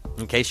meaning.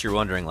 In case you're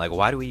wondering, like,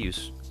 why do we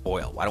use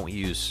oil? Why don't we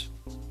use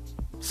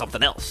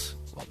something else?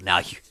 Well, now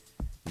you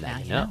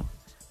know.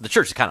 The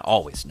church has kind of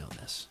always known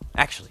this.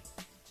 Actually,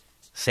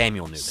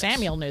 Samuel knew this.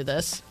 Samuel knew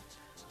this.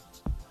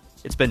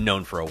 It's been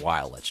known for a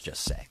while, let's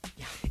just say.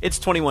 It's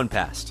 21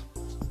 past.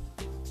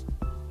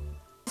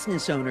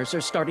 Business owners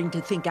are starting to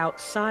think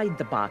outside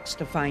the box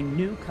to find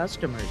new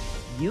customers.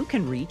 You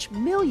can reach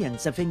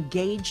millions of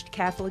engaged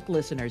Catholic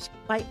listeners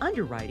by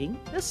underwriting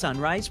the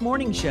Sunrise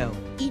Morning Show.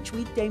 Each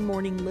weekday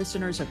morning,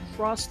 listeners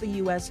across the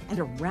U.S. and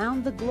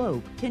around the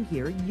globe can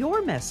hear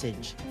your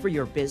message for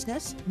your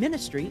business,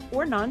 ministry,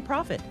 or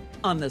nonprofit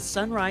on the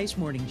Sunrise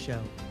Morning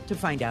Show. To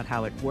find out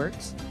how it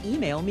works,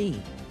 email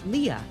me,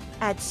 Leah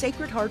at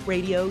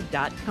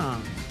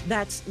sacredheartradio.com.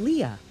 That's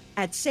Leah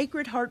at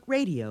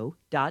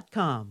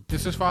sacredheartradio.com.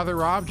 This is Father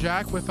Rob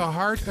Jack with the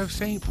Heart of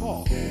St.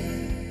 Paul.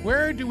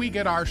 Where do we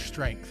get our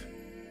strength?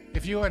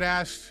 If you had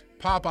asked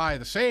Popeye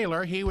the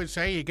sailor, he would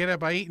say you get it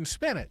by eating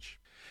spinach.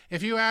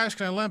 If you ask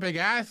an Olympic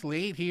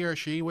athlete, he or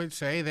she would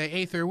say they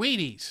ate their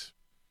Wheaties.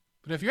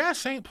 But if you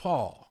ask St.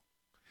 Paul,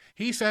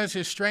 he says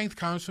his strength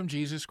comes from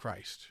Jesus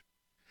Christ.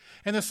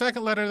 In the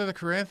second letter to the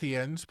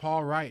Corinthians,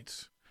 Paul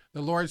writes,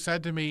 "The Lord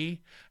said to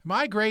me,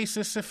 my grace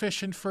is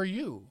sufficient for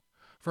you,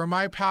 for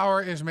my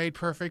power is made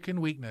perfect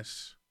in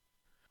weakness.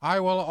 I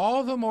will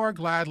all the more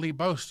gladly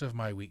boast of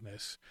my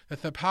weakness,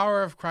 that the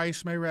power of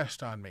Christ may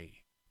rest on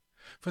me.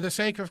 For the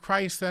sake of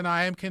Christ, then,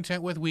 I am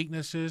content with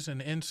weaknesses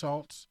and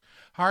insults,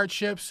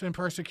 hardships and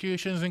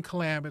persecutions and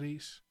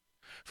calamities.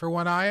 For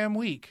when I am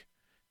weak,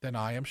 then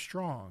I am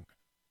strong."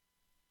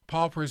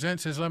 Paul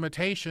presents his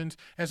limitations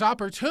as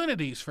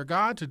opportunities for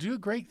God to do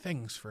great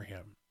things for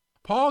him.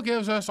 Paul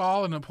gives us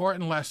all an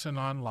important lesson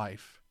on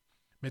life.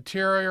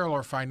 Material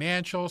or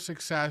financial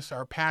success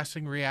are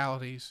passing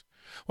realities.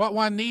 What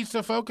one needs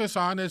to focus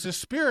on is his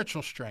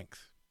spiritual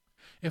strength.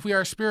 If we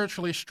are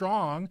spiritually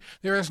strong,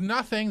 there is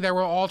nothing that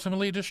will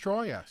ultimately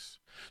destroy us.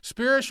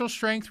 Spiritual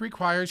strength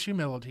requires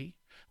humility.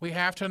 We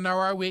have to know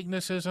our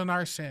weaknesses and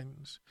our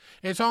sins.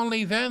 It's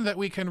only then that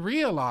we can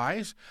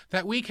realize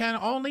that we can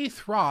only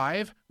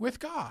thrive with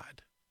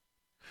God.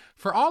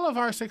 For all of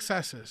our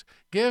successes,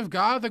 give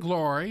God the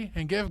glory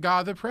and give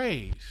God the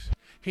praise.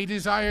 He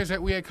desires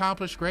that we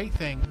accomplish great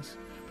things,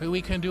 but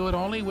we can do it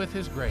only with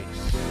His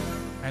grace.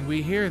 And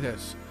we hear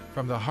this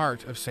from the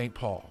heart of St.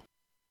 Paul.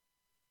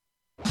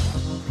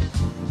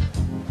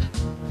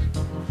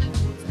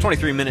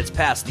 23 minutes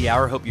past the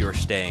hour. Hope you are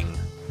staying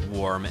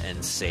warm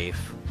and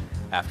safe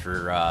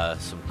after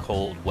some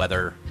cold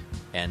weather,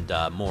 and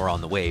more on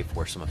the way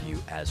for some of you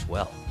as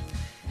well.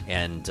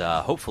 And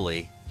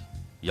hopefully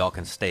y'all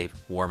can stay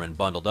warm and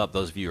bundled up.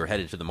 Those of you who are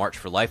headed to the March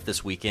for Life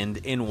this weekend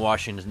in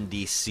Washington,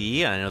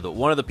 D.C. I know that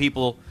one of the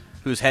people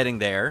who's heading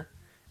there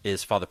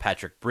is Father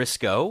Patrick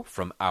Briscoe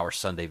from Our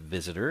Sunday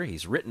Visitor.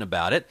 He's written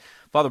about it.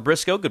 Father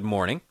Briscoe, good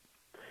morning.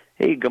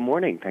 Hey, good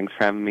morning. Thanks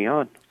for having me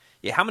on.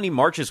 Yeah, how many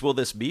marches will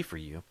this be for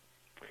you?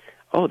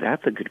 Oh,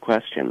 that's a good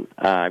question.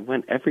 I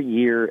went every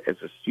year as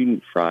a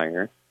student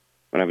friar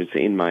when I was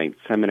in my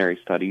seminary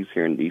studies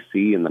here in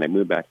D.C., and then I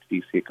moved back to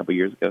D.C. a couple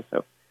years ago.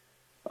 So,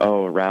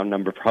 around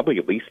number, probably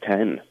at least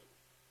 10.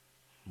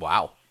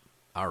 Wow.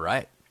 All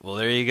right. Well,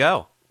 there you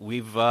go.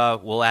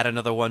 We'll add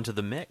another one to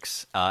the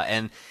mix.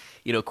 And,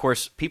 you know, of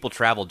course, people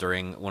travel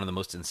during one of the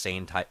most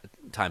insane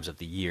times of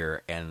the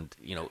year, and,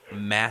 you know,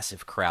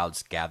 massive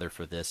crowds gather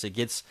for this. It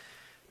gets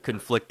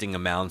conflicting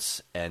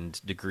amounts and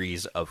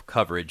degrees of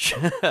coverage.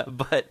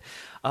 But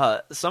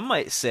some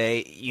might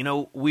say, you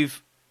know,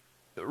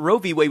 Roe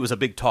v. Wade was a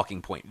big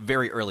talking point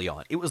very early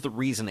on. It was the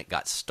reason it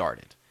got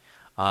started.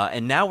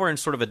 And now we're in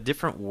sort of a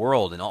different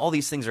world, and all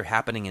these things are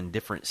happening in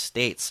different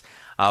states.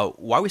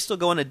 Why are we still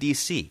going to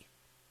D.C.?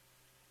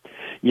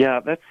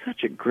 Yeah, that's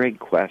such a great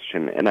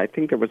question. And I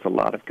think there was a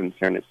lot of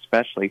concern,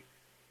 especially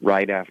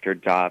right after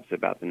Dobbs,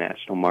 about the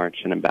National March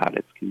and about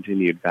its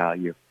continued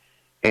value.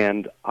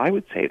 And I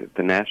would say that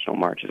the National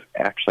March is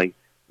actually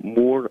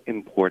more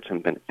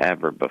important than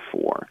ever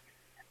before.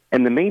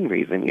 And the main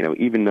reason, you know,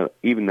 even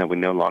though we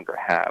no longer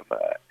have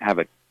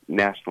a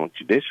national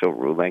judicial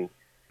ruling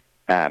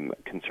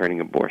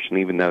concerning abortion,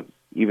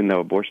 even though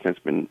abortion has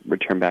been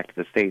returned back to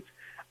the states,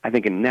 I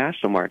think a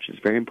national march is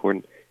very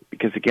important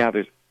because it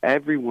gathers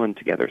everyone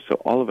together. So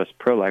all of us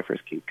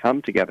pro-lifers can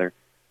come together,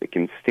 we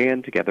can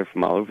stand together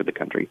from all over the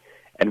country,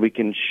 and we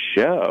can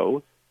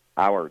show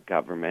our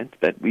government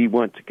that we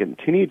want to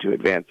continue to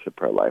advance the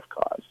pro-life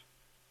cause.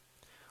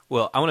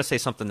 Well, I want to say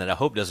something that I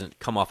hope doesn't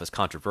come off as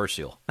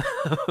controversial,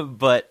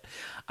 but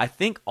I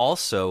think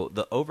also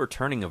the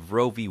overturning of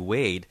Roe v.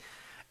 Wade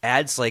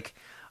adds like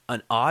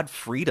an odd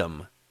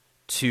freedom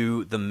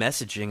to the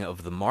messaging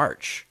of the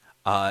march.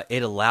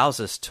 It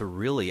allows us to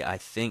really, I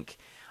think,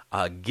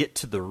 get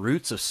to the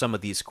roots of some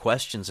of these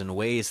questions in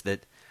ways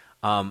that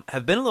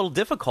have been a little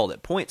difficult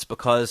at points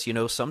because, you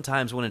know,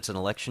 sometimes when it's an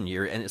election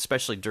year, and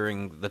especially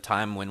during the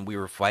time when we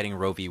were fighting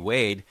Roe v.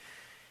 Wade,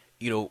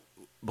 you know,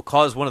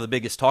 because one of the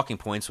biggest talking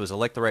points was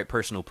elect the right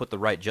person who will put the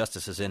right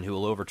justices in who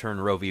will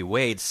overturn Roe v.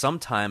 Wade,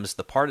 sometimes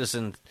the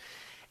partisan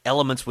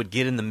elements would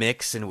get in the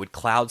mix and it would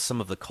cloud some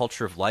of the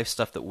culture of life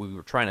stuff that we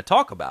were trying to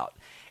talk about.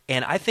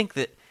 And I think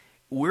that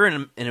we're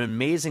in an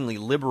amazingly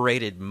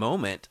liberated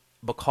moment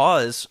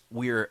because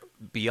we're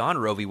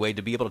beyond Roe v. Wade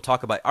to be able to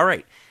talk about, all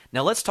right,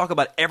 now let's talk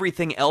about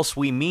everything else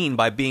we mean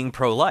by being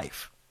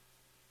pro-life.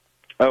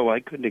 Oh, I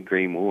couldn't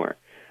agree more.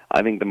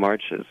 I think the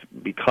march is,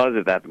 because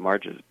of that, the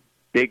march is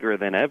bigger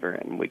than ever,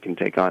 and we can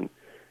take on,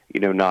 you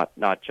know,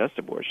 not just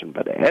abortion,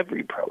 but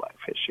every pro-life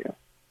issue.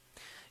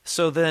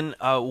 So then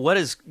what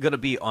is going to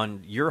be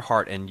on your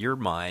heart and your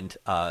mind,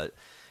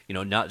 you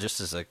know, not just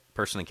as a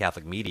person in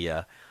Catholic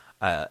media,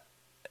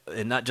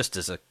 and not just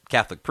as a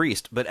Catholic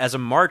priest, but as a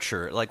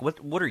marcher? Like,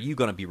 what are you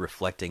going to be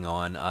reflecting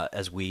on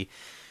as we,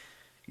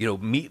 you know,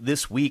 meet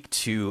this week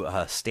to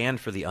stand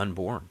for the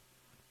unborn?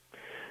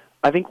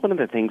 I think one of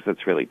the things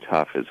that's really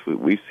tough is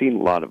we've seen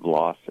a lot of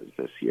losses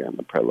this year in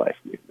the pro-life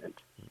movement.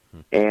 Mm-hmm.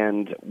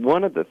 And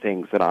one of the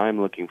things that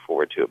I'm looking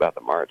forward to about the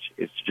march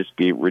is to just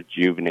be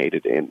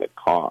rejuvenated in the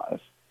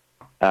cause.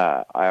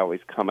 I always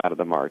come out of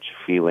the march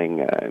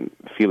feeling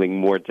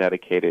more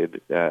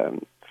dedicated,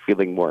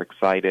 feeling more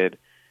excited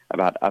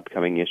about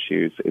upcoming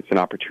issues. It's an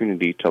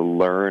opportunity to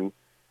learn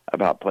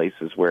about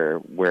places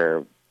where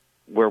we're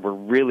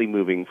really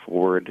moving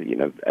forward. You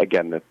know,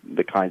 again,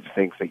 the kinds of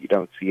things that you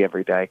don't see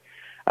every day.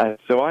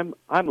 So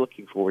I'm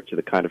looking forward to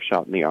the kind of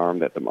shot in the arm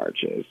that the march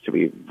is, to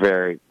be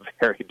very,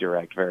 very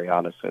direct, very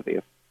honest with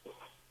you.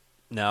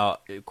 Now,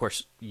 of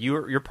course,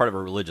 you're part of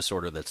a religious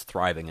order that's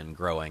thriving and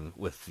growing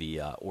with the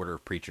Order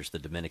of Preachers, the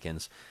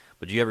Dominicans.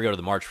 But do you ever go to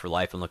the March for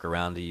Life and look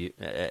around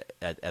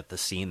at the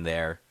scene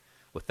there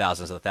with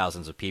thousands and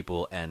thousands of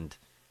people and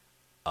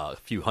a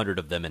few hundred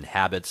of them in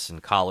habits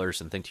and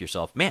collars and think to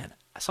yourself, man,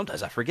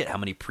 sometimes I forget how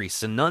many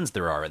priests and nuns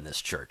there are in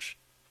this church?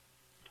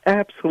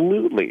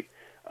 Absolutely.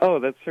 Oh,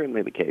 that's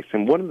certainly the case.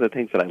 And one of the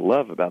things that I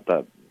love about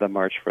the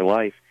March for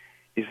Life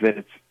is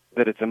that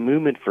it's a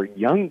movement for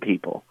young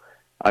people.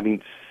 I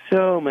mean,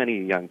 so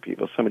many young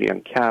people, so many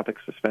young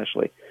Catholics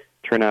especially,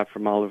 turn out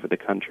from all over the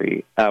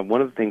country.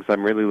 One of the things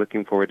I'm really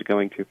looking forward to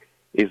going to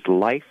is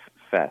Life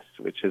Fest,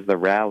 which is the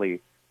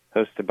rally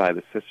hosted by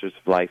the Sisters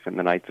of Life and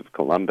the Knights of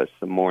Columbus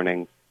the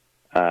morning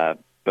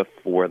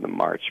before the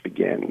march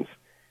begins.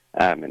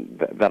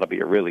 And that'll be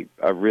a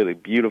really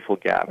beautiful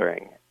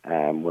gathering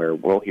where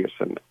we'll hear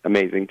some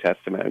amazing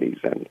testimonies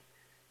and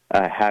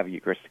have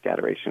Eucharistic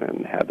adoration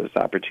and have those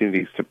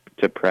opportunities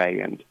to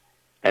pray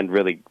and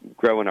really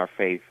grow in our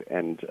faith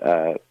and,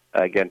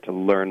 again, to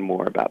learn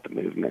more about the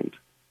movement.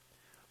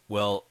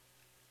 Well,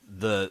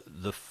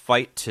 the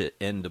fight to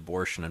end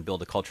abortion and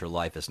build a culture of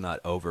life is not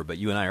over, but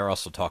you and I are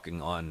also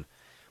talking on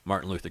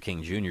Martin Luther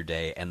King Jr.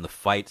 Day, and the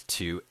fight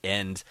to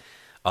end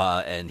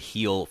and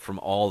heal from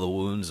all the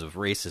wounds of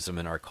racism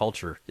in our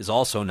culture is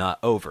also not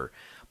over.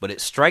 But it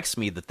strikes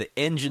me that the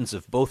engines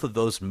of both of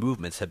those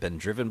movements have been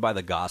driven by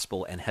the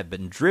gospel and have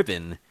been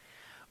driven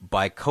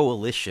by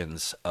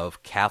coalitions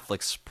of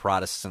Catholics,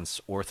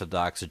 Protestants,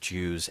 Orthodox,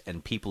 Jews,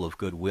 and people of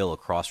goodwill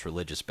across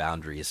religious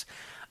boundaries.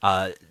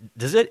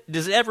 Does it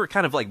ever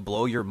kind of like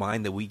blow your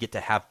mind that we get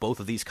to have both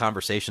of these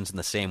conversations in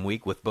the same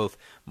week with both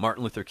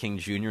Martin Luther King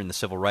Jr. and the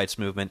Civil Rights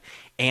Movement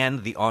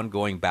and the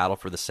ongoing battle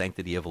for the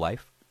sanctity of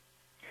life?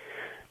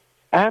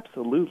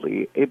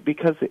 Absolutely,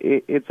 because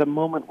it's a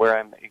moment where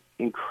I'm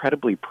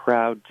incredibly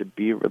proud to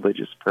be a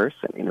religious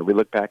person. You know, we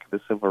look back at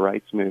the Civil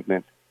Rights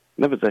Movement,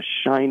 and that was a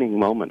shining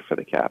moment for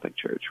the Catholic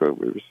Church where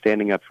we were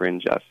standing up for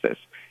injustice.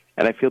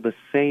 And I feel the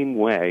same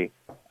way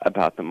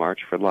about the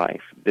March for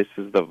Life. This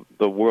is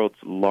the world's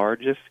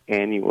largest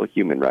annual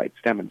human rights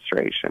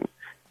demonstration,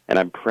 and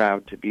I'm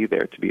proud to be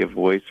there, to be a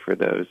voice for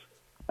those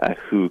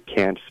who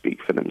can't speak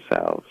for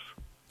themselves.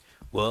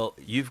 Well,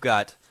 you've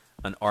got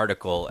an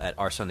article at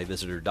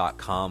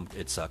oursundayvisitor.com.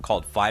 It's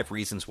called 5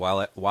 Reasons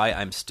Why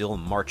I'm Still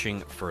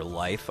Marching for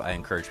Life. I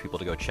encourage people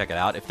to go check it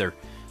out if they're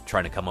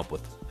trying to come up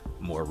with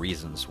more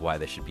reasons why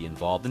they should be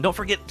involved. And don't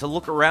forget to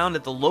look around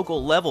at the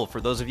local level.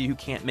 For those of you who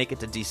can't make it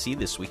to D.C.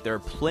 this week, there are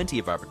plenty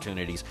of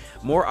opportunities,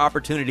 more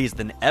opportunities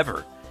than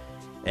ever,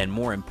 and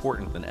more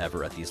important than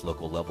ever at these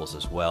local levels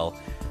as well.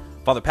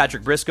 Father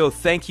Patrick Briscoe,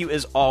 thank you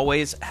as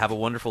always. Have a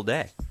wonderful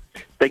day.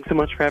 Thanks so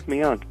much for having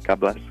me on.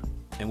 God bless.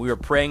 And we are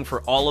praying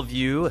for all of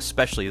you,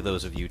 especially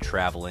those of you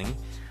traveling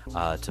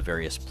to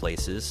various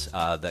places,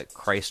 that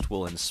Christ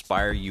will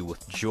inspire you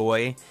with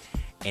joy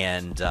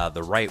and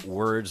the right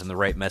words and the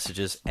right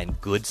messages and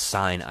good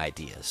sign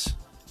ideas.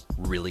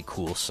 Really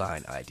cool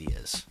sign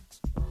ideas.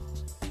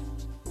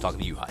 Talking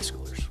to you high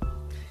schoolers.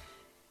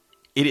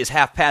 It is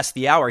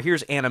 1:30.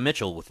 Here's Anna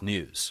Mitchell with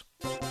news.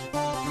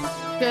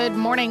 Good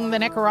morning. The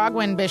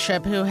Nicaraguan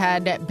bishop who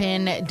had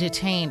been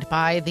detained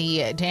by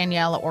the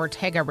Daniel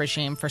Ortega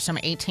regime for some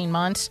 18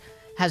 months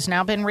has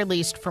now been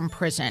released from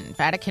prison.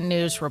 Vatican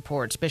News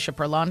reports Bishop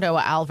Rolando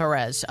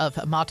Alvarez of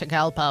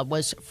Matagalpa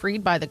was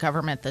freed by the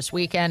government this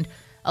weekend,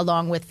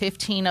 along with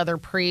 15 other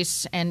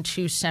priests and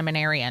 2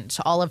 seminarians.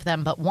 All of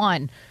them but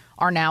one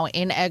are now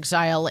in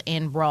exile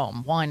in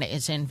Rome. One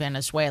is in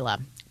Venezuela.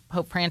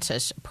 Pope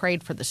Francis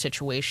prayed for the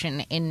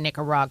situation in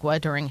Nicaragua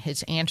during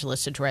his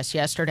Angelus address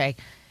yesterday,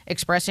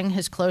 expressing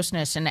his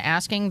closeness and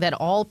asking that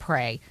all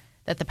pray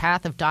that the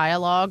path of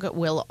dialogue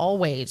will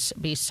always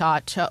be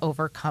sought to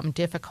overcome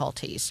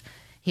difficulties.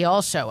 He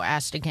also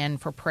asked again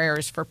for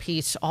prayers for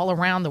peace all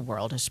around the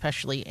world,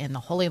 especially in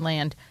the Holy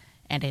Land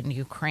and in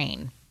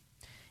Ukraine.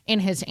 In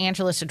his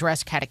Angelus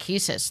address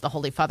catechesis, the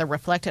Holy Father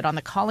reflected on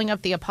the calling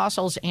of the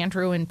apostles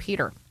Andrew and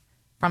Peter.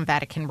 From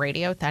Vatican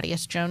Radio,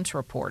 Thaddeus Jones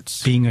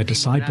reports. Being a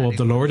disciple of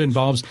the Lord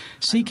involves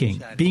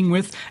seeking, being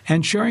with,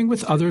 and sharing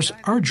with others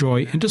our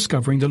joy in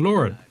discovering the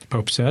Lord, the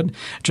Pope said,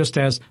 just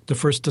as the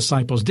first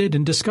disciples did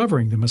in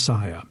discovering the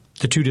Messiah.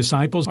 The 2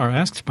 disciples are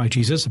asked by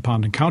Jesus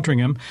upon encountering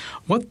him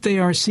what they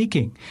are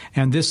seeking,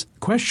 and this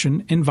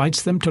question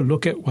invites them to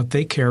look at what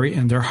they carry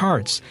in their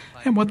hearts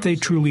and what they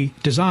truly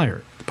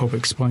desire. The Pope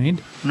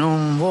explained.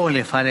 Non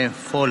vuole fare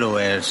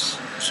followers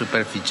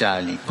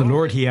superficiali. The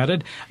Lord, he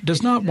added,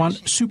 does not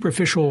want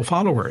superficial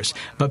followers,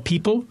 but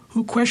people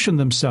who question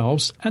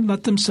themselves and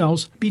let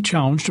themselves be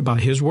challenged by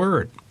his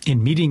word.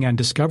 In meeting and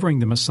discovering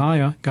the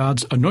Messiah,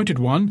 God's anointed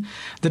one,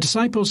 the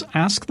disciples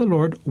ask the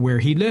Lord where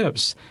he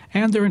lives,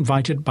 and they're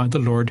invited by the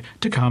Lord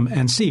to come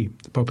and see,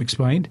 the Pope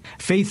explained.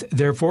 Faith,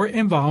 therefore,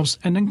 involves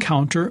an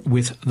encounter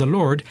with the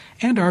Lord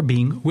and our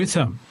being with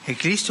him. E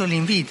Cristo li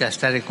invita a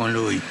stare con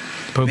lui.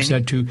 The Pope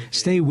said to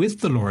stay with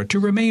the Lord, to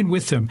remain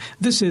with him.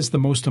 This is the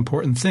most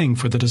important thing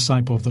for the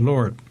disciple of the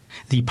Lord.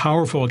 The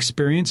powerful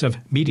experience of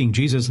meeting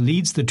Jesus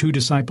leads the 2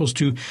 disciples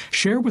to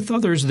share with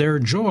others their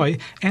joy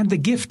and the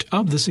gift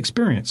of this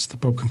experience, the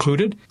Pope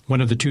concluded.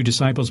 One of the 2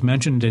 disciples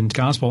mentioned in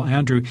Gospel,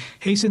 Andrew,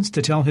 hastens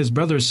to tell his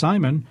brother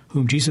Simon,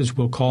 whom Jesus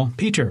will call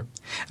Peter.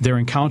 Their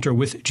encounter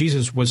with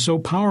Jesus was so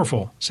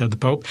powerful, said the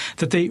Pope,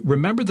 that they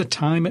remember the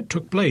time it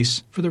took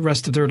place for the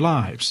rest of their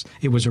lives.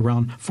 It was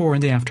around 4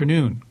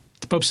 p.m.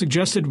 The Pope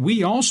suggested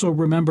we also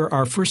remember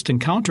our first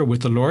encounter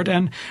with the Lord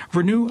and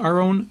renew our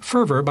own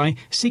fervor by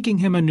seeking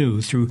him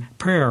anew through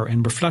prayer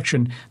and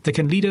reflection that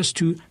can lead us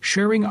to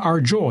sharing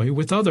our joy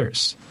with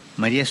others.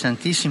 Maria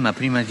Santissima,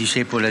 prima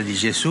discepola di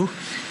Gesù,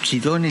 ci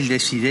dona il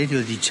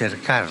desiderio di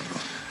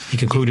cercarlo. He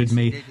concluded,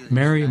 "May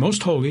Mary,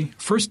 most holy,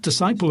 first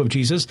disciple of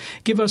Jesus,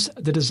 give us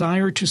the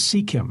desire to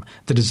seek him,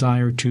 the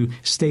desire to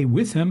stay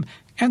with him,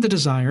 and the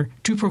desire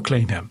to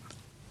proclaim him."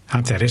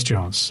 I'm Thaddeus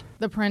Jones.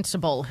 The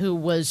principal, who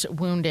was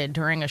wounded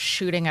during a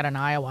shooting at an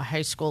Iowa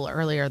high school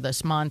earlier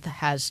this month,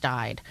 has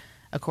died.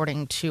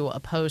 According to a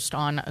post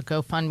on a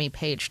GoFundMe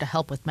page to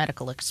help with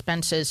medical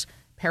expenses,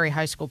 Perry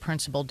High School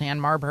principal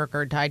Dan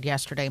Marburger died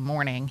yesterday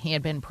morning. He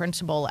had been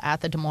principal at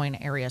the Des Moines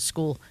area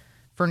school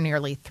for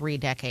nearly 3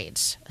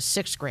 decades. A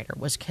 6th grader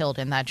was killed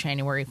in that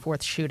January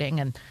 4th shooting,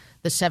 and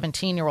the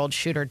 17-year-old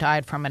shooter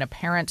died from an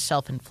apparent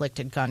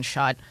self-inflicted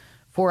gunshot.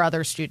 4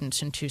 other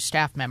students and 2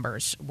 staff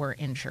members were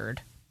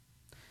injured.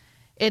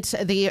 It's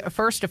the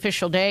first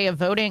official day of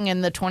voting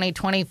in the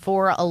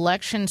 2024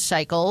 election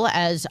cycle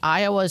as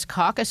Iowa's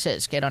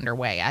caucuses get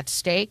underway. At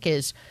stake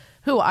is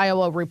who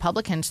Iowa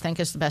Republicans think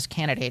is the best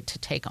candidate to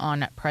take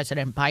on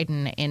President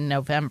Biden in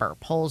November.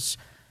 Polls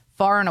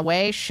far and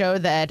away show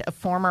that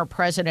former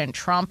President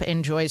Trump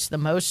enjoys the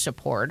most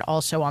support.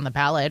 Also on the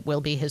ballot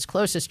will be his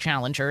closest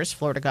challengers,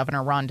 Florida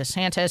Governor Ron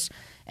DeSantis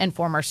and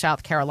former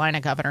South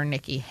Carolina Governor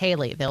Nikki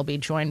Haley. They'll be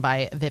joined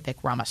by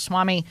Vivek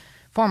Ramaswamy,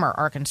 former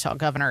Arkansas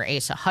Governor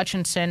Asa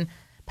Hutchinson,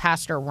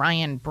 Pastor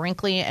Ryan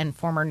Brinkley, and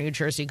former New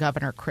Jersey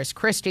Governor Chris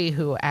Christie,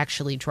 who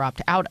actually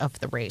dropped out of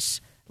the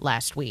race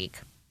last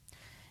week.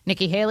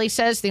 Nikki Haley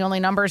says the only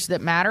numbers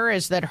that matter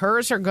is that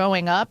hers are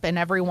going up and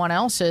everyone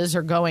else's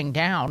are going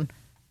down.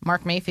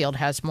 Mark Mayfield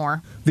has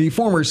more. The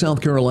former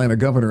South Carolina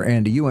governor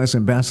and U.S.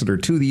 ambassador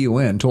to the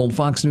UN told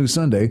Fox News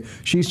Sunday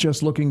she's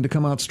just looking to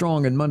come out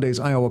strong in Monday's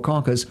Iowa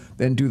caucus,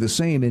 then do the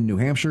same in New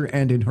Hampshire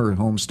and in her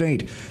home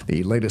state.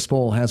 The latest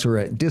poll has her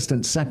a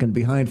distant second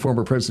behind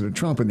former President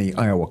Trump in the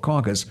Iowa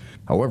caucus.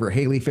 However,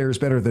 Haley fares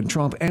better than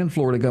Trump and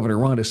Florida Governor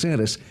Ron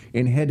DeSantis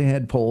in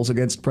head-to-head polls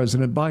against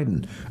President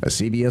Biden. A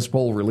CBS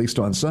poll released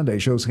on Sunday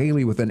shows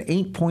Haley with an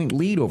 8-point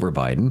lead over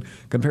Biden,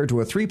 compared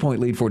to a 3-point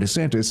lead for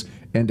DeSantis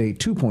and a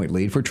 2-point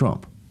lead for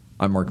Trump.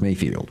 I'm Mark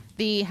Mayfield.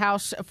 The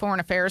House Foreign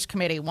Affairs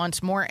Committee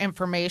wants more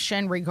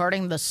information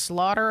regarding the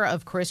slaughter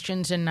of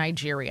Christians in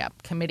Nigeria.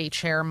 Committee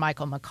Chair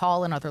Michael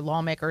McCall and other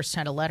lawmakers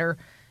sent a letter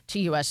to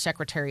U.S.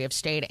 Secretary of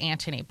State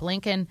Antony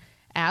Blinken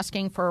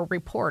asking for a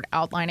report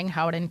outlining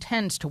how it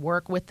intends to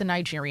work with the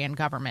Nigerian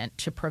government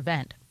to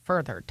prevent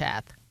further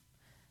death.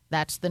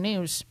 That's the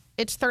news.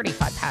 It's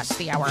 35 past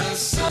the hour.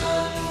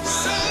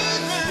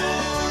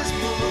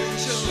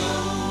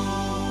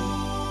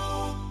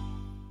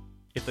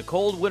 If the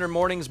cold winter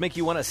mornings make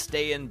you want to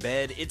stay in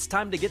bed, it's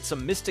time to get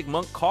some Mystic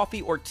Monk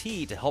coffee or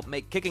tea to help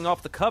make kicking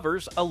off the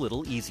covers a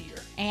little easier.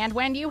 And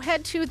when you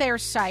head to their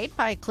site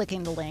by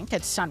clicking the link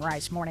at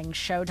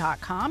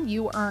sunrisemorningshow.com,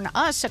 you earn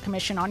us a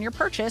commission on your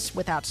purchase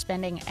without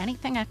spending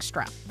anything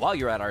extra. While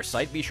you're at our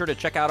site, be sure to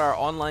check out our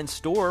online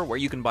store where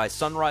you can buy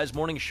Sunrise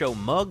Morning Show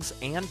mugs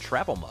and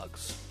travel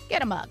mugs.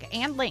 Get a mug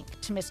and link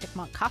to Mystic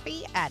Monk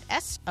Coffee at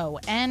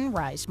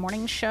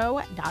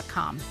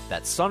sunrisemorningshow.com.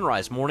 That's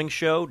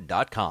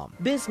sunrisemorningshow.com.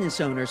 Business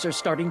owners are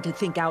starting to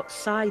think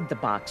outside the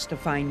box to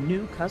find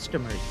new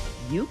customers.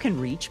 You can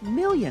reach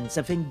millions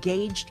of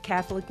engaged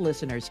Catholic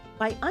listeners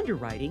by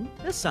underwriting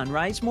the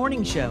Sunrise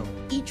Morning Show.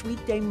 Each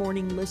weekday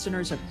morning,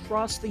 listeners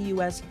across the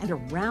U.S. and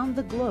around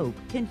the globe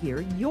can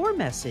hear your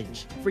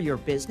message for your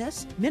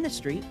business,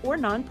 ministry, or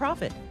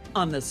nonprofit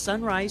on the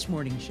Sunrise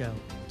Morning Show.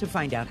 To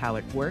find out how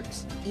it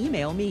works,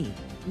 email me,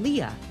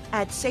 Leah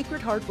at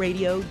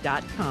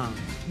sacredheartradio.com.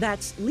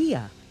 That's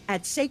Leah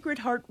at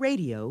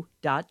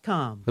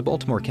sacredheartradio.com. The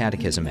Baltimore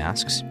Catechism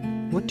asks,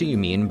 what do you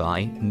mean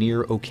by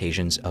near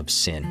occasions of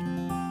sin?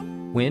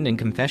 When in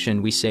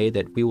confession we say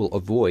that we will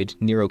avoid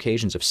near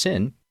occasions of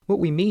sin, what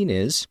we mean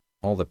is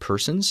all the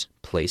persons,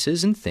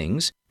 places, and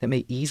things that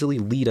may easily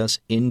lead us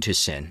into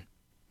sin.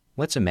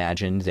 Let's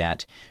imagine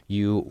that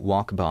you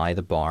walk by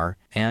the bar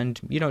and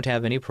you don't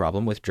have any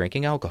problem with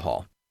drinking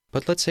alcohol.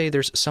 But let's say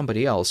there's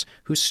somebody else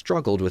who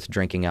struggled with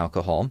drinking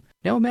alcohol.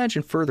 Now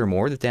imagine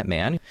furthermore that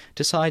man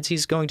decides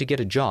he's going to get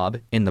a job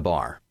in the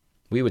bar.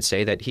 We would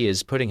say that he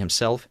is putting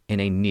himself in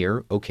a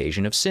near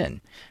occasion of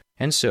sin.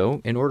 And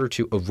so, in order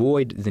to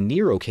avoid the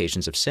near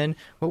occasions of sin,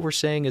 what we're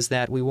saying is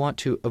that we want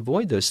to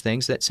avoid those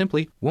things that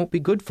simply won't be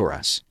good for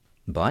us.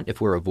 But if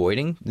we're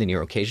avoiding the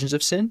near occasions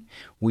of sin,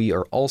 we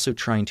are also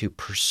trying to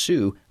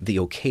pursue the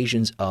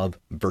occasions of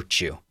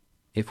virtue.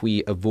 If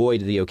we avoid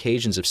the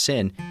occasions of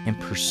sin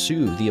and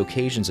pursue the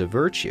occasions of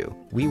virtue,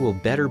 we will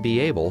better be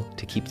able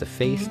to keep the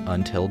faith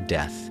until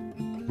death.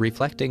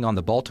 Reflecting on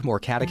the Baltimore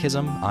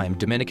Catechism, I'm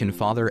Dominican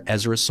Father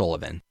Ezra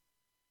Sullivan.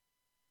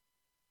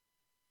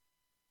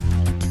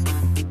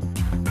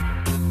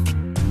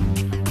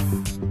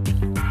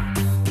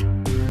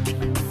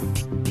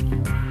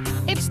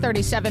 It's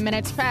 37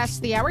 minutes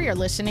past the hour. You're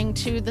listening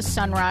to the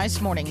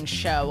Sunrise Morning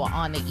Show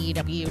on the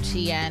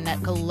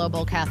EWTN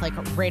Global Catholic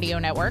Radio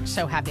Network.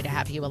 So happy to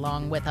have you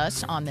along with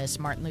us on this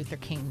Martin Luther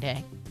King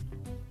Day.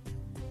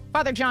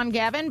 Father John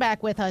Gavin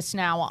back with us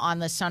now on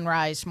the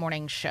Sunrise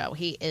Morning Show.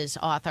 He is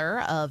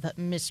author of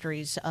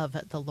Mysteries of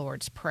the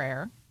Lord's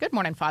Prayer. Good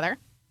morning, Father.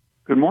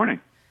 Good morning.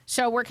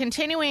 So we're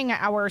continuing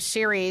our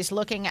series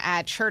looking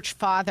at church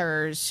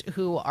fathers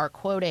who are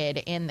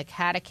quoted in the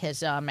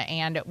Catechism,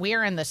 and we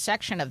are in the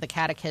section of the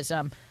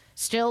Catechism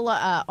still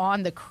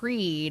on the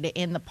creed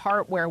in the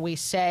part where we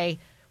say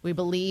we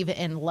believe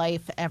in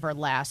life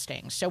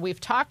everlasting. So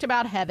we've talked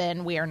about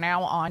heaven. We are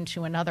now on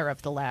to another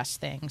of the last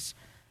things,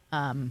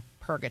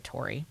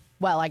 purgatory.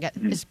 Well, I guess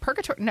is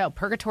purgatory? No,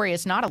 purgatory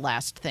is not a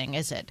last thing,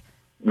 is it?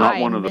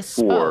 Not one of the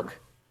four.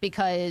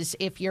 Because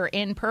if you're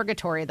in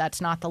purgatory,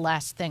 that's not the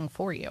last thing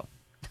for you.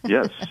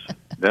 Yes,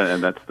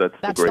 and that's the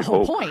great the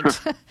whole hope.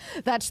 point.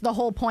 That's the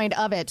whole point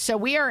of it. So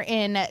we are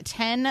in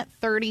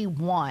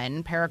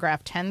 1031, paragraph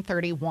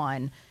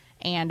 1031,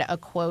 and a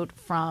quote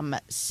from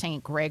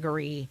St.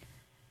 Gregory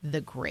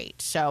the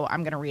Great. So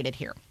I'm going to read it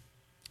here.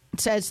 It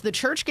says, "The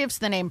Church gives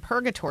the name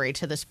purgatory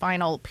to this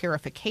final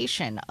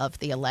purification of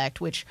the elect,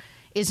 which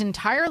is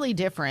entirely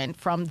different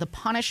from the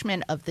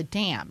punishment of the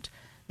damned.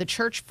 The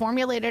Church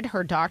formulated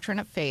her doctrine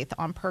of faith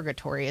on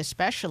purgatory,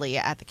 especially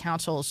at the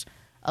councils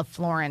of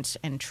Florence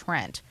and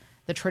Trent.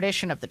 The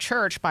tradition of the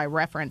Church, by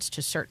reference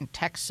to certain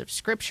texts of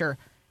Scripture,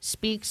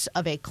 speaks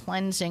of a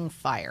cleansing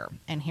fire."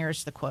 And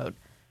here's the quote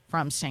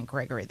from St.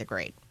 Gregory the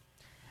Great.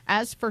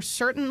 "As for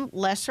certain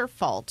lesser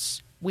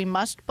faults, we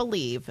must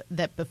believe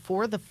that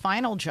before the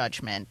final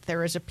judgment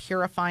there is a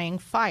purifying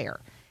fire.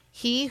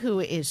 He who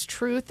is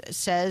truth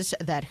says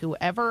that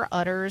whoever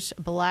utters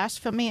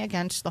blasphemy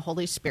against the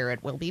Holy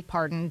Spirit will be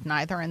pardoned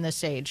neither in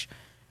this age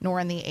nor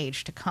in the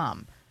age to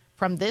come.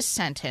 From this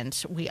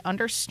sentence, we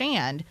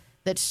understand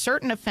that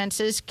certain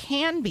offenses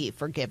can be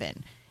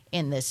forgiven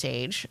in this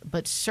age,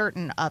 but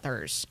certain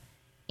others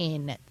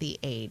in the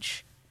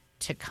age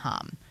to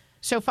come."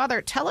 So,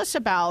 Father, tell us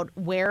about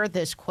where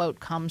this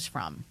quote comes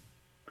from.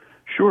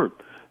 Sure.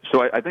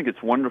 So I think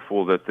it's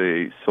wonderful that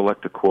they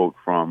select a quote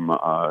from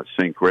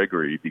St.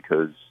 Gregory,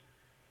 because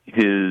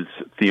his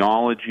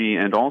theology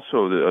and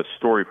also a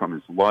story from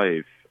his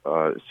life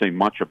say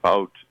much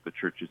about the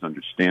Church's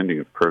understanding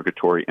of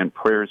purgatory and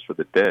prayers for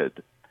the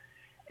dead.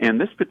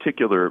 And this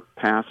particular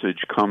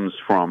passage comes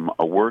from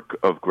a work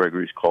of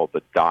Gregory's called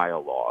the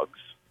Dialogues.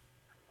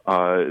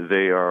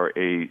 They are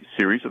a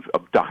series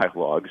of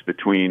dialogues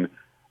between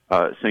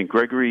St.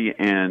 Gregory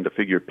and a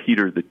figure,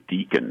 Peter the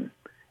Deacon.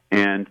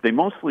 And they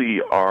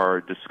mostly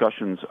are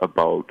discussions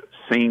about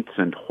saints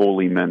and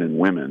holy men and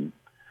women.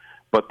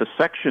 But the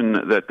section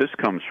that this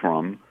comes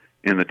from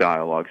in the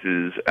dialogues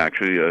is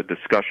actually a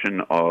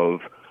discussion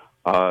of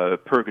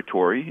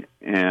purgatory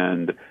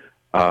and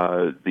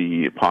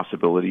the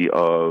possibility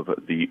of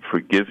the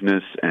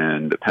forgiveness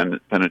and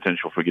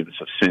penitential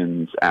forgiveness of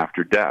sins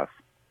after death.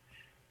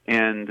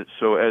 And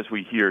so as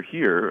we hear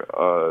here,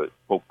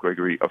 Pope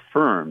Gregory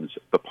affirms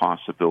the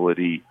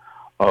possibility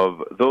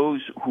of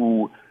those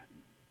who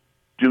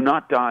do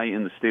not die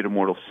in the state of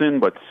mortal sin,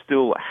 but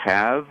still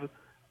have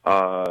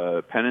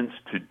penance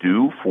to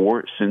do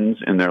for sins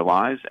in their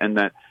lives, and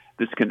that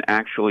this can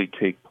actually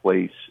take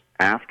place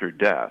after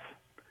death.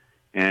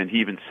 And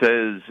he even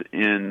says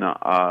in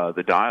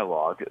the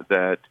dialogue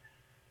that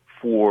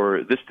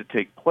for this to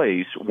take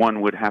place,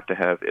 one would have to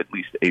have at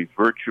least a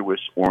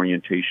virtuous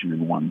orientation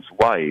in one's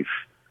life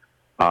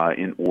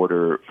in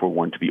order for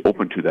one to be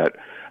open to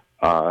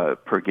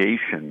that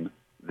purgation,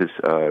 this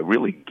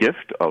really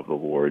gift of the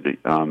Lord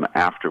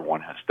after one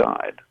has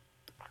died.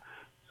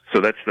 So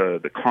that's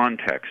the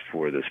context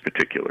for this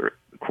particular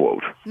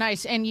quote.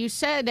 Nice. And you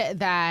said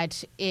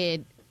that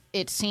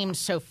it seems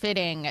so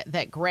fitting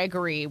that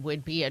Gregory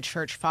would be a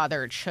church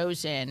father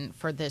chosen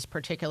for this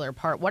particular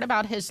part. What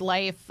about his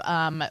life,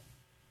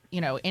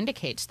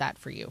 indicates that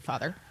for you,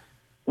 Father?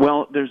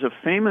 Well, there's a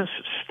famous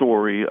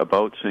story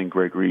about St.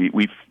 Gregory.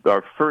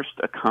 Our first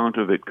account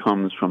of it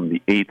comes from the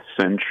 8th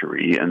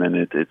century, and then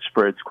it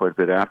spreads quite a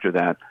bit after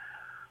that,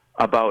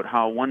 about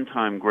how one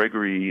time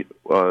Gregory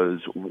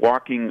was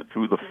walking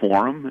through the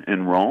Forum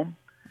in Rome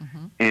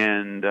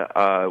and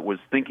was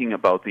thinking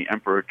about the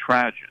Emperor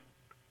Trajan,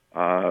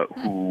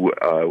 who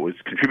was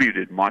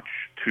contributed much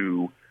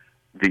to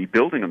the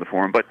building of the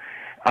Forum. But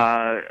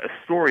a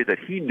story that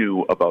he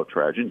knew about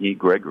Trajan,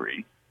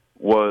 Gregory,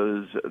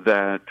 was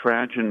that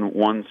Trajan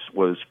once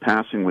was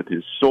passing with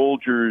his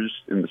soldiers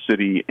in the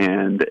city,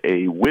 and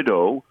a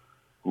widow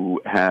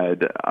who had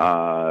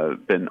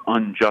been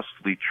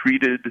unjustly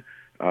treated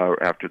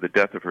after the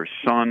death of her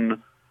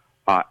son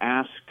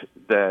asked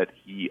that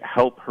he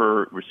help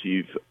her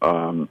receive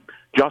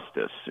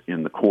justice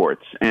in the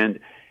courts.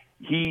 And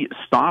he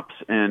stops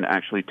and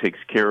actually takes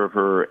care of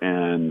her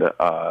and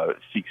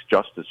seeks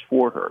justice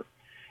for her.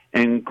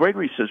 And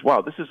Gregory says,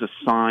 wow, this is a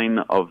sign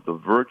of the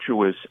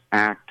virtuous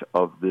act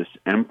of this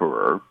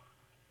emperor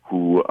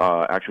who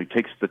actually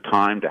takes the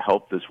time to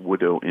help this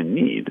widow in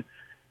need.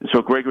 And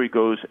so Gregory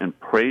goes and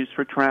prays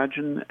for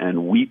Trajan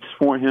and weeps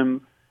for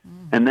him,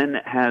 and then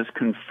has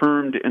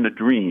confirmed in a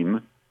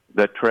dream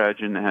that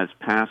Trajan has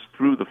passed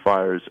through the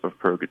fires of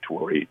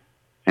purgatory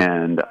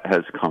and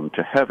has come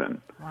to heaven.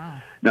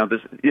 Wow. Now,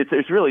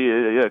 it's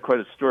really quite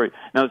a story.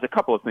 Now, there's a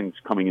couple of things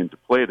coming into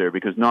play there,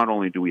 because not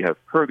only do we have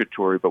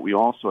purgatory, but we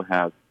also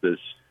have this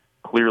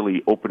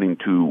clearly opening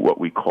to what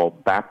we call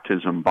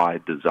baptism by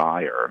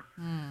desire,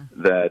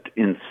 that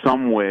in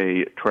some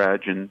way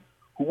Trajan,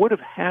 who would have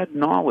had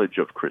knowledge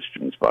of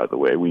Christians, by the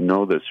way, we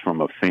know this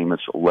from a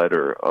famous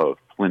letter of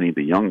Pliny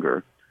the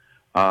Younger,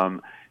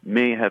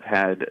 may have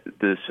had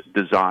this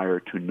desire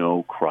to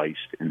know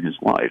Christ in his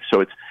life.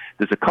 So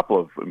there's a couple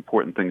of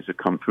important things that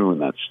come through in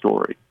that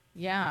story.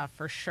 Yeah,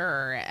 for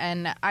sure.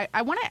 And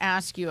I want to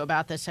ask you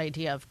about this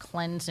idea of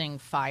cleansing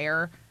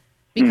fire,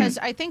 because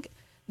I think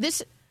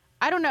this,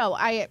 I don't know,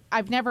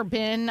 I've never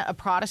been a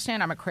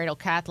Protestant. I'm a cradle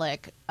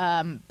Catholic,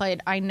 but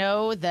I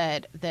know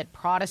that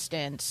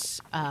Protestants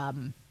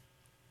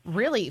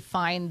really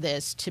find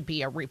this to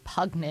be a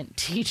repugnant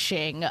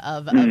teaching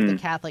of the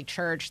Catholic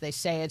Church. They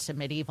say it's a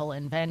medieval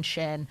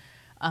invention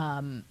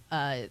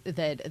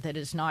that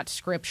is not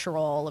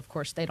scriptural. Of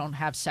course, they don't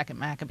have Second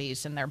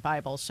Maccabees in their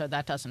Bible, so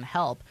that doesn't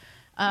help.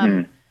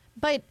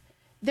 But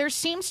there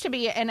seems to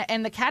be,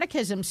 and the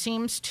Catechism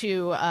seems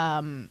to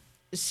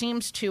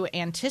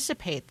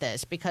anticipate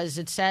this, because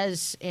it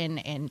says in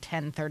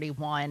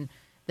 1031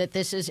 that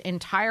this is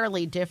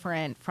entirely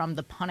different from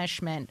the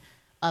punishment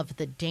of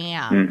the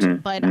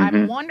damned. But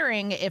I'm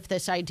wondering if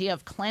this idea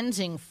of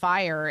cleansing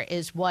fire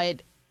is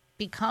what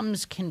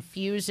becomes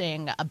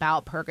confusing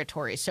about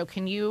purgatory. So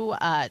can you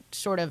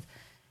sort of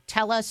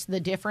tell us the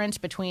difference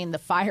between the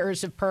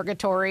fires of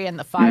purgatory and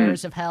the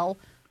fires of hell?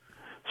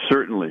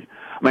 Certainly.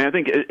 I mean, I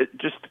think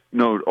just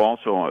note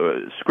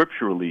also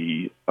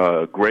scripturally,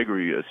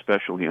 Gregory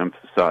especially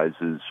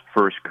emphasizes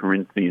 1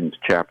 Corinthians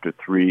chapter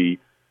 3,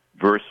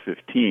 verse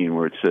 15,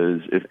 where it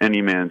says, if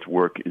any man's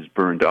work is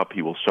burned up,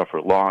 he will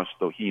suffer loss,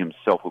 though he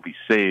himself will be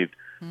saved,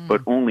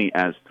 but only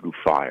as through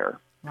fire.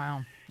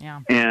 Wow,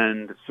 yeah.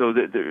 And so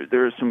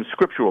there are some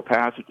scriptural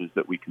passages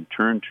that we can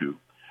turn to.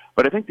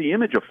 But I think the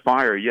image of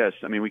fire, yes,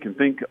 I mean, we can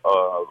think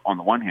of, on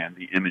the one hand,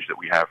 the image that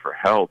we have for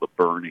hell, the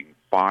burning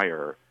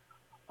fire,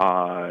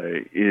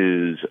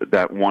 is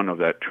that one of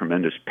that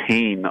tremendous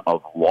pain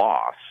of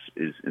loss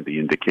is the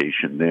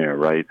indication there,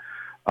 right?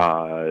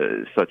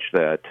 Such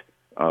that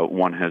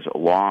one has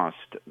lost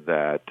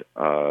that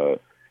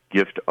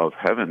gift of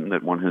heaven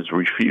that one has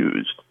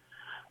refused.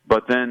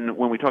 But then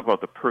when we talk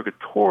about the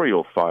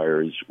purgatorial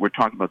fires, we're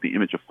talking about the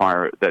image of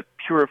fire that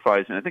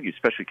purifies, and I think you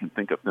especially can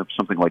think of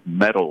something like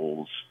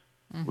metals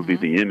would be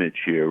the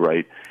image here,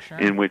 right? Sure.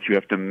 In which you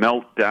have to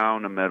melt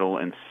down a metal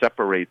and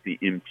separate the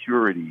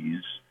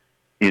impurities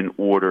in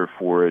order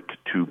for it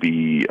to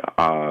be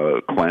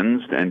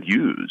cleansed and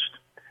used.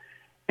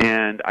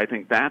 And I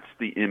think that's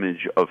the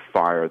image of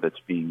fire that's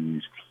being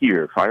used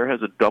here. Fire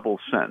has a double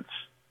sense,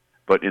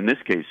 but in this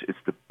case, it's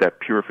that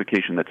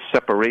purification, that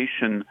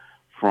separation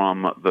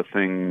from the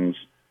things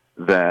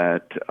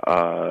that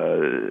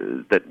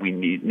that we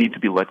need to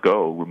be let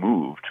go,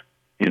 removed,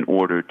 in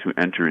order to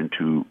enter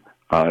into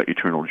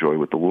eternal joy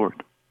with the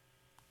Lord.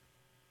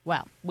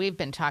 Well, we've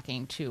been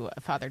talking to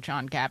Father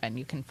John Gavin.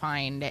 You can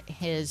find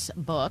his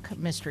book,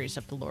 Mysteries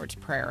of the Lord's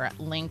Prayer,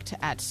 linked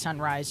at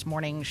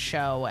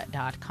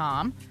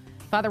sunrisemorningshow.com.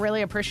 Father,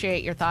 really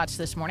appreciate your thoughts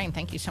this morning.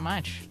 Thank you so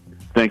much.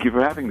 Thank you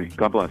for having me.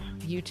 God bless.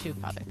 You too,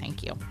 Father.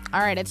 Thank you. All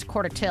right, it's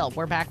 1:45.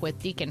 We're back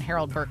with Deacon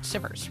Harold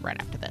Burke-Sivers right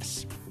after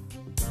this.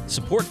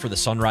 Support for the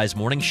Sunrise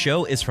Morning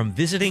Show is from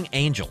Visiting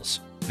Angels.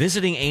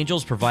 Visiting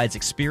Angels provides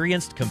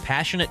experienced,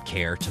 compassionate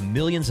care to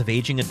millions of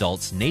aging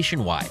adults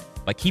nationwide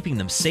by keeping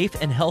them safe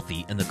and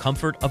healthy in the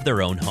comfort of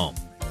their own home.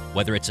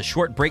 Whether it's a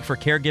short break for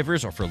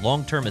caregivers or for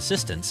long-term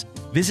assistance,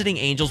 Visiting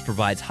Angels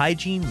provides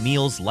hygiene,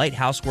 meals, light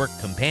housework,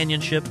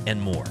 companionship,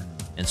 and more.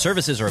 And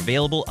services are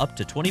available up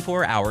to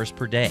 24 hours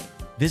per day.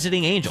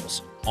 Visiting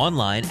Angels,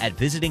 online at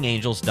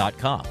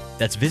visitingangels.com.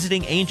 That's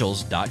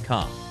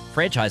visitingangels.com.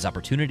 Franchise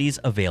opportunities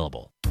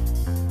available.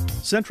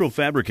 Central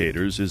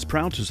Fabricators is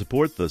proud to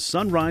support the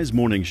Sunrise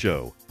Morning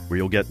Show, where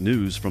you'll get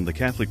news from the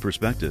Catholic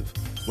perspective,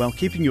 while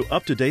keeping you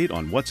up to date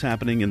on what's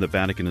happening in the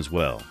Vatican as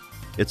well.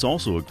 It's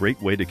also a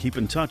great way to keep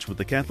in touch with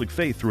the Catholic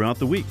faith throughout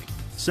the week.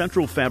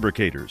 Central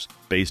Fabricators,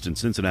 based in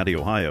Cincinnati,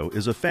 Ohio,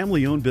 is a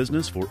family-owned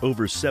business for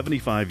over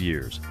 75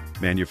 years,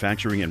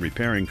 manufacturing and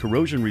repairing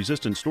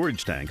corrosion-resistant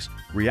storage tanks,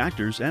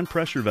 reactors, and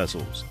pressure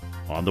vessels.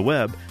 On the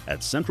web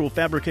at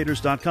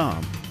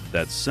centralfabricators.com.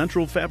 That's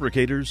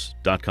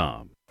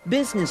centralfabricators.com.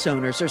 Business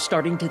owners are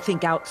starting to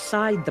think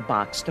outside the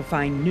box to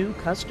find new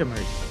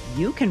customers.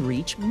 You can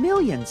reach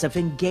millions of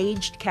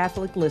engaged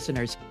Catholic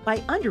listeners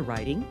by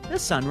underwriting the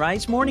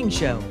Sunrise Morning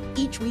Show.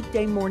 Each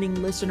weekday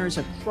morning, listeners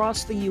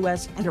across the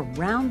U.S. and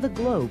around the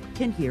globe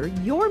can hear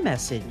your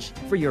message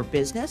for your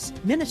business,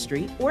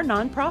 ministry, or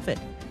nonprofit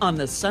on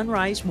the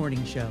Sunrise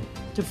Morning Show.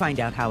 To find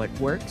out how it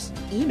works,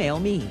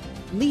 email me,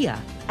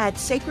 Leah at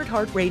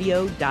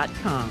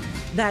sacredheartradio.com.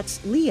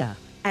 That's Leah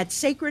at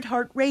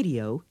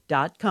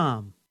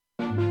sacredheartradio.com.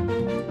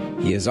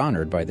 He is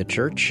honored by the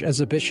Church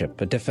as a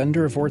bishop, a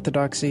defender of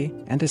orthodoxy,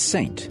 and a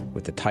saint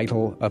with the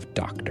title of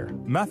doctor.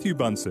 Matthew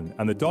Bunson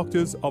and the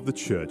Doctors of the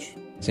Church.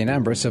 St.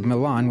 Ambrose of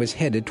Milan was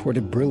headed toward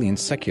a brilliant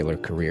secular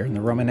career in the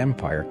Roman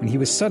Empire when he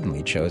was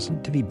suddenly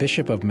chosen to be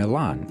Bishop of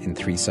Milan in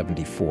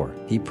 374.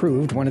 He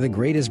proved one of the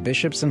greatest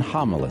bishops and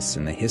homilists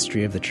in the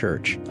history of the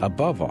Church.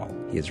 Above all,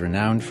 he is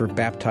renowned for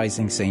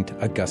baptizing St.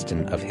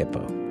 Augustine of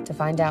Hippo. To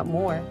find out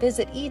more,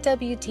 visit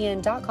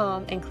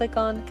EWTN.com and click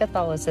on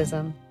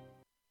Catholicism.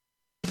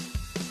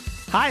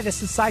 Hi,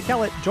 this is Cy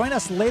Kellett. Join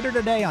us later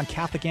today on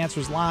Catholic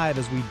Answers Live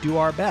as we do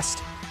our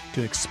best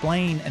to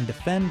explain and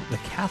defend the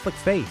Catholic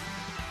faith.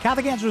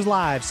 Catholic Answers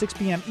Live, 6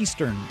 p.m.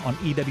 Eastern on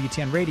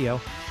EWTN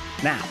Radio.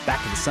 Now, back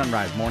to the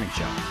Sunrise Morning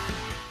Show.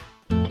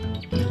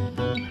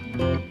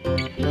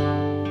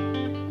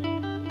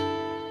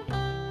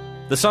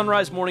 The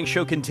Sunrise Morning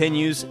Show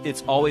continues.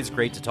 It's always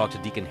great to talk to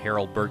Deacon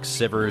Harold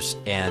Burke-Sivers,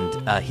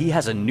 and he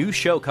has a new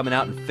show coming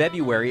out in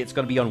February. It's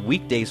going to be on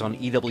weekdays on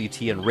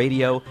EWTN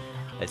Radio.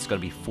 It's going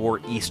to be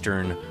 4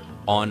 Eastern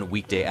on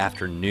weekday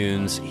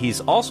afternoons.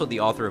 He's also the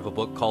author of a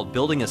book called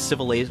Building a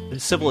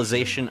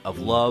Civilization of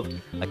Love,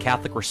 a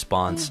Catholic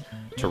Response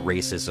to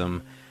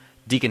Racism.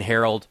 Deacon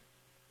Harold,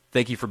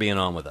 thank you for being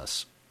on with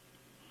us.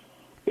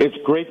 It's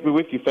great to be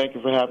with you. Thank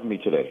you for having me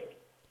today.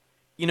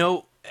 You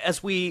know,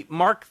 as we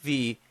mark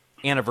the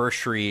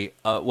anniversary,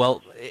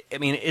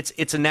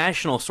 it's a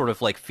national sort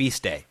of like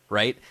feast day,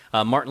 right?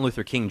 Martin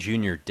Luther King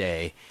Jr.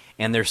 Day.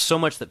 And there's so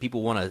much that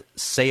people want to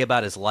say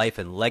about his life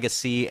and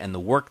legacy and the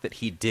work that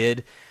he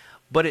did.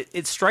 But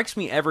it strikes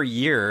me every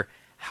year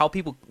how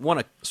people want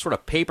to sort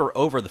of paper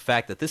over the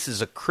fact that this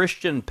is a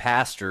Christian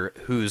pastor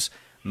whose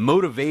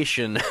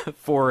motivation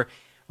for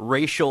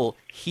racial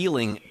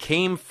healing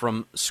came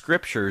from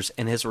scriptures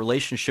and his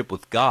relationship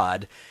with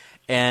God.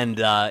 And,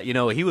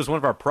 he was one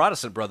of our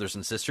Protestant brothers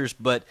and sisters.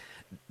 But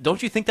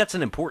don't you think that's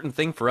an important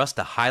thing for us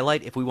to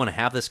highlight if we want to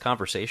have this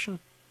conversation?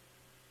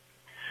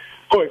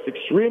 Oh, it's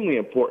extremely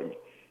important.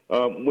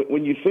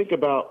 When you think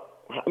about,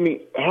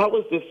 how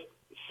was this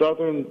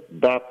Southern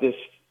Baptist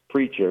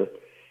preacher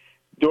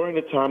during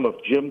the time of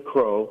Jim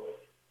Crow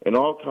and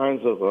all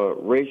kinds of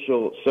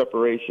racial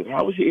separation,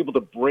 how was he able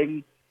to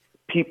bring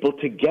people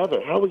together?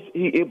 How was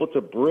he able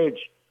to bridge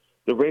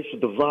the racial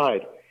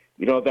divide,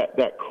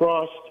 that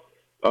crossed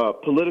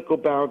political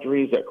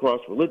boundaries, that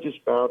crossed religious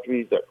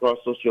boundaries, that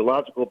crossed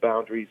sociological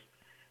boundaries,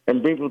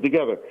 and bring people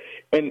together?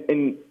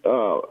 And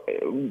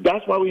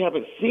that's why we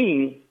haven't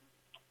seen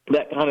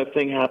that kind of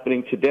thing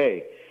happening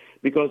today,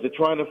 because they're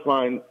trying to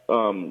find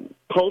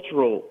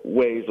cultural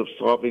ways of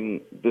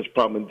solving this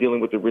problem and dealing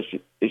with the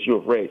issue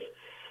of race.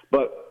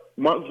 But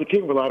Martin Luther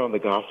King relied on the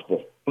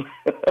gospel.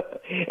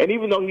 And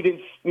even though he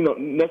didn't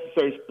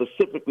necessarily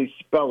specifically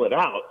spell it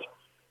out,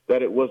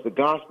 that it was the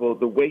gospel,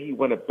 the way he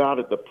went about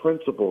it, the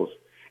principles,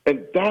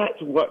 and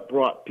that's what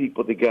brought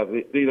people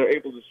together. They were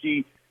able to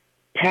see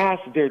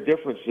past their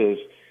differences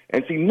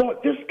and see, no,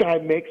 this guy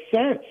makes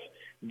sense.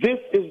 This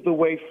is the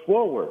way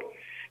forward.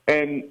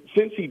 And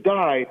since he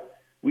died,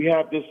 we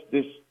have this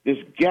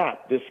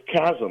gap, this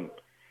chasm,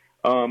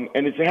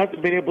 and it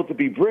hasn't been able to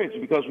be bridged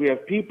because we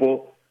have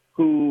people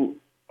who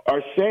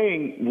are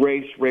saying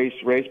race,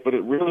 but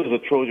it really is a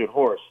Trojan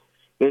horse.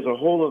 There's a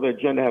whole other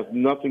agenda that has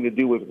nothing to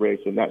do with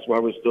race, and that's why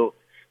we're still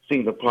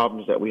seeing the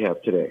problems that we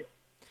have today.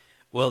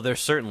 Well, there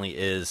certainly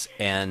is,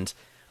 and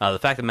the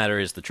fact of the matter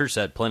is the church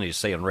had plenty to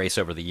say on race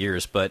over the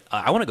years, but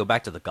I want to go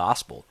back to the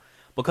gospel,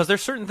 because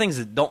there's certain things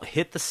that don't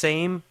hit the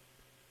same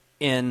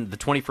in the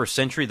 21st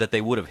century that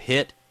they would have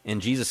hit in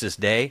Jesus'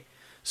 day.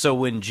 So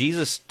when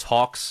Jesus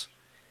talks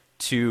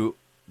to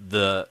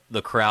the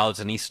crowds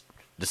and he's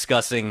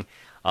discussing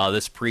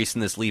this priest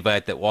and this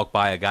Levite that walk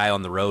by a guy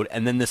on the road,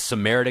 and then this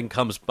Samaritan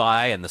comes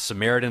by, and the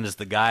Samaritan is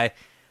the guy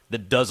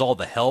that does all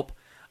the help,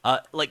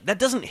 that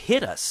doesn't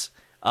hit us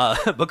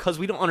because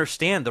we don't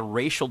understand the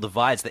racial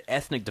divides, the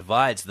ethnic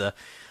divides,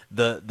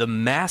 the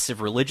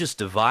massive religious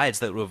divides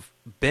that would have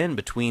been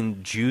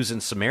between Jews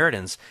and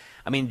Samaritans.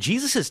 I mean,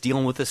 Jesus is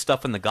dealing with this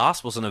stuff in the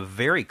Gospels in a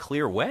very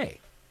clear way.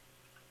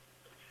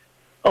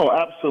 Oh,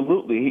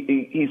 absolutely.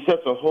 He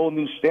sets a whole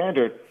new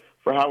standard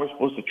for how we're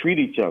supposed to treat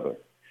each other.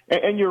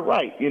 And you're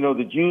right.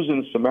 The Jews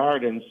and the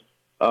Samaritans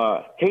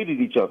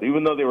hated each other,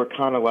 even though they were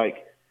kind of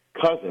like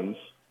cousins.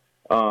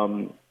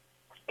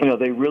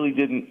 They really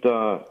didn't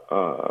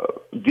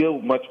deal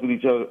much with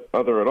each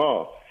other at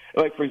all.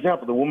 Like, for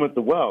example, the woman at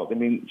the well. I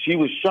mean, she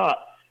was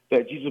shocked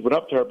that Jesus went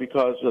up to her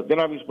because they're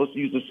not even supposed to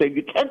use the same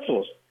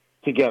utensils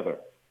together.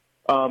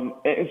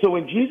 And so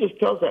when Jesus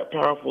tells that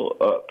parable,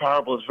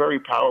 it's very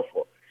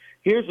powerful.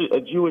 Here's a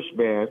Jewish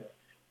man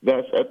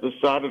that's at the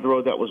side of the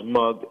road that was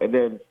mugged, and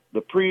then the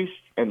priest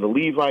and the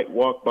Levite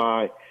walk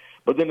by,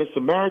 but then the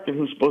Samaritan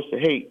who's supposed to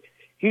hate,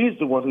 he's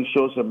the one who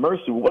shows him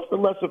mercy. Well, what's the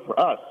lesson for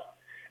us?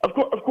 Of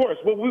course,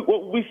 what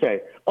would we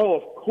say? Oh,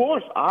 of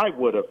course I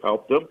would have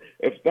helped him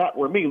if that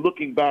were me,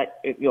 looking back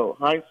at,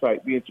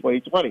 hindsight being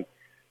 20/20.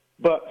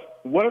 But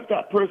what if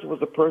that person was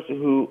the person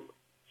who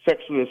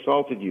sexually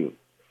assaulted you,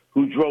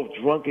 who drove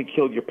drunk and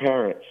killed your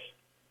parents,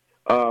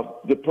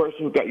 the person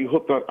who got you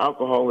hooked on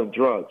alcohol and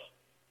drugs?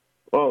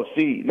 Oh,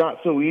 see, not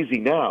so easy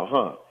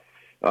now,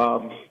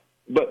 huh?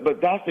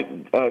 But that's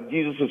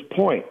Jesus'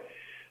 point.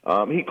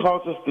 He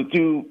calls us to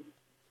do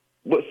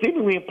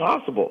seemingly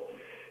impossible.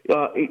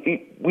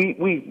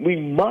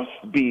 We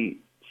must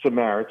be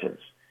Samaritans.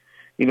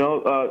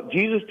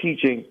 Jesus'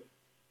 teaching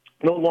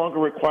no longer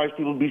requires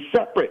people to be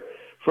separate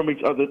from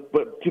each other,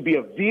 but to be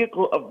a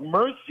vehicle of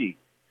mercy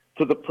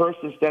to the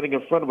person standing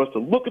in front of us, to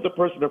look at the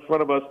person in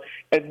front of us,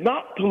 and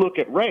not to look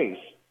at race,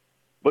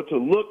 but to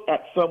look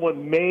at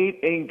someone made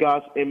in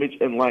God's image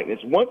and likeness.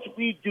 Once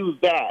we do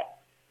that,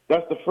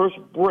 that's the first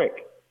brick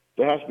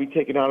that has to be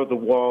taken out of the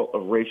wall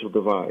of racial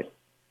divide.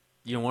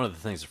 One of the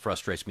things that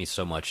frustrates me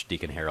so much,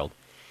 Deacon Harold,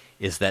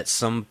 is that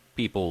some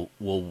people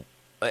will,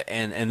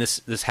 and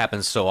this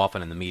happens so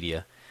often in the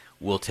media,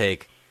 will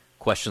take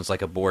questions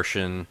like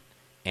abortion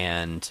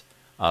and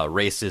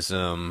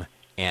racism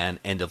and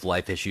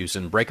end-of-life issues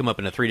and break them up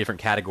into 3 different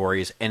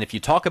categories. And if you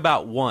talk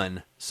about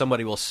one,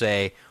 somebody will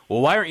say,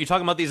 well, why aren't you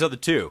talking about these other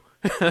 2?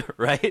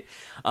 Right?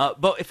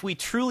 But if we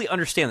truly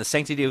understand the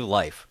sanctity of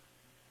life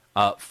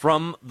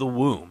from the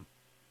womb,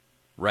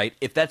 right,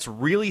 if that's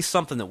really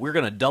something that we're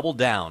going to double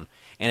down,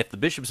 and if the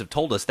bishops have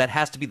told us that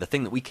has to be the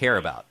thing that we care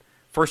about,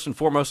 first and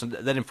foremost, and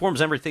that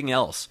informs everything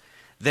else,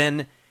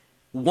 then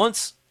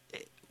once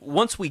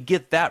we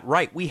get that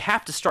right, we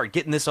have to start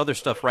getting this other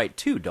stuff right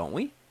too, don't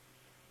we?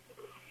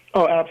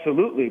 Oh,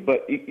 absolutely.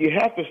 But you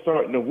have to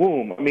start in the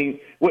womb. I mean,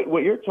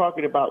 what you're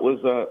talking about was,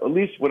 at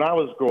least when I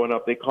was growing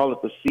up, they call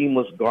it the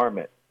seamless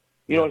garment.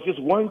 It's just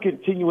one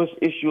continuous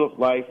issue of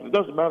life. It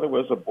doesn't matter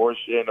whether it's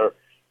abortion or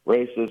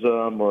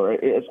racism or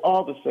it's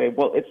all the same.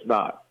 Well, it's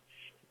not.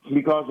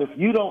 Because if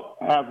you don't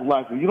have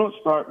life, if you don't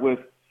start with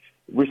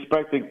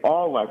respecting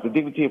all life, the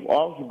dignity of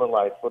all human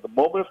life from the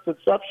moment of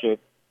conception,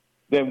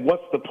 then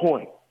what's the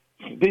point?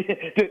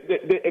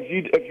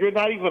 If you're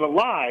not even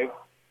alive,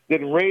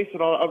 then race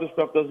and all other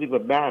stuff doesn't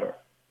even matter.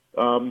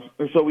 And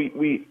so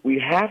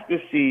we have to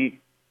see,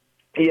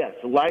 yes,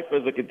 life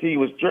as a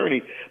continuous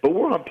journey, but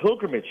we're on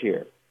pilgrimage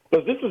here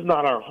because this is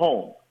not our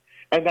home.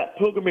 And that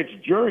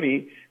pilgrimage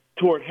journey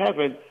toward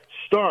heaven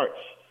starts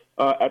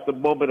at the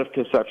moment of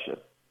conception.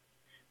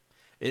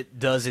 It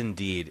does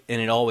indeed,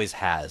 and it always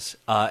has.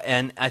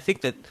 And I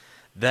think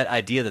that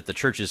idea that the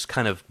church has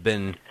kind of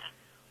been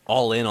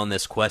all in on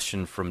this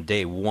question from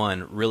day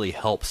one really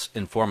helps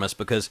inform us,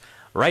 because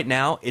right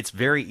now it's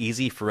very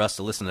easy for us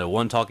to listen to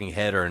one talking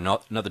head or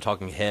another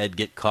talking head,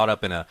 get caught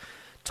up in a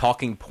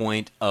talking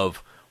point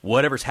of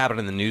whatever's happening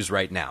in the news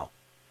right now,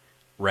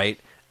 right?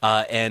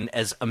 And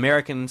as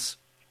Americans,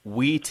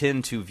 we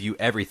tend to view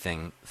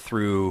everything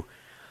through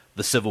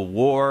the Civil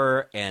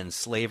War and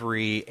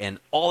slavery and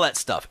all that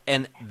stuff.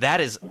 And that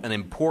is an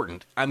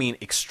important,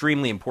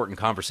 extremely important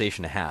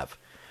conversation to have.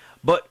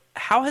 But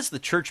how has the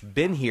church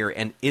been here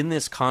and in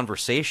this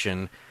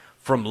conversation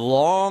from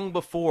long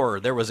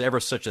before there was ever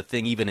such a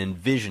thing even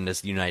envisioned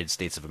as the United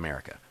States of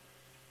America?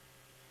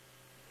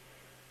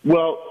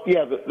 Well,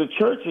 yeah, the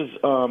church is,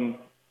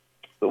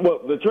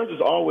 the church has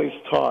always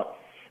taught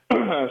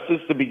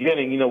since the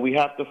beginning, we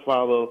have to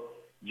follow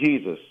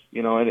Jesus,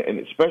 and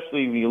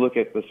especially when you look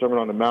at the Sermon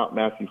on the Mount,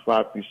 Matthew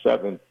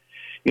 5-7,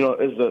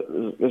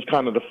 is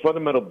kind of the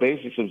fundamental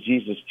basics of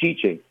Jesus'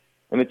 teaching.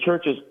 And the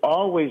church has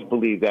always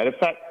believed that. In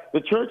fact, the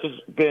church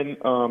has been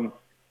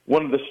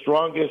one of the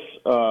strongest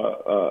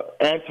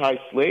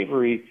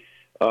anti-slavery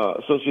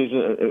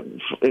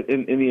associations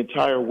in the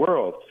entire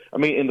world.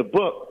 In the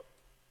book,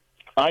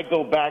 I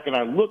go back and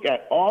I look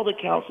at all the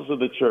councils of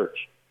the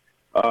church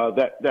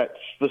that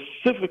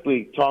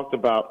specifically talked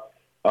about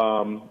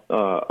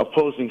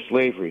opposing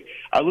slavery.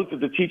 I looked at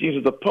the teachings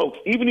of the popes,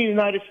 even in the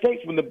United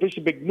States, when the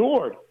bishop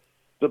ignored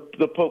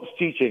the pope's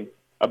teaching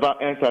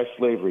about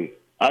anti-slavery.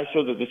 I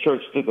showed that the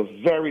church took a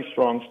very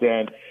strong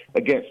stand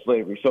against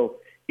slavery. So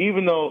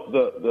even though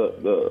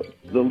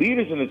the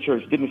leaders in the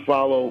church didn't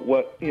follow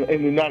what, in the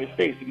United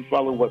States, didn't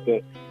follow what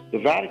the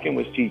Vatican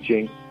was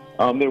teaching,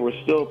 there were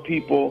still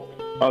people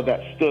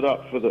that stood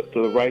up for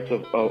the rights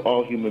of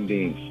all human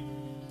beings.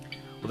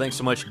 Well, thanks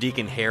so much,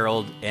 Deacon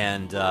Harold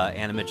and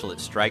Anna Mitchell.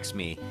 It strikes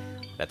me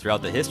that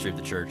throughout the history of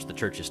the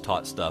church has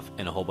taught stuff,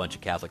 and a whole bunch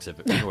of Catholics have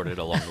ignored it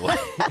along the way.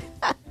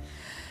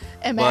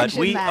 But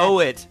we owe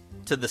it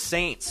to the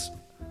saints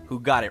who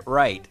got it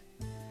right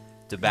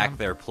to back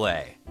their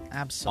play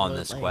on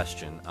this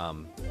question.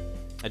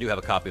 I do have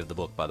a copy of the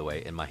book, by the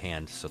way, in my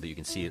hand so that you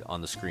can see it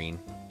on the screen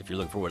if you're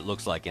looking for what it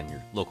looks like in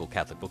your local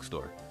Catholic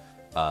bookstore.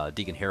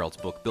 Deacon Harold's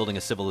book, Building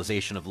a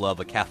Civilization of Love,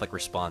 A Catholic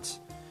Response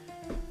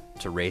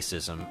to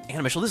Racism.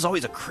 Anna Mitchell, this is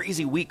always a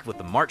crazy week with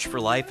the March for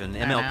Life and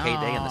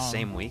MLK Day in the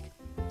same week.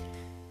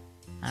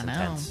 I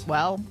know.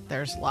 Well,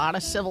 there's a lot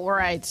of civil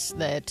rights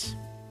that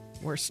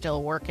we're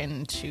still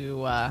working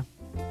to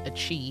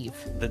achieve.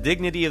 The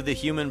dignity of the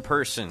human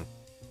person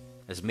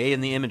is made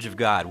in the image of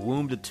God,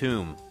 womb to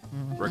tomb,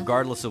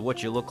 regardless of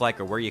what you look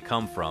like or where you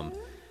come from.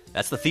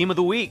 That's the theme of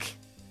the week.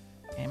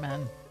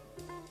 Amen.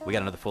 We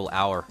got another full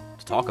hour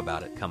to talk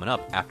about it coming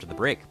up after the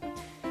break.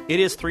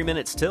 It is 3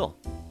 minutes till